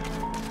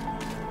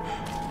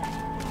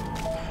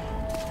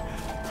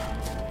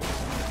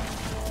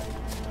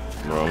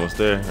 We're almost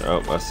there.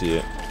 Oh, I see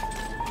it.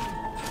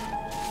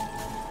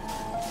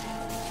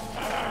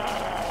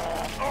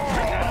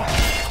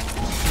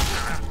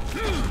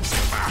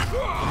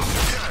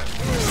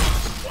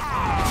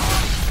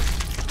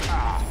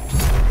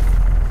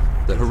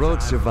 The heroic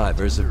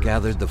survivors have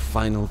gathered the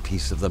final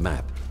piece of the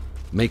map.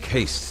 Make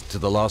haste to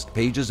the lost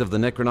pages of the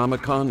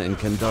Necronomicon and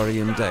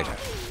Kandarian Dagger.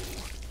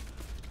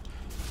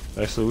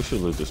 Actually, we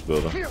should loot this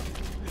building.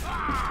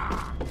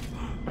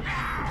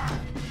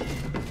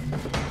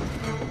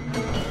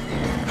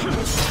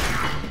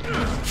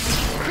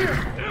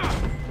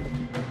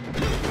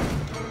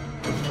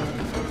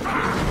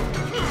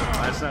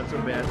 That's not so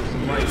bad. There's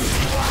some light.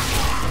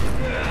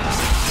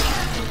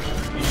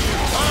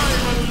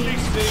 I'm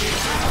unleashing.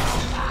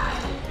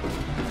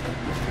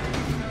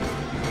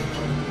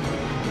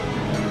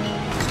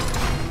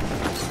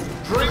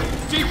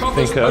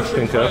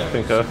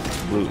 Pink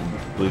cuff.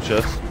 Blue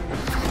chest.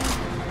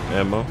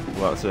 Ammo,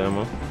 lots of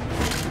ammo.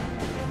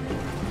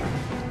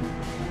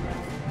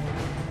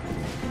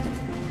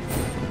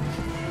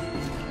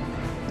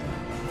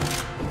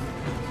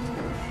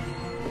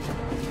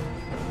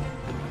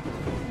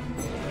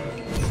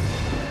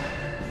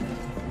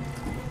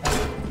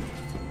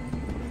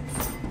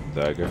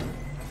 Dagger.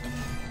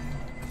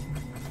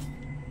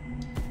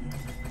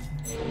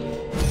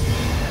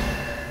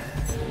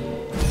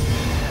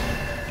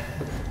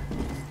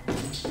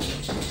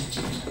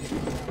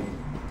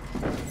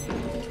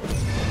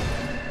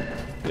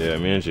 Yeah,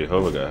 me and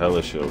Jehovah got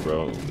hella shield,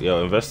 bro.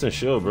 Yo, invest in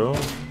shield, bro.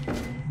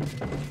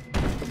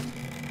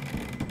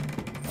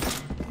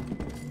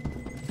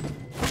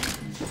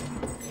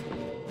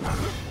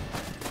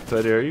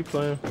 Teddy, are you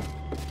playing?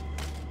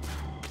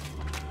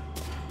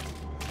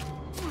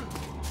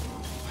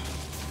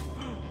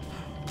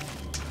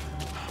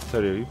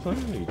 Teddy, are you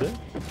playing? Are you good?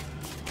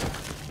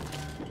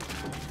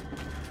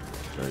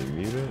 Are you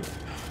muted?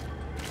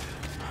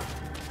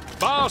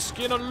 Bask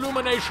in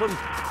illumination.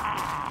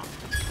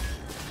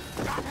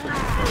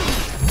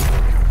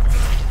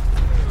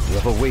 You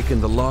have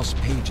awakened the lost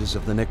pages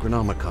of the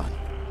Necronomicon.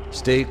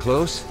 Stay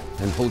close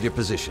and hold your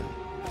position.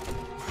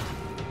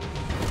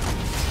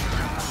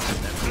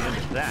 That's the end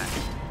of that.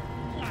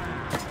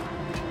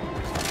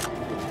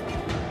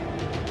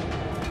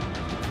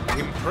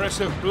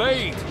 Impressive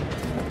blade.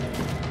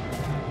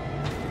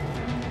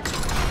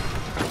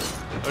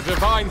 A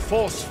divine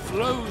force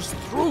flows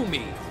through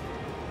me.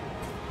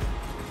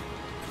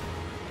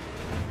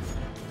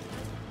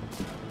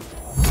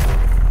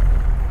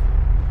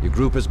 Your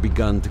group has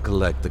begun to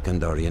collect the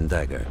Kandarian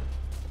Dagger,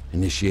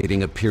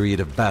 initiating a period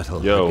of battle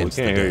against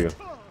the dead.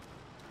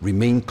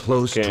 Remain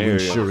close to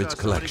ensure its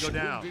collection.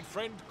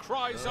 Friend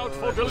cries out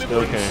for deliverance.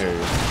 Still can't hear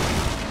you.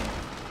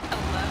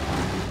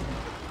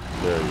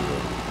 There you go.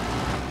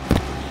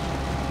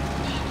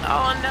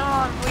 Oh no,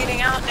 I'm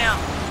bleeding out now.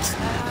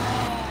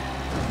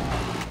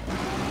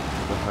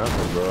 What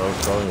happened, bro? I was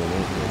calling you in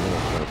for a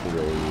minute trying to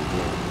figure out what you were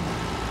doing.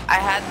 I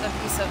had the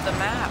piece of the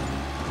map.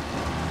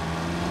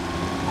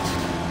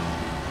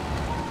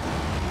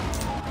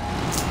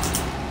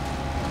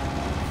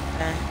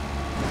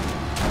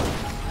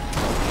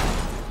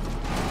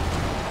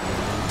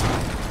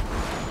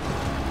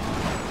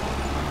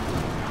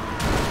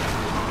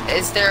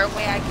 Is there a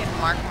way I can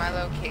mark my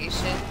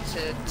location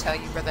to tell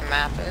you where the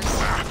map is?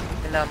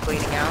 Even though I'm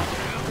bleeding out?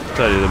 I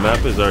tell you, the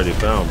map is already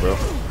found, bro.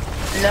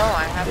 No,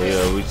 I haven't.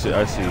 Yeah,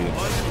 I see you.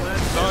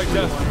 Thy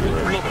death will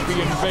not be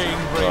in vain,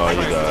 brave Oh, you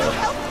friend. got it.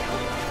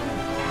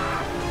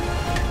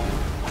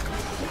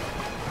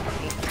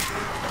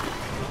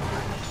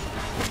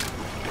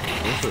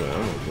 What's the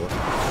ammo, bro?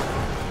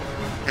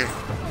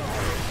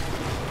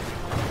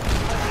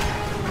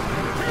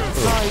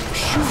 Thy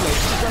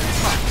shoelaces are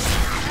tight.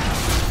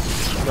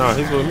 No,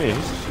 he's with me.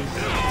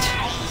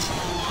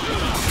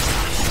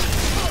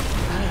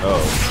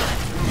 Oh.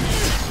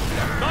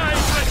 My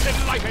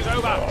blessed life is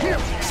over.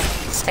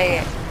 Say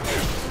it.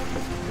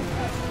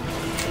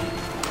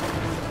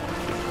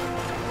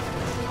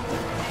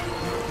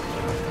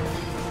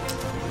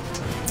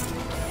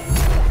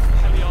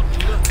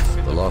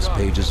 The lost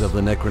pages of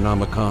the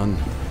Necronomicon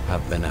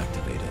have been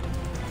activated.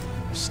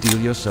 Steel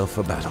yourself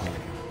for battle.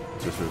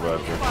 Just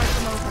revived her.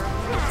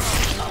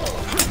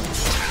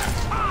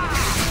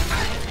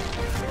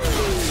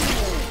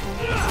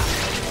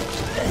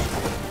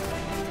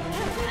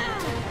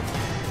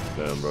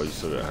 Damn, bro, you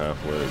still got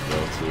halfway to go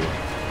too.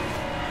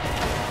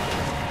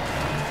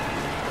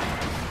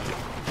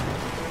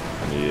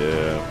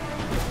 Yeah.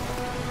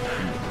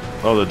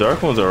 Oh, the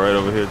dark ones are right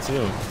over here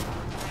too.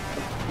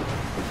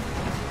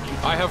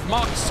 I have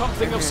marked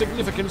something of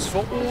significance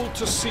for all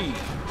to see.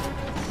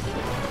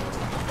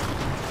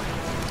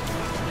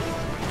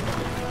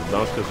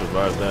 Bounce could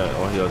survive that.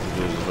 All he has to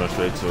do is just run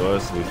straight to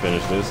us. We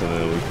finish this, and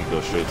then we can go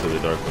straight to the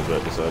dark ones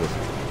right beside us.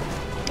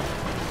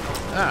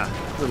 Ah,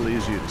 a little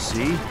easier to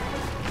see.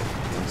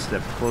 One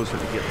step closer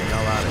to getting the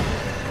hell out of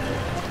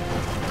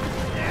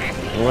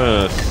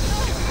here.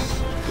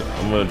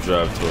 I'm gonna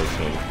drive towards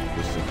him,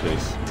 just in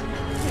case.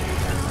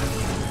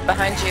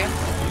 Behind you.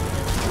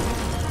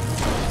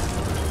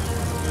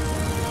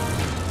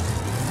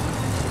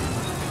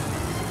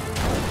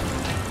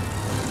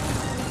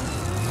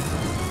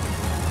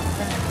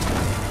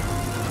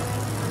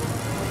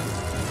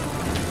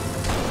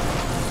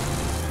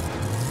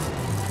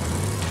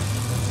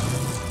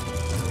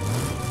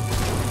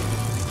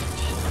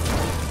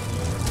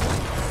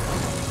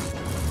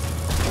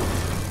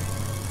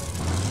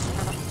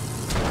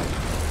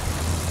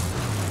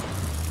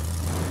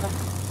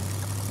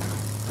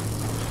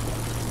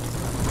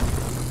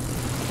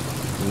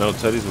 No,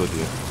 Teddy's with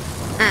you.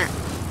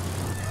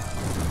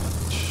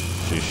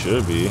 She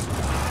should be.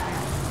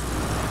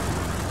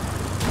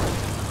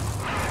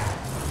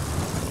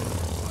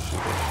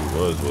 Oh, she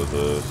was with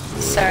us.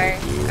 Sorry,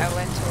 I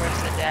went towards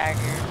the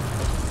dagger.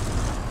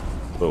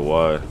 But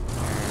why?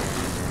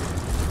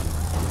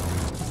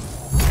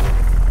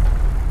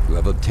 You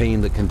have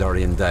obtained the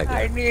Kandarian dagger.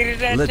 I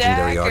needed a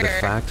legendary dagger.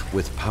 artifact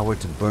with power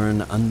to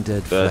burn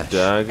undead That flesh.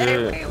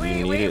 dagger? Hey,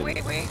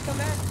 wait, come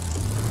back.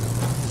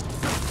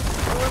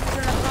 What's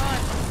in the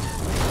pond?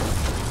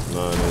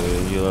 No,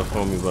 nigga, you left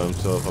homie by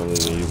himself. I'm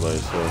leaving you by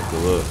yourself.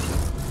 Good luck.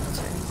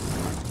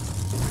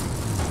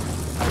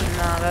 I'm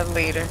not a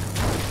leader.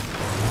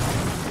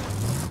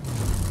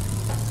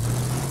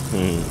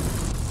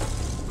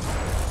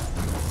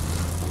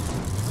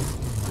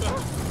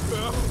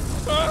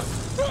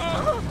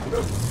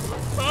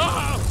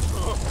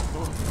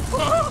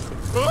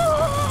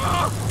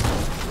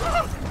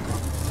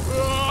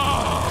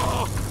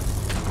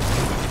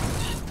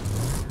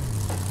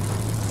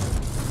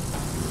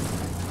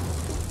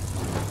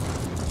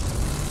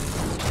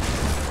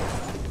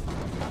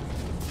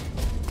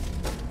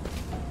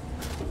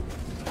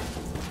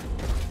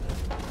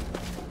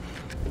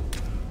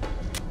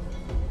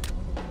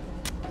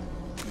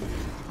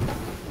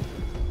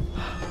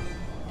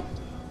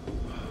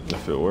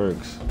 If it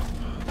works.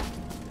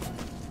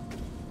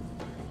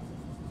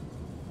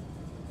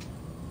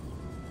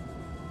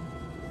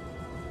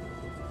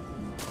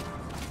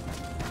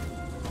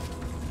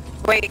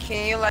 Wait,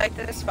 can you light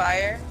this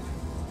fire?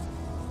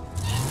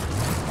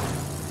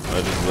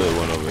 I just lit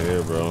one over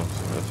here, bro.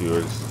 If it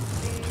works.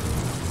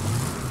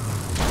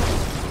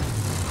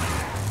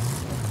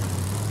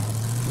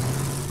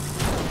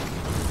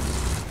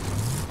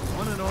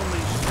 One and only.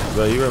 Is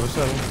that you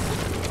representing?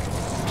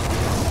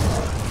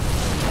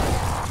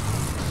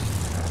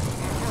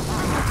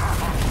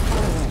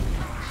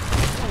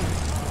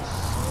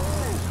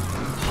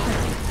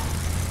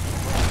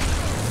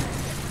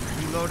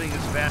 Reloading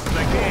as fast as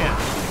I can.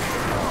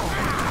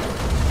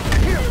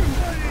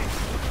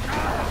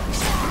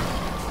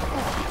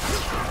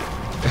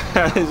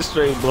 I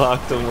straight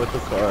blocked him with the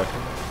car.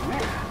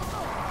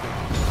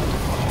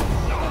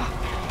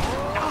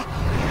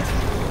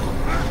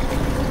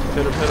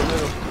 Hit him.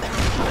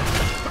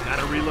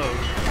 Gotta reload.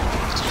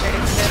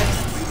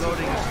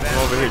 Reloading as fast. I'm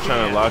over here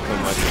trying to lock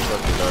him like a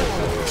fucking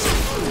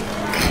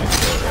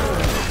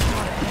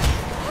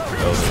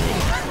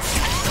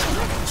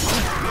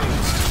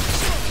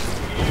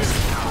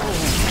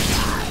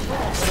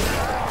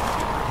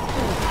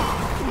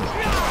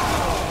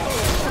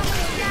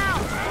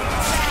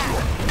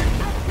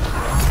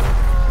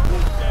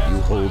You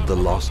hold the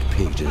lost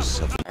pages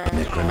of the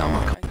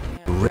Necronomicon,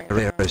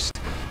 rarest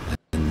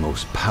and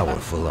most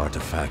powerful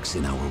artifacts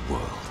in our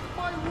world.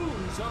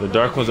 The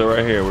dark ones are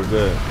right here. We're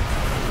good.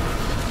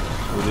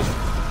 We're just...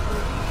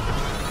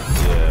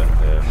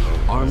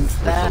 Yeah. Armed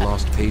with the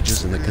lost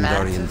pages and the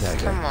Kandarian Come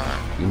dagger,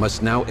 on. you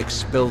must now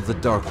expel the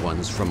dark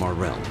ones from our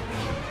realm.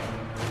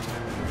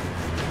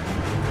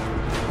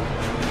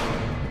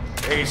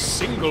 A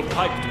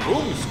single-piped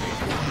boomstick.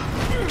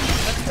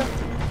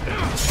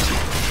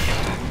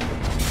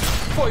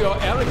 For your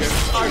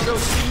arrogance, I shall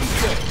see you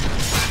dead.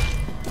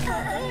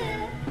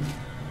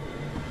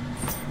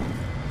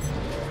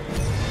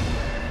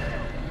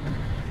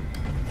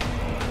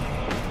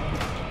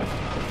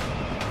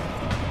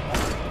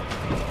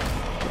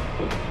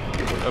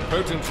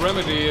 potent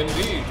remedy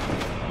indeed.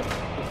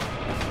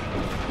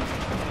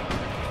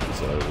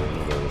 Sorry, we're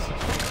not listening.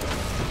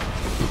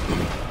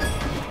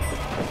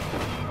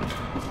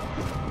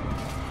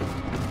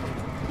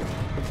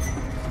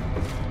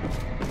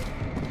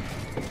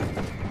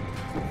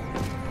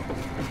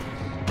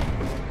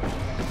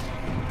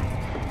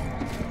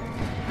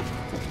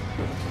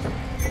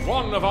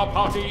 One of our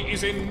party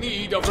is in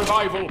need of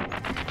revival.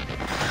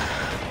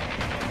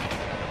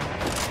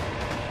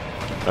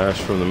 Ash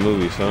from the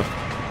movies, huh?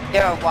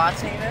 Yo,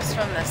 watching this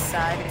from the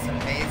side is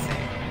amazing.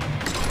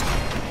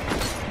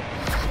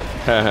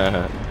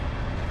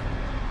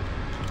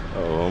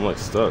 Oh, I'm like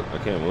stuck. I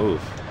can't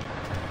move.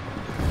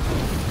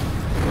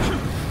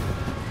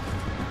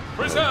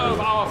 Preserve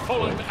our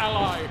fallen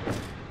ally.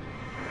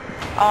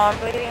 Oh, I'm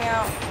bleeding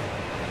out.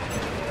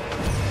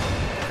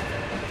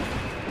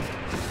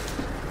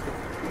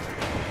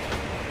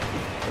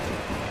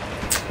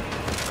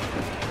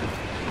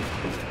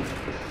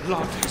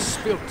 Blood is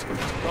spilt.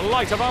 The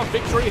light of our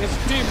victory has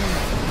dimmed.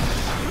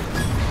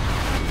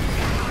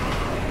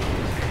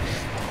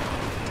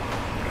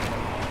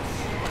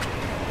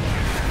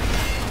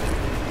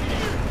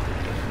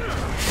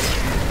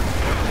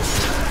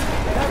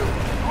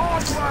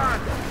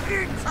 Onward!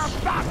 Into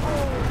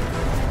battle!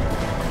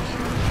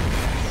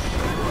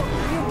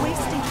 You're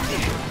wasting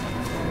time.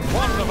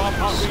 One of our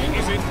party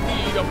is in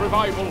need of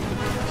revival.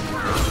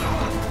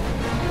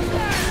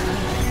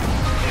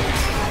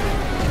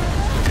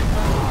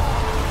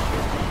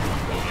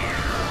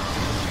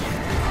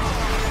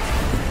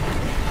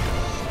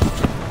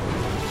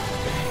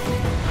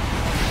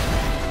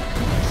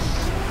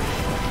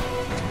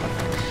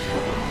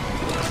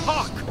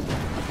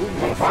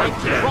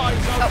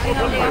 Rise up from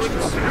the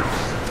ruins.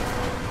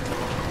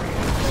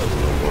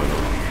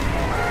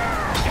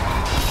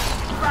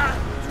 Back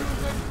to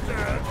the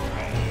dead.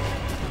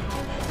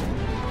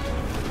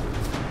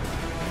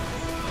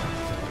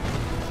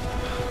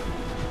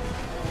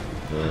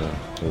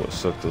 Yeah, what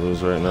suck to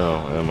lose right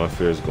now, and my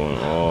fear is going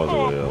all the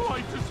way up.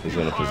 He's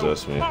gonna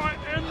possess me. I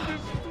end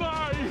this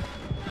life.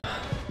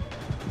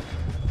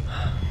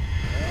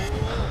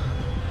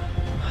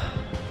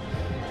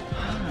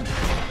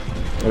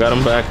 I got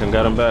him back. I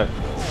got him back.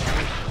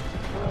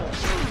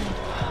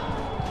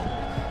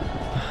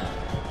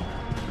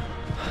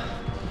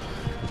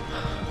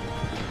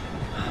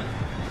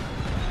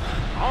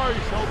 I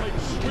shall make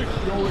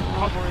swift your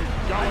recovery.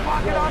 I'd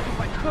walk it off if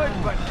I could,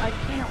 but I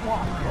can't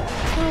walk.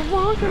 I'm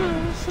walking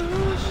on the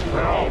sunshine.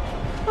 Help!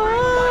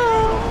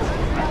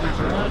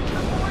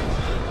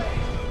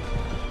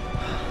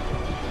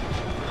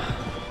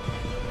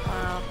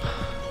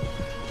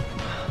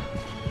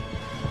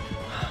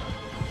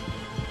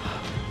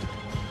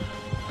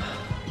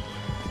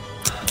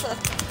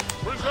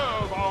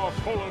 Preserve our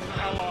fallen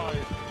ally.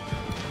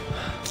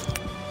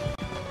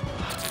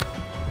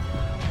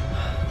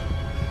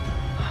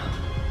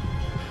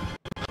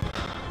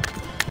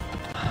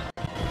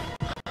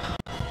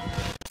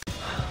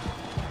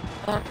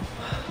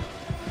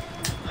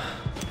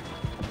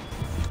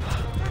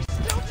 There's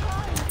still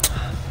time!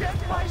 Get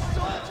my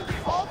soul to the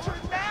altar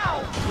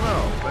now!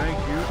 Well, thank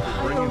you for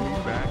bringing me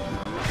back.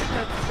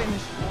 Let's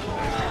finish.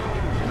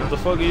 What the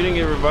fuck? You didn't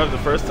get revived the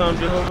first time,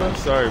 Jehovah?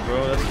 Sorry,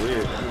 bro. That's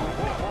weird.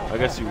 I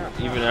guess you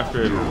even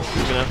after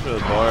the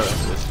bar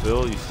is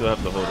filled, you still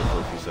have to hold it for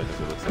a few seconds.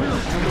 It looks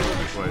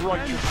like.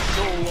 Write your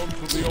soul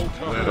onto the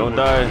altar. Don't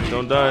die.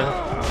 Don't die.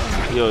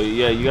 Yo,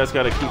 yeah, you guys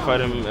gotta keep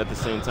fighting him at the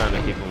same time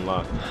to keep him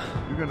locked.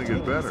 You're gonna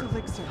get better.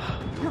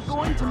 You're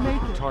going to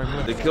make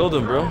it. They killed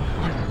him, bro.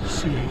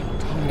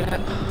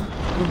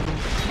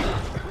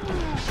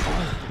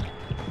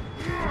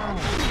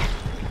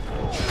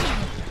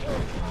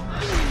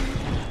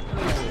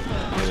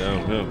 Get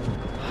down him.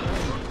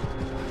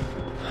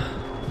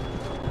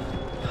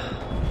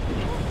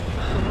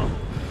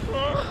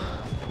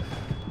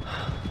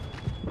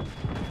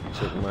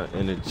 Check my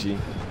energy.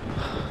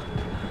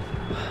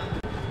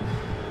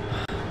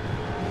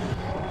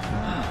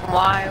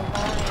 Why?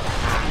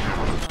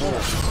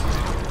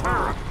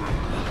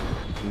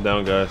 I'm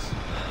down, guys.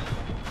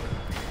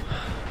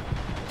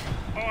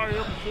 I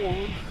am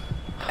fallen.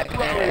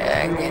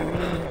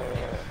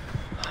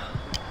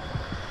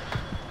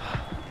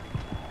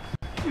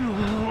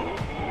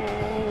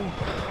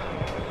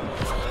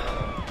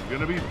 You're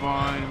gonna be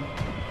fine.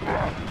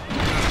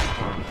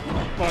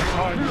 My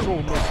time's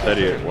almost.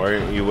 Teddy, why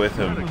aren't you with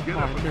him? I'm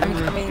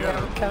coming.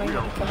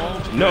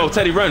 No,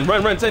 Teddy, run,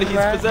 Teddy, he's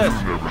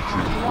possessed.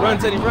 Run,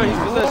 Teddy, run, he's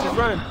possessed, just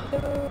run.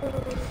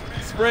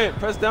 Sprint,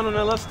 press down on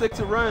that left stick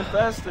to run,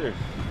 faster.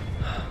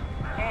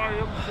 I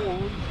am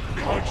fallen.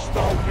 Canst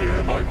thou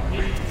hear my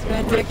plea?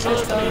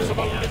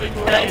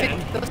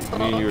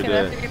 Me and you were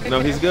dead. No,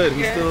 he's good,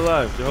 he's still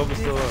alive. Jehovah's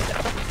still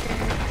alive.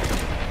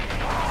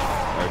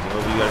 Alright,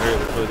 Jehovah, you got hurt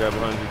before the guy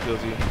behind you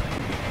kills you.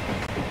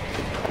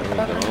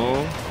 There we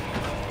go.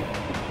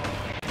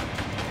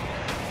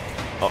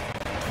 Oh,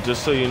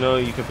 just so you know,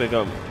 you can pick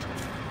up.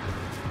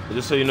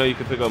 Just so you know, you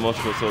can pick up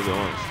multiple souls at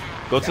once.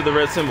 Go to the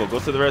red symbol. Go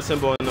to the red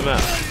symbol on the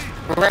map.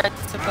 Red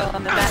symbol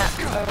on the map.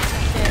 Oh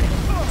shit.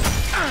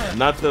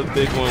 Not the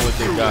big one with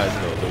the guys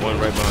though. The one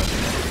right behind you.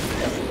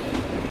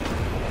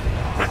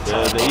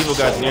 The evil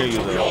guy's near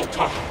you though.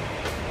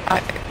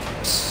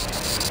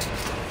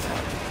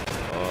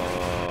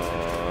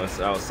 It's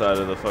outside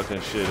of the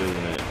fucking shit,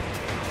 isn't it?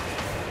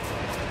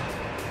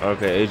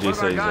 Okay, AJ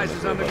says guys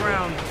is on the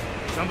ground.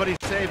 Somebody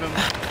save him.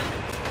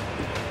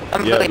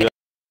 Yeah, in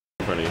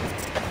front of you.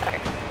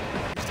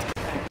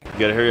 You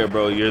gotta hurry up,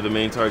 bro. You're the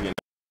main target.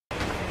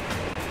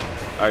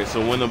 Alright,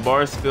 so when the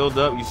bar's filled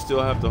up, you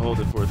still have to hold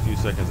it for a few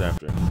seconds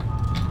after.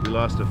 We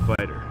lost a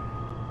fighter.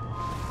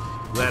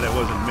 Glad it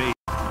wasn't me.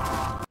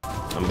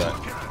 I'm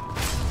back.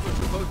 It's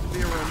supposed to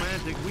be a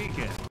romantic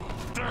weekend.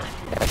 There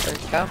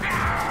we go.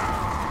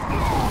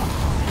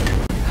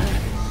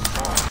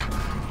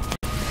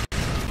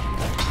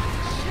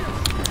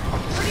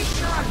 Pretty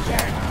sure I'm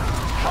dead.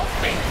 Help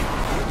me.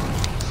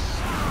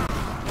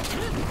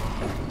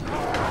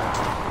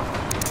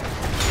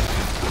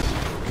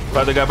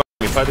 Fight the guy behind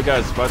me. Fight the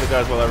guys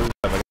while I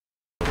revive.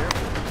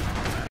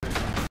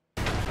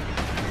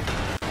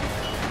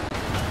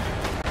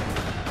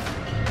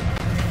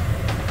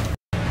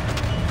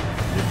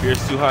 Your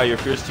fear's too high. Your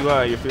fear's too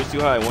high. Your fear's too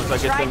high. Once I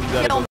get them, you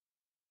gotta go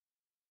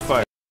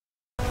fight.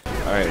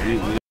 Alright, we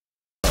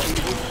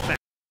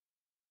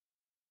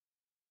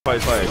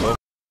fight. Go.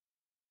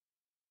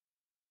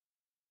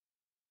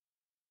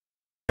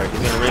 He's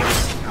gonna raise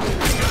it.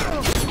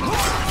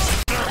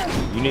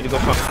 You need to go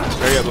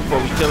hurry up before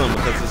we kill him,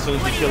 because as soon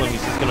as we kill him,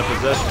 he's just gonna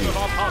possess you.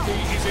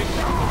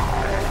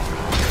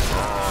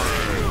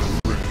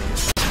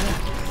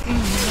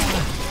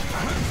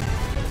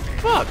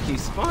 Fuck, he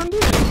spawned in.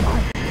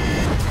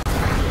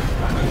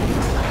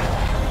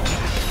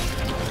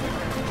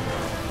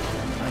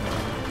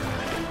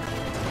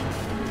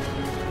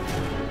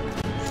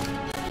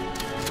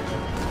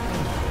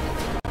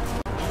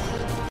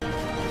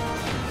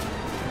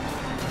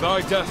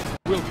 Thy death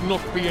will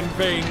not be in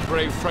vain,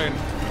 brave friend.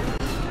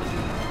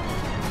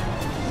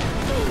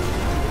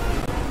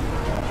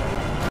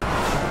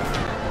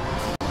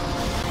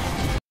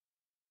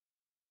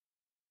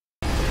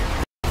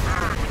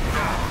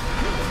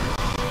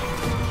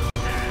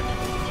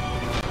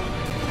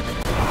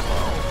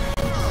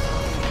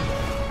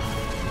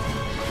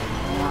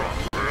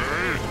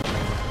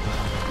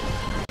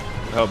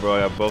 Hell, bro, I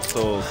have both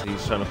souls.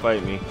 He's trying to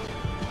fight me.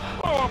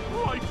 Our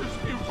plight is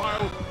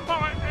futile.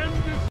 Our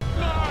end is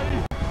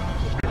nigh.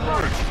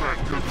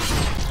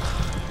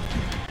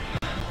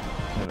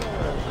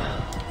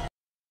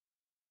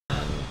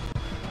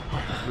 I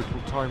have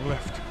little time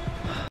left.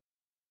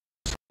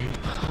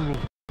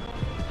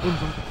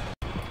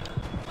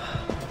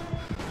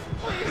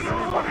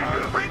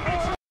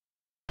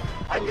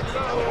 I can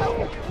still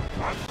help.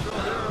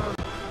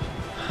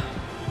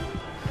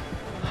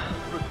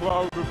 The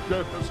cloud of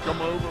death has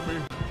come over me.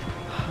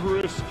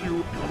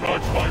 Rescue.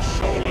 Unite my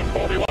soul and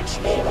body once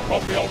more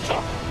upon the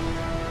altar.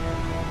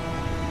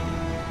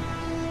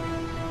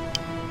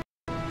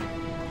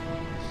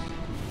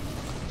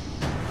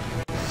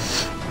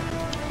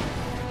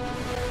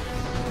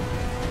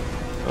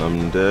 I'm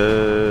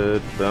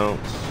dead.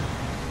 Bounce.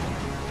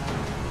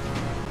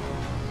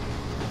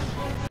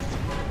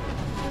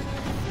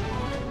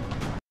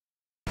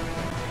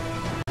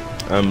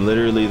 I'm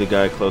literally the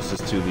guy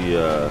closest to the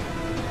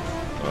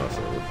oh,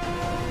 sorry.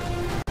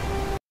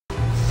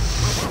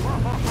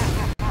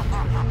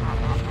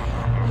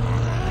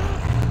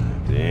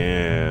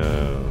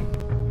 Damn.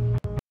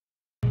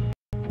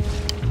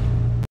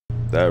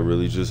 That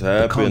really just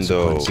happened,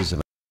 though. The consequences of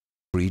a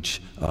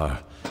breach are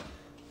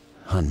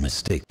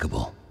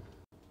unmistakable.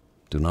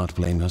 Do not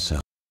blame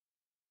yourself.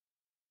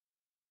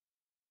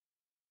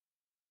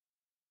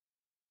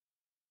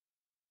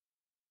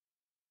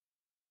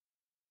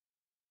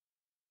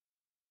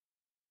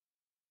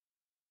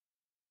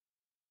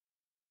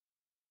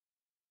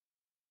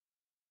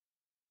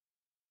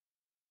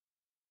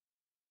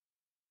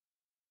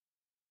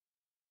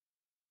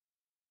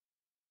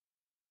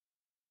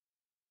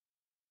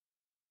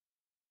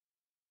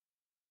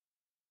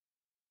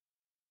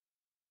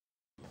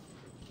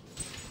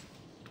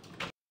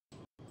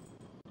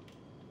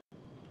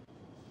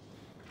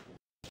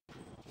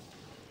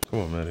 Come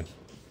on, Maddie.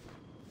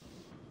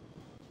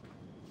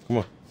 Come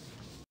on.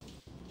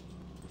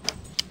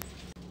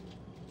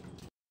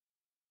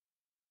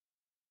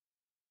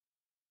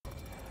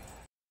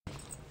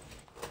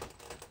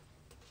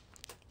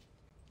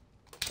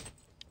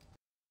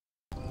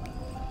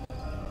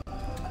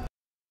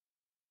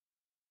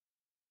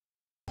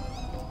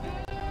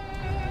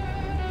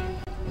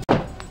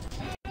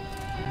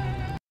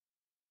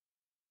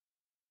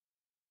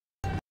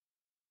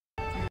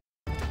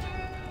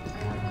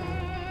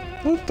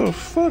 What the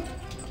fuck?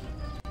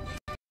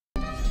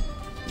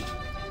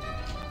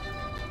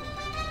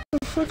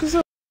 What the fuck is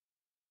that?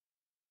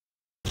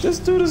 This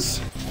dude is...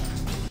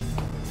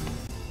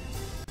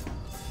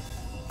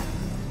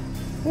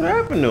 What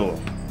happened to him?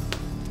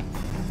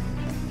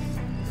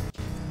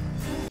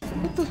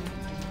 What the...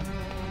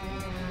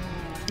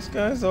 This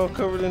guy's all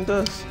covered in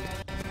dust.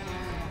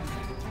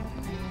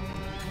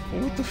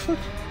 What the fuck?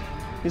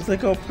 He's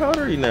like all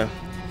powdery now.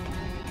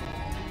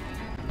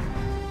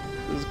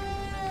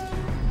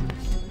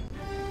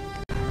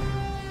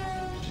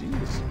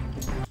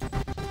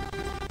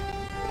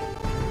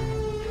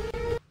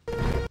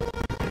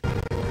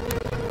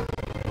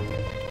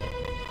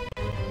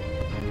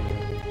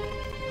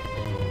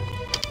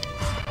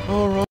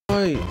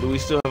 we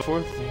still have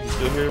fourth? You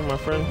still here, my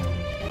friend?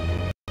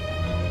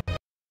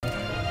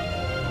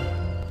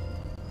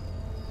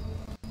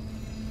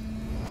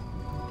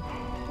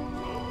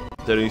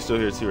 Daddy, you still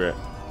here, T-Rat?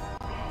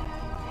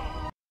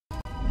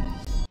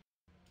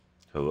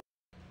 Hello?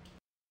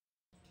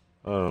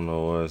 I don't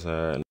know what's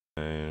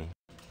happening.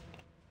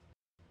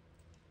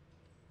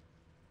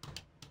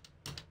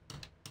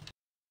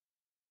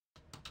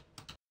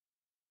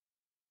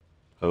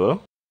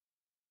 Hello?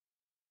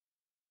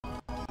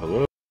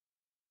 Hello?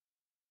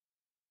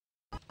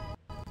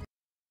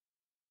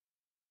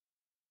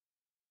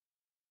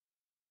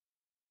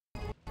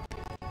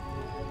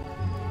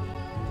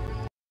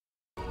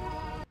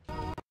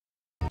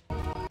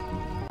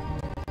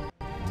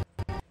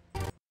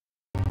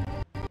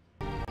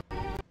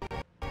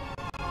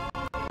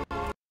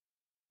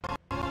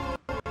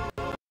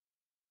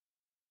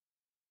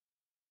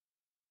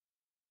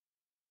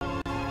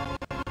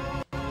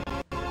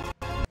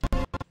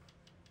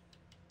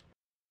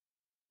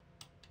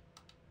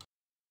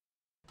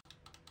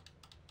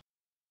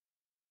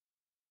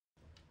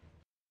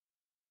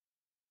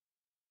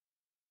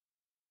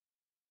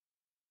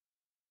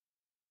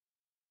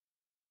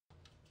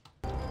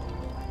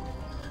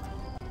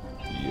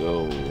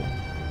 Yo.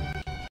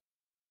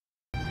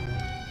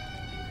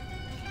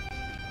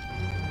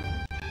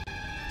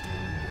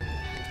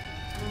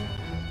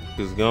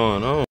 What's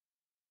going on?